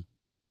Hmm.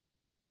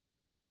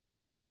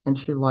 and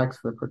she likes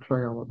the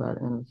portrayal of that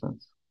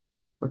innocence,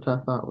 which I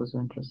thought was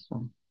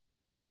interesting.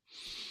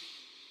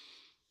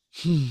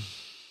 Hmm.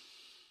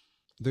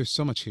 There's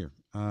so much here.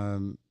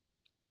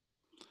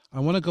 I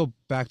want to go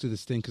back to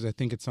this thing because I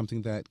think it's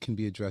something that can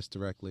be addressed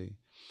directly.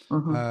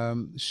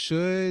 Hmm.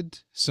 Should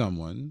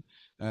someone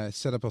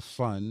set up a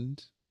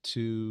fund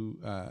to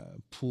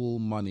pool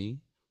money,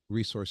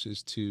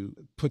 resources to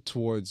put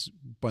towards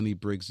Bunny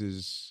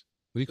Briggs's,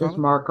 what do you call His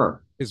it?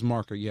 marker. His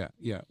marker. Yeah,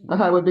 yeah.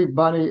 It would be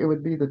Bunny. It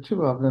would be the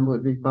two of them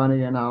would be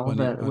Bunny and Bunny.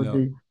 Olivette. It I would know.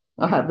 be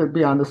it would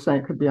be on the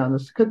same could be on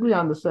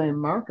the same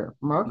marker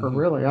Hmm.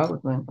 really, I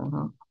would think.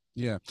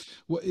 Yeah.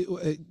 What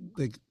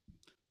like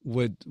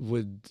would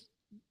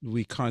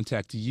we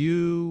contact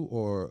you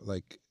or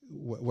like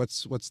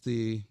what's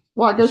the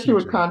Well, I guess you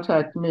would procedure?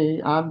 contact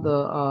me.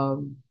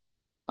 Um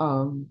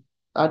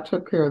I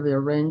took care of the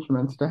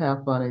arrangements to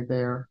have Bunny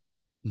there,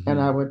 and Mm-hmm.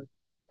 I would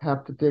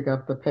have to dig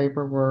up the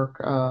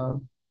paperwork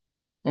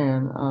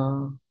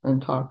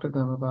and talk to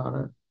them about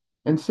it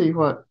and see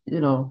what,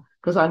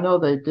 because I know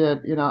they did.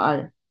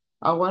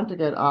 I want to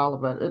get all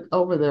of it. It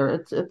over there.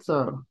 It's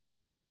a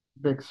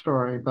big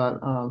story, but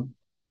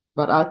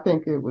I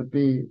think it would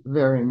be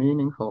very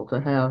meaningful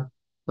to have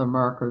the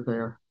marker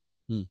there.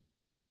 Mm,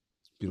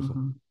 beautiful.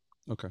 Hmm.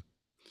 Okay.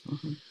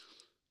 Hmm.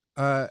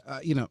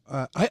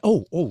 I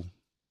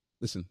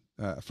listen.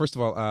 First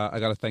of all, I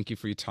got to thank you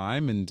for your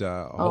time, and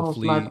Oh, it's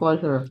my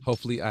pleasure.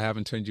 hopefully, I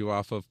haven't turned you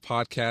off of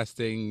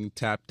podcasting,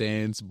 tap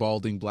dance,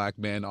 balding black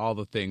man, all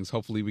the things.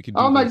 Hopefully, we can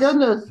do Oh my this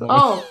goodness. one,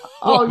 Oh,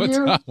 one oh, more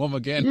time, one more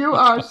again. you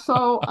are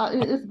so.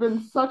 It's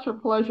been such a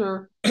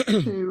pleasure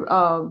to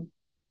um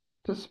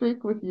to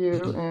speak with you,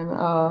 and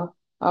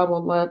I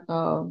will let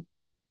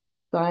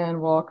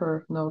Diane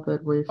Walker know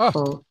that we Oh,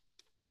 spoke.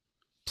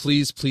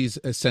 please, please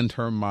send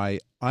her my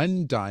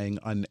undying,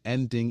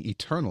 unending,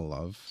 eternal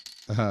love.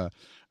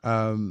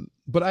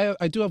 But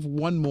I do have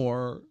one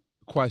more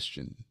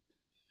question.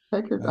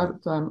 Take your Uh,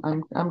 time.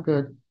 I'm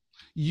good.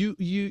 you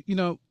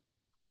know,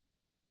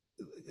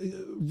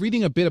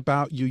 reading a bit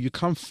about you, you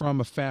come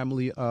from a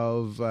family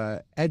of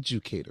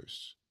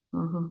educators.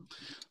 Hmm.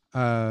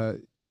 Uh,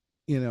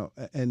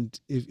 and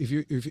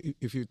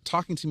if you're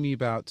talking to me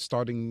about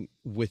starting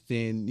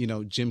within,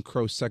 Jim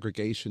Crow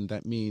segregation,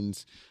 that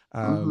means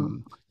Hmm.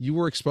 you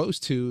were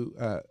exposed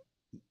to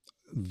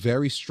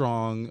very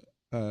strong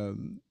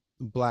um,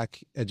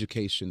 Black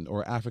education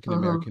or African mhm,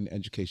 American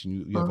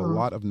education. You have a mhm,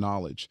 lot of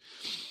knowledge.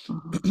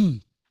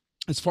 mhm,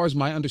 As far as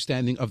my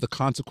understanding of the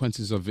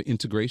consequences of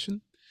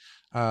integration,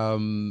 I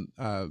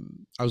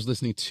was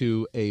listening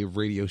to a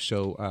radio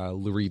show,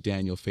 Laurie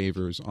Daniel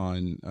Favors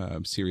on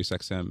Sirius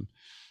XM,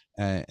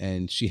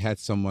 and she had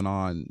someone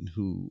on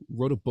who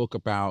wrote a book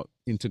about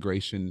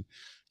integration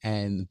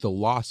and the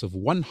loss of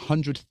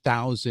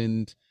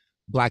 100,000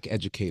 Black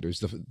educators,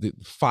 the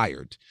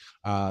fired,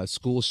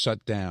 schools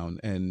shut down,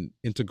 and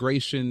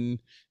integration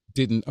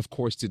of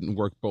course, didn't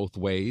work both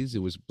ways. It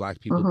was Black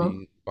people mhm,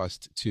 being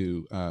bused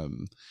to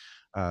um,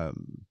 I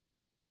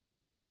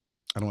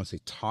don't want to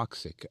say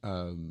toxic,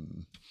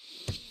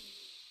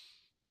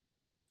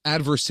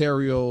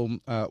 adversarial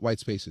white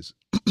spaces.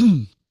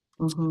 mhm,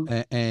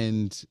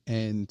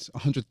 And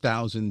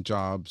 100,000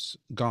 jobs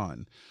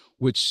gone,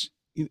 which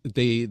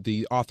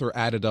the author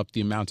added up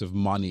the amount of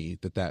money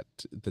that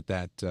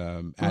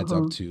adds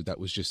up mhm, to, that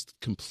was just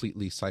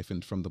completely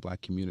siphoned from the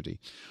Black community.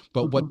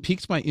 But what mhm,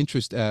 piqued my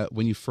interest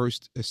when you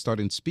first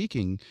started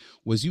speaking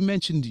was you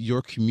mentioned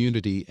your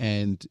community,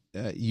 and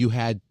you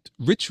had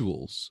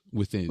rituals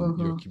within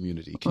your mhm,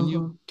 community. Can you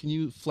mhm. can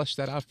you flesh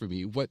that out for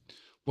me? What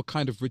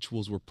kind of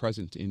rituals were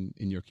present in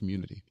your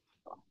community?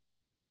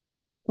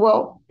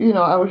 Well,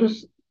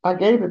 I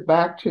gave it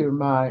back to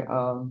my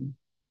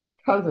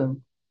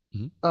cousin,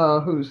 Hmm.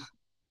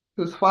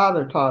 whose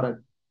father taught at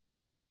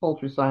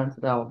poultry science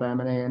at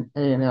Alabama and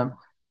A&M,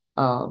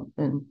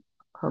 and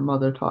her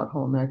mother taught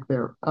home ec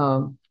there.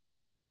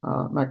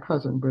 My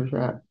cousin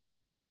Bridget.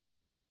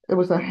 It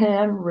was a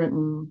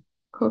handwritten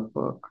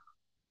cookbook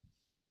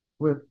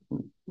with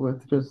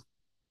just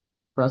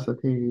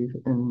recipes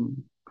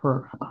and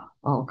for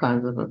all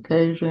kinds of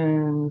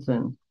occasions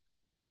and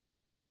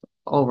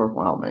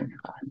overwhelming.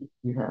 I mean,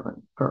 you have it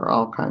for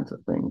all kinds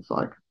of things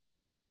like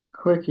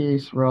quick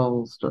yeast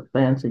rolls to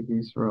fancy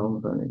yeast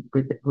rolls. I mean,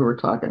 we were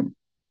talking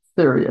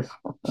serious.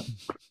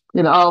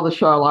 All the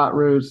Charlotte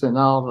roots and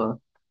all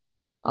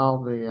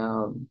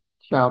the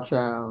chow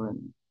chow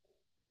and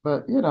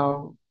but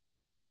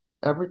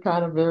every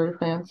kind of very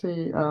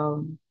fancy,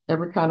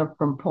 every kind of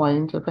from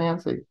plain to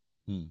fancy.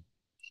 Hmm.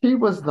 She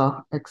was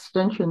the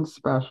extension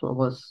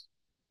specialist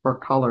for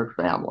colored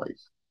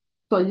families.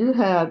 So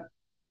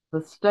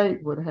the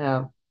state would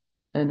have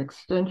an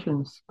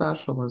extension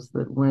specialist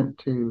that went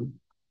to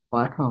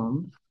Black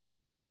homes.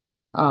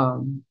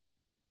 Um,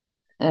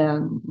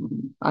 and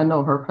I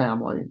know her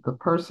family. The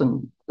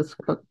person this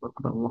cookbook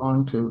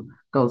belonged to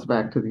goes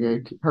back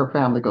to her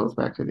family goes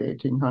back to the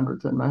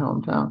 1800s in my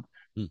hometown.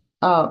 Hmm.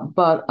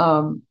 But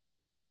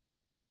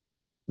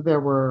there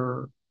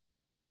were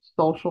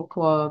social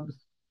clubs,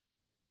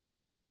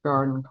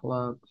 garden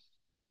clubs,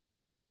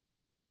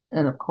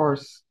 and of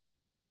course,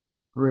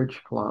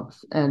 bridge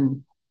clubs.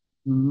 And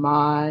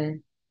my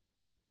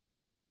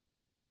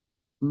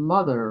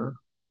mother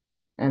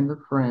and the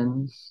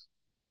friends,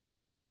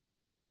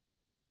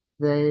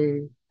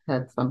 they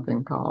had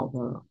something called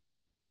the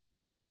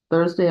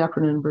Thursday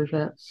afternoon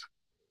bridgettes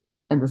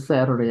and the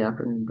Saturday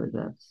afternoon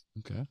bridgettes.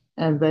 Okay.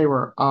 And they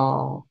were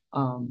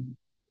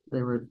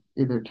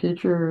either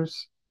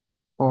teachers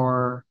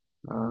or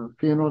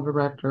funeral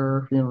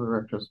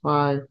director's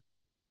wife,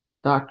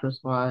 doctor's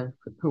wife,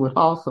 who would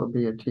also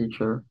be a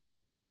teacher,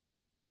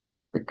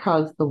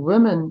 because the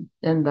women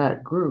in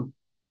that group,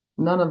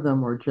 none of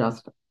them were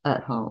just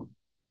at home.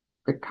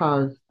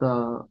 Because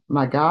the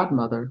my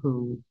godmother,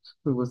 who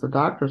was a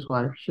doctor's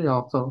wife, she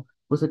also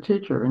was a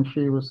teacher, and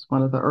she was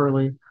one of the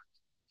early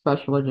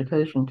special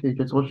education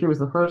teachers. Well, she was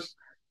the first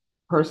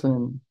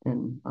person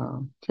in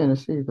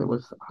Tennessee that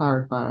was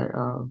hired by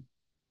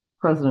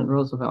President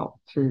Roosevelt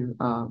to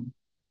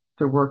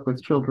work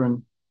with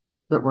children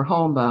that were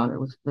homebound.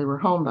 They were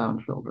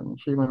homebound children, and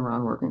she went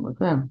around working with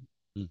them.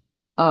 Hmm.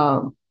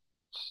 Um,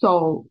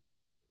 so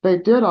they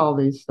did all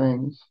these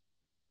things,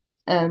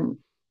 and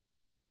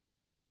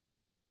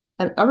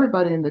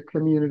everybody in the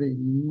community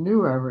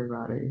knew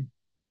everybody.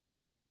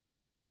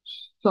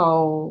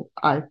 So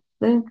I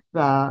think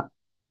that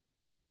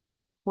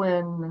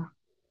when,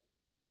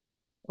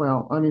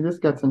 well, I mean, this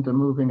gets into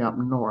moving up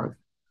north,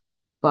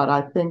 but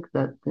I think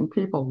that when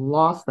people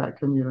lost that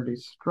community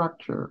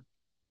structure,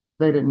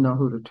 they didn't know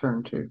who to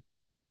turn to.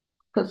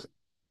 Because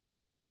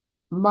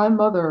my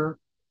mother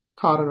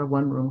taught at a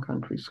one-room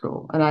country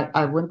school, and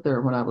I went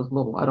there when I was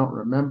little. I don't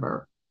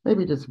remember,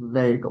 maybe just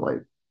vaguely,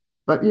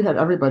 but you had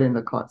everybody in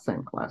the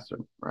same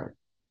classroom, right?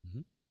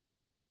 Hmm.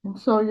 And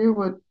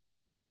so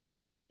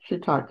she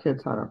taught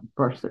kids how to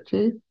brush their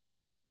teeth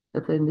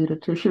if they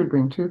needed to. She would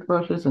bring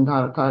toothbrushes and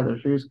how to tie their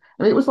shoes.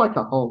 I mean, it was like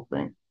the whole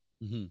thing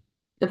Hmm.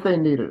 if they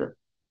needed it.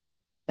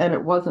 And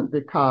it was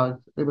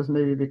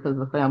maybe because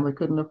the family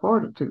couldn't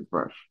afford a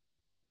toothbrush.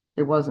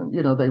 It wasn't,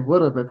 they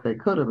would have if they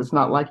could have. It's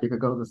not like you could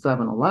go to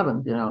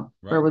 7-Eleven, where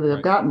Right. would they have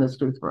Right. gotten this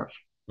toothbrush?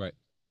 Right.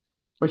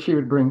 But she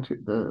would bring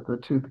the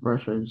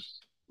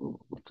toothbrushes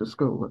to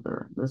school with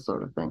her, this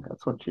sort of thing.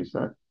 That's what she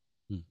said.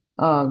 Hmm.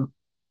 Um,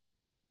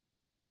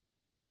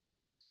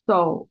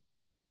 so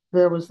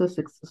there was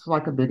it's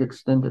like a big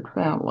extended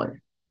family.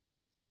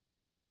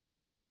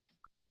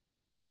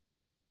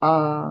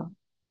 Uh,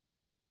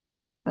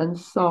 and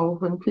so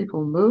when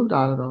people moved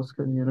out of those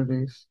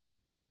communities,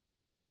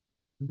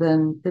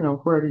 then,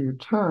 where do you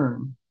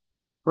turn?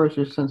 Where's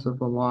your sense of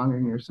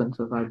belonging, your sense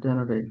of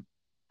identity?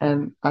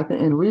 And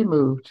and we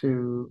moved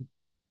to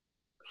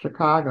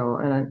Chicago,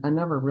 and I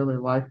never really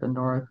liked the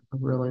North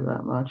really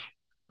that much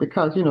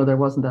because, there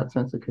wasn't that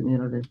sense of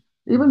community,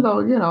 even Hmm.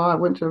 though, I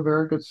went to a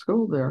very good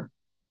school there.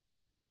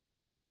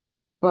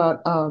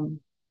 But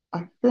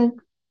I think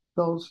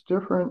those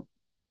different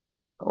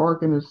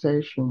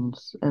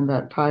organizations and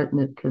that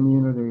tight-knit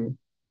community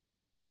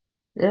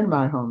in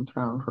my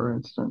hometown, for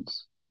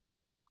instance,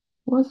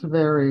 was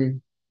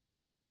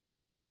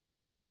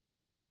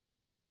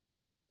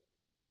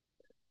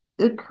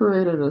it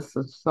created a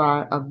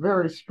society, a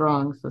very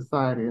strong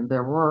society, and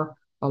there were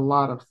a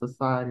lot of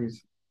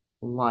societies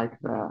like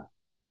that.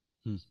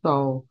 Hmm.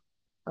 So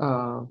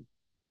uh,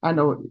 I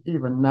know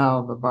even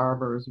now the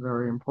barber is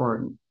very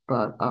important,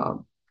 but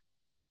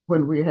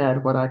when we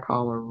had what I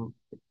call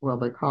well,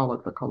 they call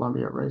it the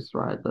Columbia Race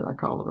Ride, but I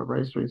call it a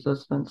race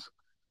resistance.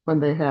 When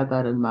they had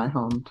that in my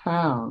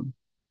hometown,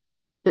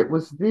 it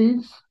was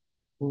these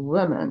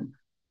women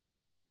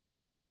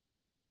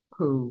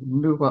who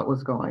knew what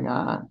was going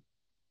on.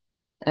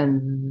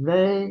 And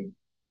the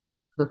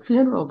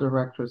funeral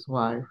director's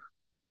wife,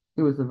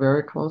 who was a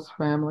very close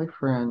family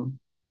friend,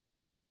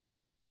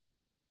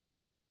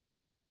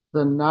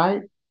 the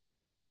night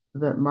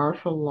that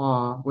martial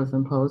law was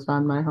imposed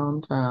on my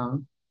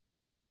hometown,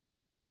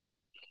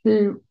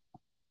 she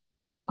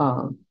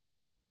um,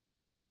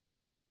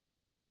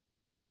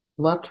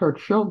 left her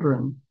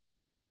children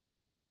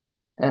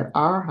at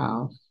our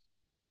house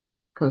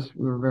because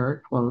we were very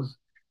close,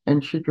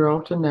 and she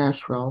drove to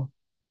Nashville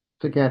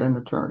to get an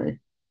attorney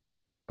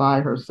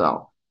by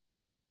herself.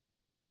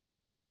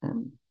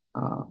 And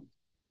uh,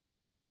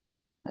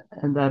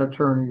 and that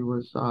attorney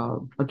was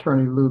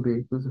Attorney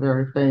Luby, who's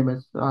very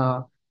famous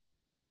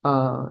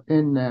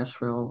in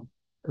Nashville.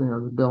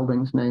 The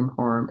building's named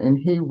for him, and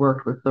he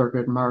worked with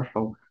Thurgood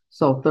Marshall.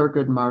 So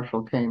Thurgood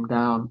Marshall came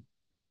down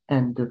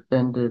and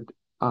defended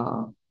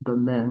the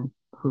men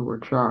who were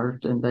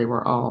charged, and they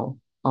were all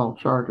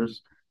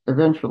charges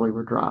eventually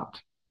were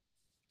dropped.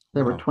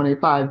 There were Wow.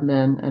 25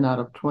 men, and out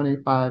of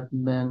 25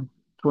 men,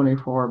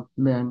 24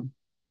 men,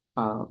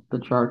 the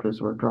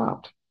charges were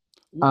dropped.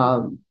 W-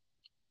 Um,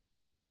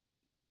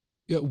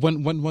 Yeah,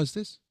 when was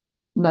this?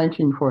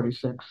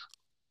 1946.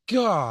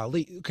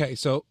 Golly. Okay,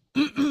 so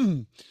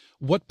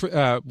what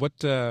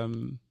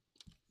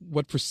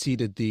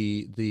preceded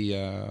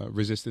the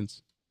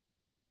resistance?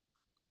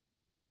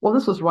 Well,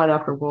 this was right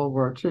after World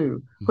War II,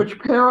 Hmm. which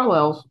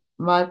parallels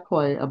my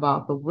play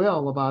about the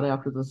will about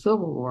after the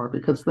Civil War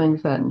because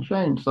things hadn't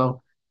changed.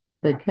 So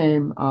they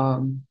came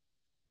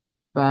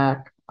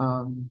back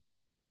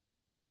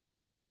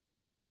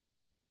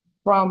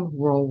from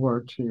World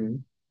War II,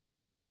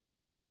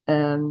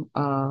 and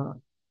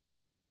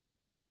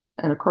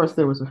and of course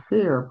there was a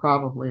fear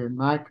probably in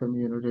my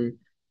community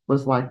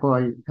was like, boy,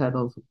 you had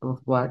those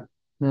black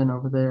men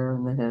over there,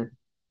 and they had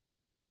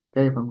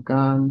gave them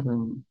guns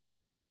and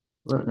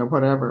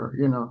whatever,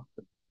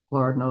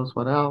 Lord knows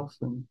what else,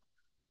 and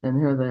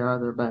here they are,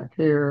 they're back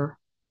here.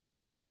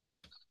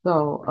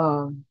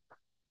 So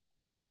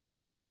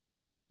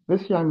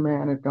this young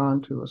man had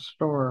gone to a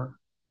store,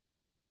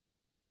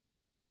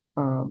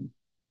 um,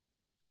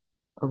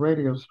 a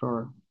radio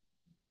store,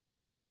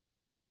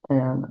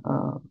 and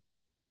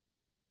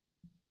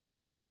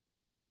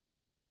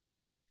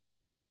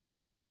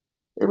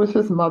it was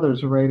his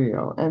mother's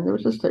radio, and it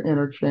was just an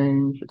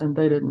interchange, and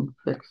they didn't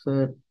fix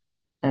it,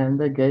 and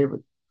they gave it.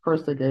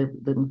 First, they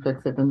didn't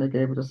fix it, then they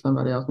gave it to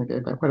somebody else, and they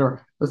gave it back.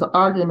 Whatever. There's an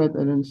argument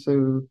that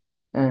ensued,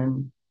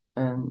 and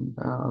and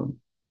um,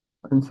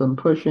 and some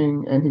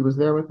pushing, and he was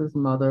there with his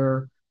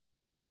mother,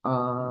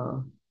 uh,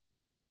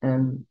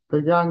 and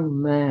the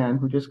young man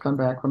who just come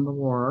back from the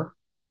war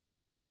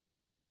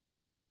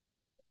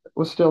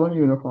was still in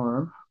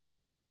uniform,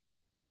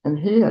 and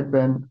he had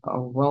been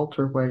a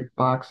welterweight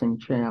boxing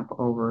champ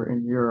over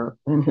in Europe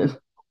in his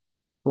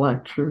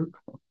black troop.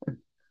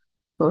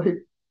 So he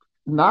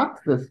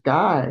knocked this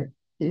guy.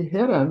 He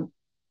hit him,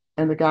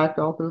 and the guy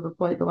fell through the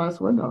plate glass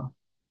window.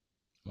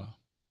 Wow.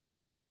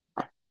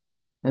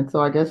 And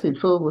so I guess he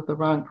fooled with the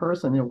wrong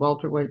person, a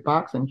welterweight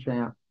boxing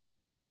champ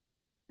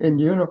in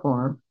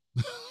uniform.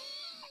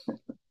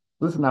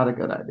 This is not a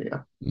good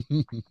idea.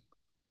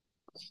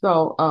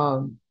 So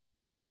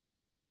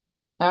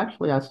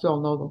actually, I still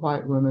know the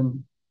white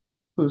woman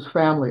whose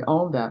family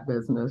owned that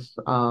business.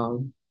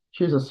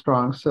 She's a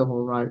strong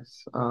civil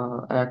rights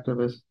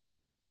activist,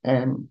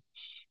 and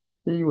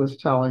she was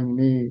telling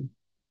me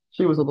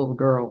she was a little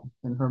girl,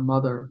 and her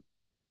mother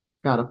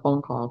got a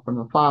phone call from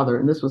the father,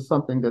 and this was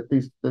something that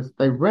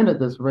they rented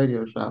this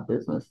radio shop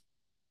business,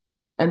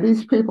 and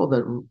these people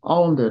that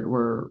owned it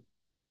were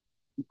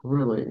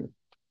really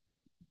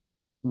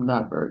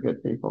not very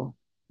good people.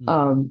 Hmm.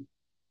 Um,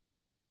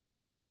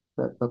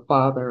 that the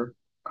father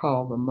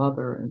called the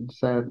mother and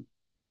said,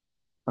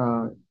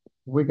 uh,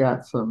 "We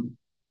got to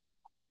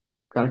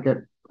get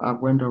our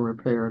window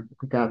repaired.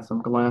 We got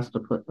some glass to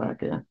put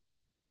back in."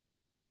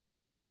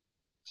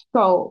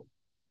 So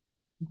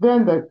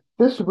then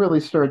this really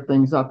stirred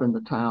things up in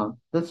the town.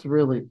 This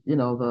really,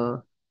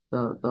 the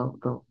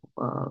the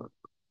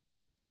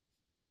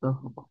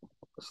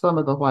some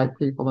of the white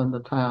people in the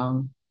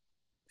town.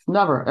 It's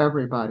never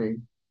everybody,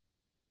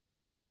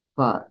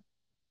 but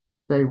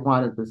they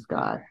wanted this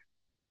guy.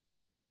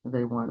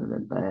 They wanted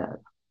him bad.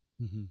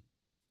 Hmm.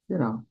 You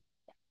know,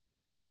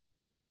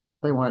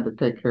 they wanted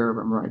to take care of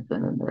him right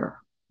then and there.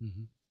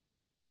 Hmm.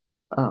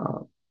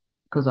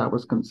 Because that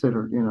was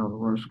considered, the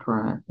worst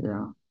crime.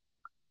 Yeah.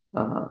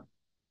 Uh,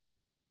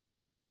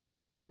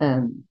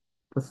 and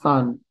the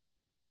son,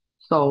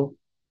 so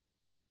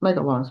make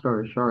a long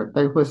story short,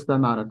 they whisked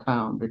them out of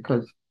town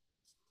because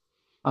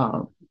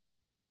uh,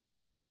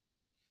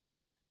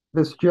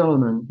 this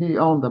gentleman, he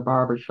owned the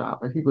barber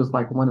shop, and he was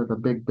like one of the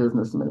big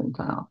businessmen in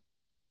town.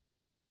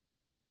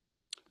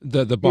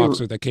 The He,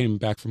 boxer that came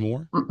back from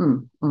war.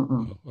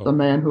 Oh, the oh,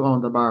 man who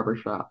owned the barber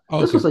shop.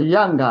 oh, This okay. was a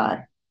young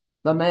guy.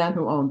 The man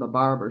who owned the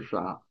barber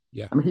shop.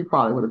 Yeah. I mean, he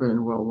probably would have been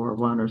in World War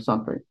One or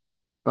something.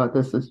 But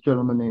this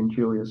gentleman named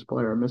Julius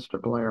Blair,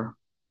 Mr. Blair.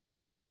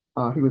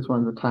 He was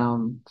one of the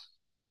town's,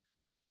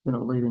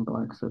 leading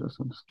black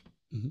citizens.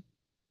 Hmm.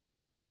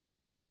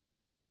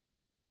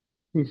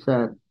 He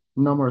said,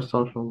 "No more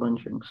social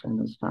lynchings in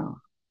this town."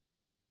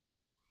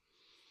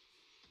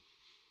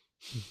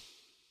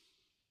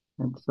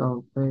 And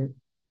so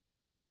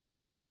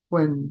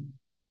when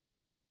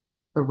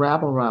the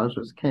rabble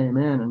rousers came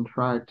in and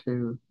tried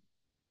to,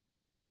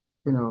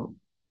 you know,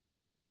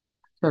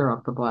 tear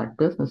up the black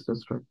business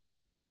district,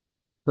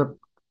 the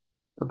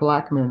the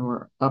black men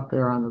were up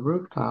there on the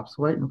rooftops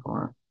waiting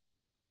for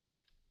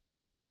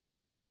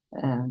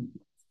him. And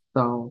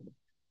so,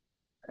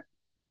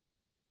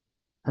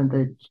 and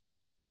they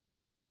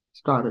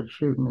started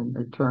shooting and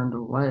they turned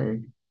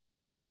away.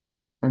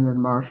 And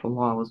then martial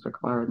law was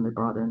declared and they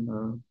brought in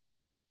the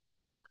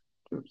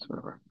troops,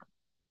 whatever.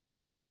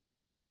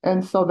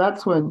 And so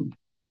that's when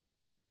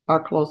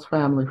our close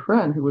family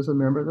friend, who was a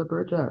member of the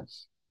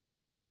Bridgettes,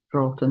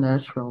 drove to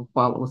Nashville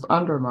while it was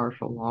under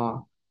martial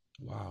law,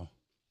 Wow.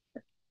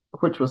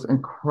 which was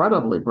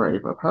incredibly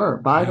brave of her,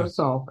 by Yes.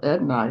 herself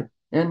at night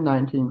in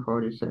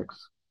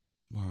 1946,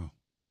 Wow.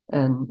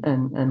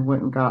 and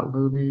went and got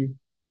Louis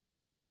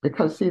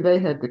because see they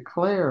had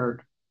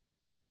declared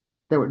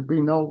there would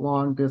be no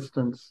long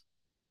distance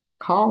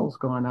calls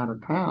going out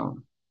of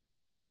town.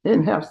 They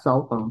didn't have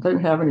cell phones. They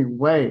didn't have any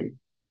way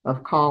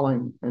of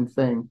calling and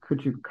saying,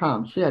 "Could you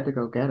come?" She had to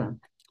go get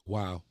him.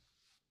 Wow.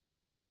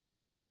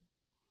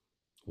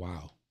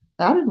 Wow.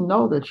 I didn't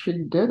know that she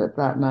did it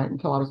that night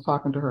until I was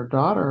talking to her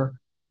daughter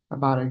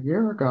about a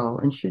year ago,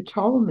 and she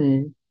told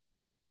me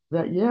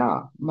that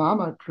yeah,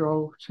 Mama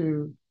drove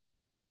to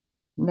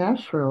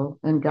Nashville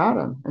and got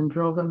him and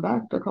drove him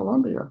back to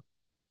Columbia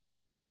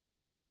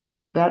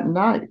that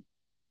night.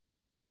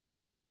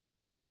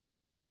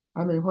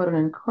 I mean, what an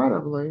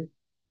incredibly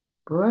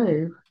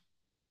brave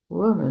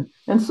woman.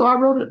 And so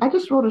I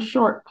just wrote a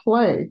short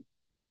play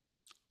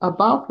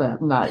about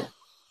that night.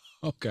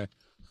 Okay.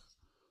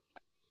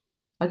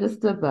 I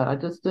just did that. I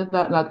just did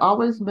that. And I'd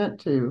always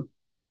meant to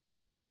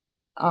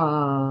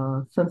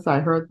since I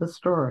heard the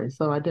story.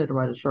 So I did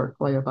write a short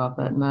play about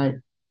that night.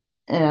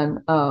 And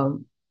uh,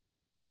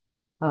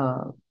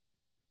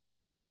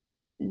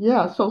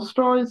 yeah, so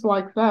stories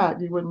like that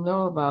you wouldn't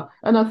know about.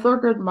 And a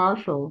Thurgood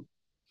Marshall,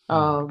 Hmm.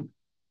 um,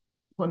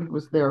 when he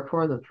was there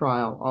for the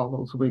trial all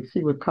those weeks,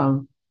 he would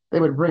come, they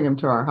would bring him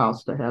to our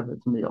house to have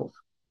his meals.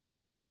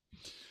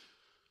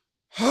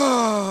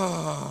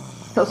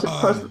 Because of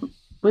course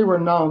we were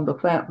known,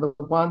 the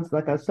ones,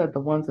 like I said, the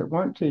ones that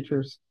weren't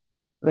teachers,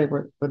 they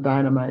were the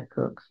dynamite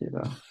cooks.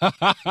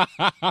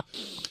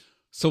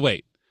 So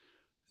wait,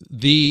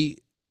 the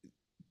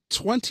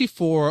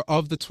 24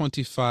 of the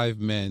 25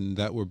 men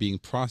that were being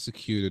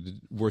prosecuted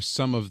were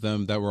some of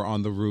them that were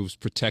on the roofs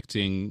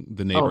protecting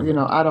the Oh, neighborhood.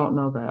 I don't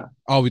know that.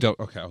 Oh, we don't.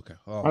 Okay, okay.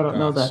 I Oh don't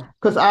know gosh. that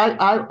because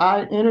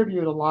I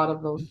interviewed a lot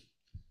of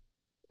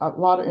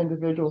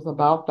individuals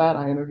about that.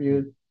 I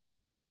interviewed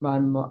my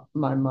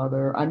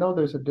mother. I know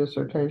there's a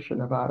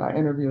dissertation about it. I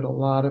interviewed a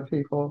lot of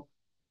people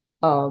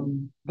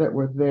that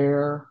were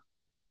there,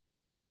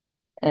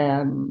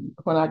 and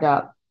when I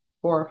got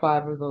 4 or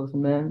 5 of those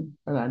men,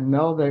 and I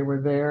know they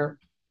were there,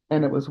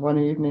 and it was one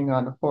evening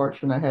on the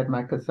porch, and I had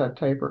my cassette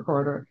tape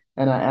recorder,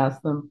 and I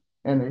asked them,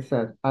 and they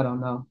said, "I don't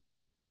know,"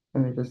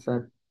 and they just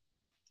said,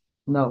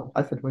 "No."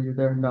 I said, "Were you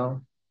there?"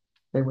 No,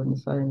 they wouldn't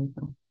say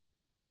anything.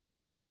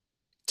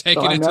 So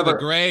Taking I it to the never,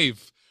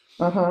 grave.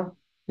 uh-huh.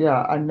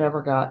 Yeah, I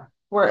never got.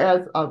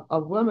 Whereas a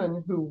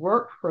woman who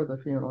worked for the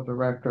funeral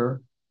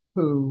director,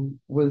 who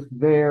was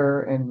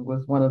there and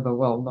was one of the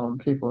well-known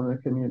people in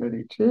the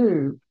community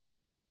too,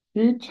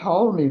 she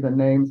told me the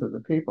names of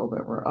the people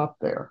that were up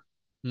there.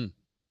 Hmm.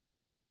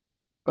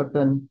 But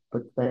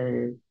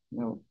they,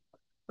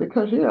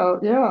 because,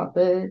 yeah,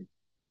 they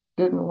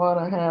didn't want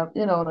to have,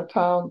 in a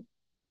town,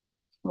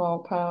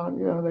 small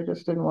town, they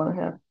just didn't want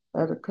to have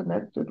that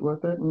connected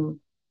with it.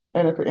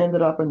 And if it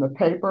ended up in the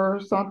paper or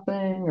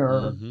something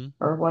Mm-hmm.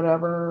 or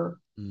whatever,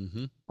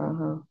 Mm-hmm.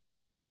 uh-huh.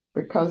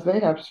 because they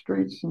have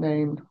streets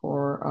named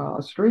for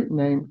a street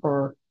named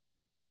for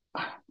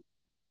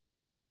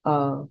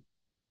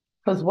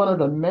because one of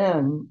the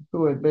men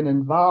who had been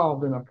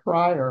involved in a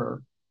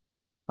prior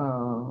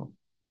uh,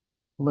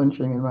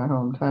 lynching in my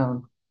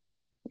hometown,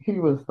 he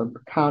was the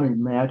county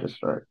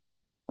magistrate.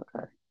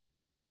 Okay.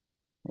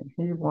 And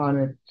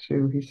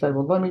he said,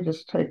 well, let me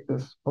just take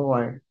this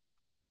boy,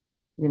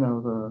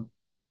 the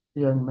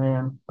young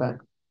man back,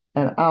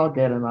 and I'll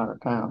get him out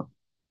of town.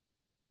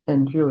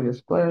 And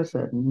Julius Blair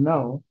said,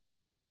 no,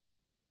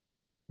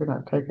 you're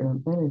not taking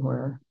him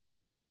anywhere.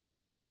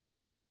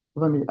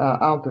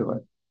 I'll do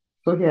it.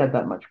 So he had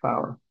that much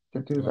power to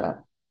do Wow.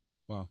 that.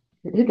 Wow.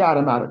 He got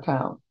him out of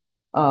town.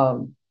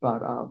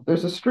 But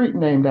there's a street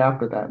named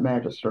after that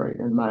magistrate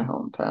in my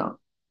hometown.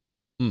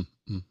 Mm,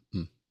 mm,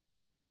 mm.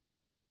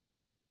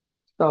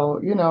 So,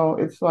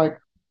 it's like,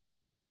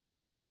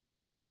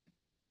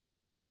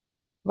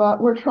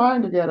 but we're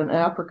trying to get an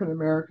African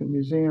American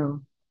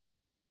museum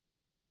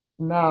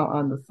now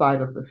on the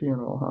site of the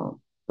funeral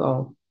home.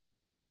 So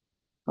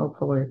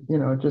hopefully,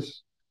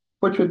 just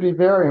which would be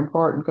very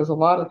important because a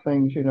lot of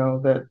things,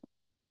 that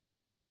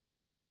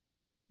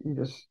you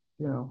just,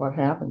 what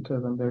happened to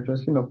them. They're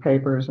just,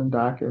 papers and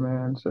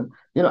documents. And,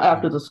 Right.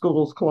 after the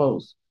schools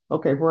closed,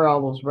 okay, where are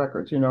all those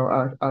records,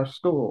 our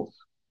schools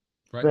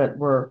Right. that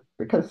were,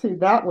 because see,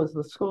 that was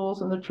the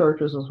schools and the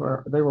churches was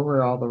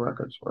where all the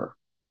records were.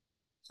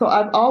 So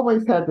I've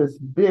always had this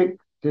big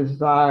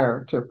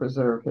desire to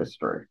preserve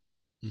history.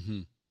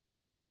 Mm-hmm.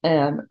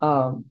 And,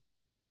 um,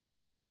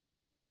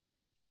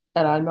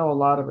 and I know a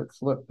lot of it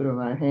slipped through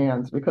my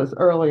hands because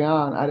early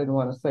on, I didn't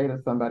want to say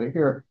to somebody,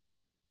 here,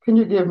 can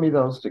you give me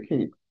those to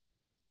keep?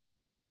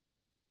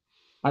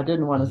 I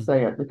didn't want to Mm-hmm.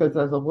 say it because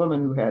as a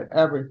woman who had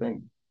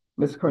everything,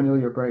 Miss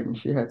Cornelia Brayton,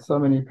 she had so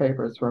many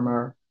papers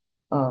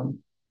um,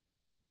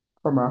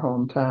 from our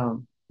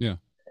hometown. Yeah.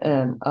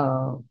 And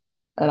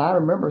and I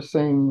remember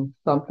seeing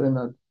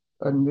something,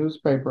 a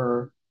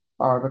newspaper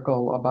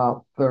article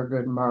about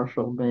Thurgood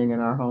Marshall being in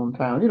our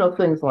hometown,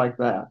 things like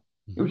that.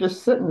 He Mm-hmm. was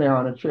just sitting there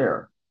on a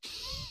chair.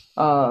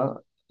 Uh,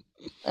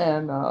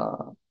 and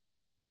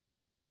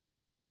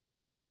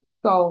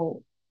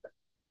so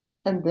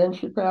and then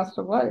she passed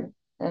away,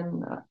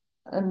 and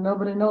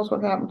nobody knows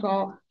what happened to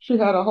all. She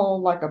had a whole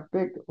like a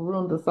big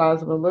room the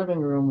size of a living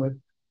room with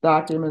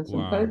documents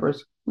and Wow.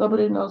 papers.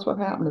 Nobody knows what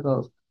happened to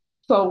those.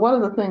 So one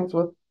of the things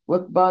with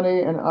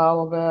Bunny and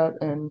Olivette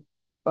and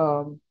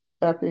um,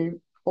 Effie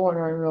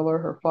Flournoy Miller,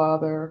 her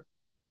father,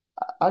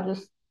 I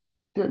just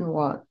didn't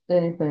want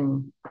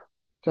anything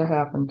to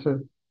happen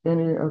to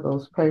any of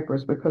those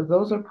papers because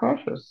those are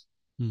precious.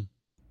 Hmm.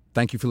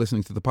 Thank you for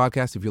listening to the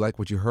podcast. If you like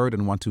what you heard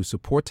and want to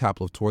support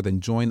Tap Love Tour, then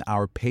join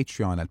our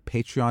Patreon at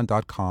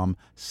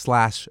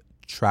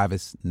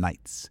patreon.com/Travis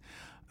Knights.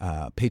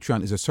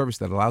 Patreon is a service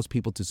that allows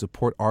people to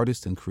support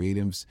artists and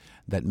creatives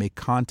that make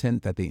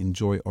content that they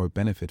enjoy or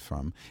benefit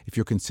from. If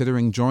you're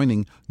considering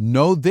joining,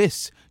 know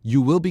this: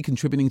 you will be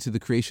contributing to the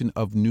creation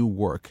of new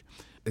work.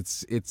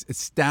 It's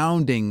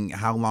astounding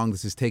how long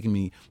this has taken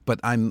me, but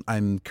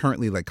I'm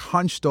currently like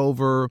hunched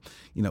over.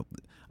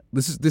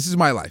 This is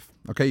my life.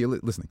 Okay, you're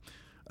listening.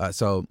 I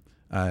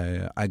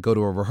go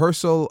to a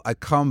rehearsal, I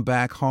come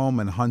back home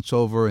and hunch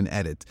over and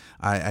edit.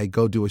 I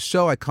go do a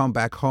show, I come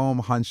back home,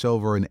 hunch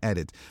over and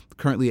edit.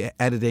 Currently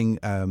editing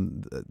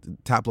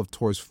Tap Love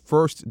Tour's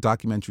first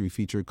documentary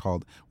feature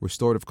called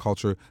Restorative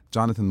Culture,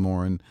 Jonathan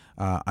Morin.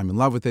 I'm in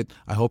love with it.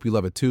 I hope you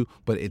love it too,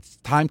 but it's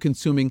time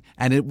consuming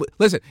and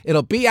listen,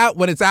 it'll be out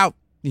when it's out.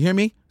 You hear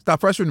me?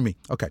 Stop frustrating me.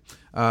 Okay.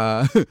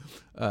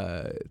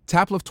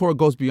 Tap Love Tour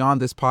goes beyond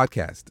this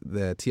podcast.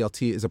 The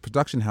TLT is a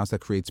production house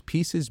that creates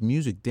pieces,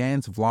 music,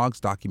 dance,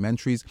 vlogs,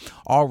 documentaries,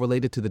 all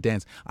related to the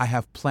dance. I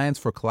have plans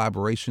for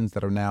collaborations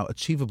that are now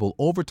achievable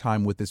over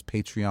time with this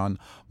Patreon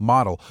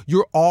model.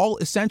 You're all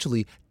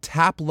essentially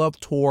Tap Love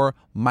Tour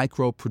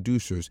micro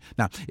producers.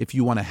 Now, if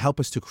you want to help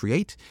us to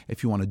create,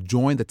 if you want to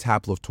join the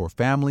Tap Love Tour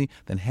family,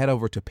 then head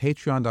over to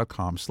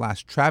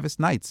patreon.com/Travis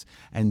Knights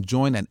and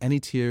join at any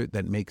tier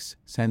that makes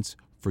sense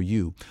for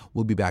you.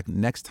 We'll be back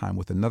next time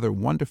with another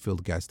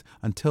wonder-filled guest.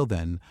 Until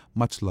then,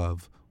 much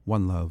love,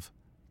 one love,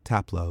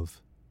 Tap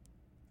Love,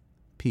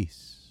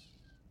 peace.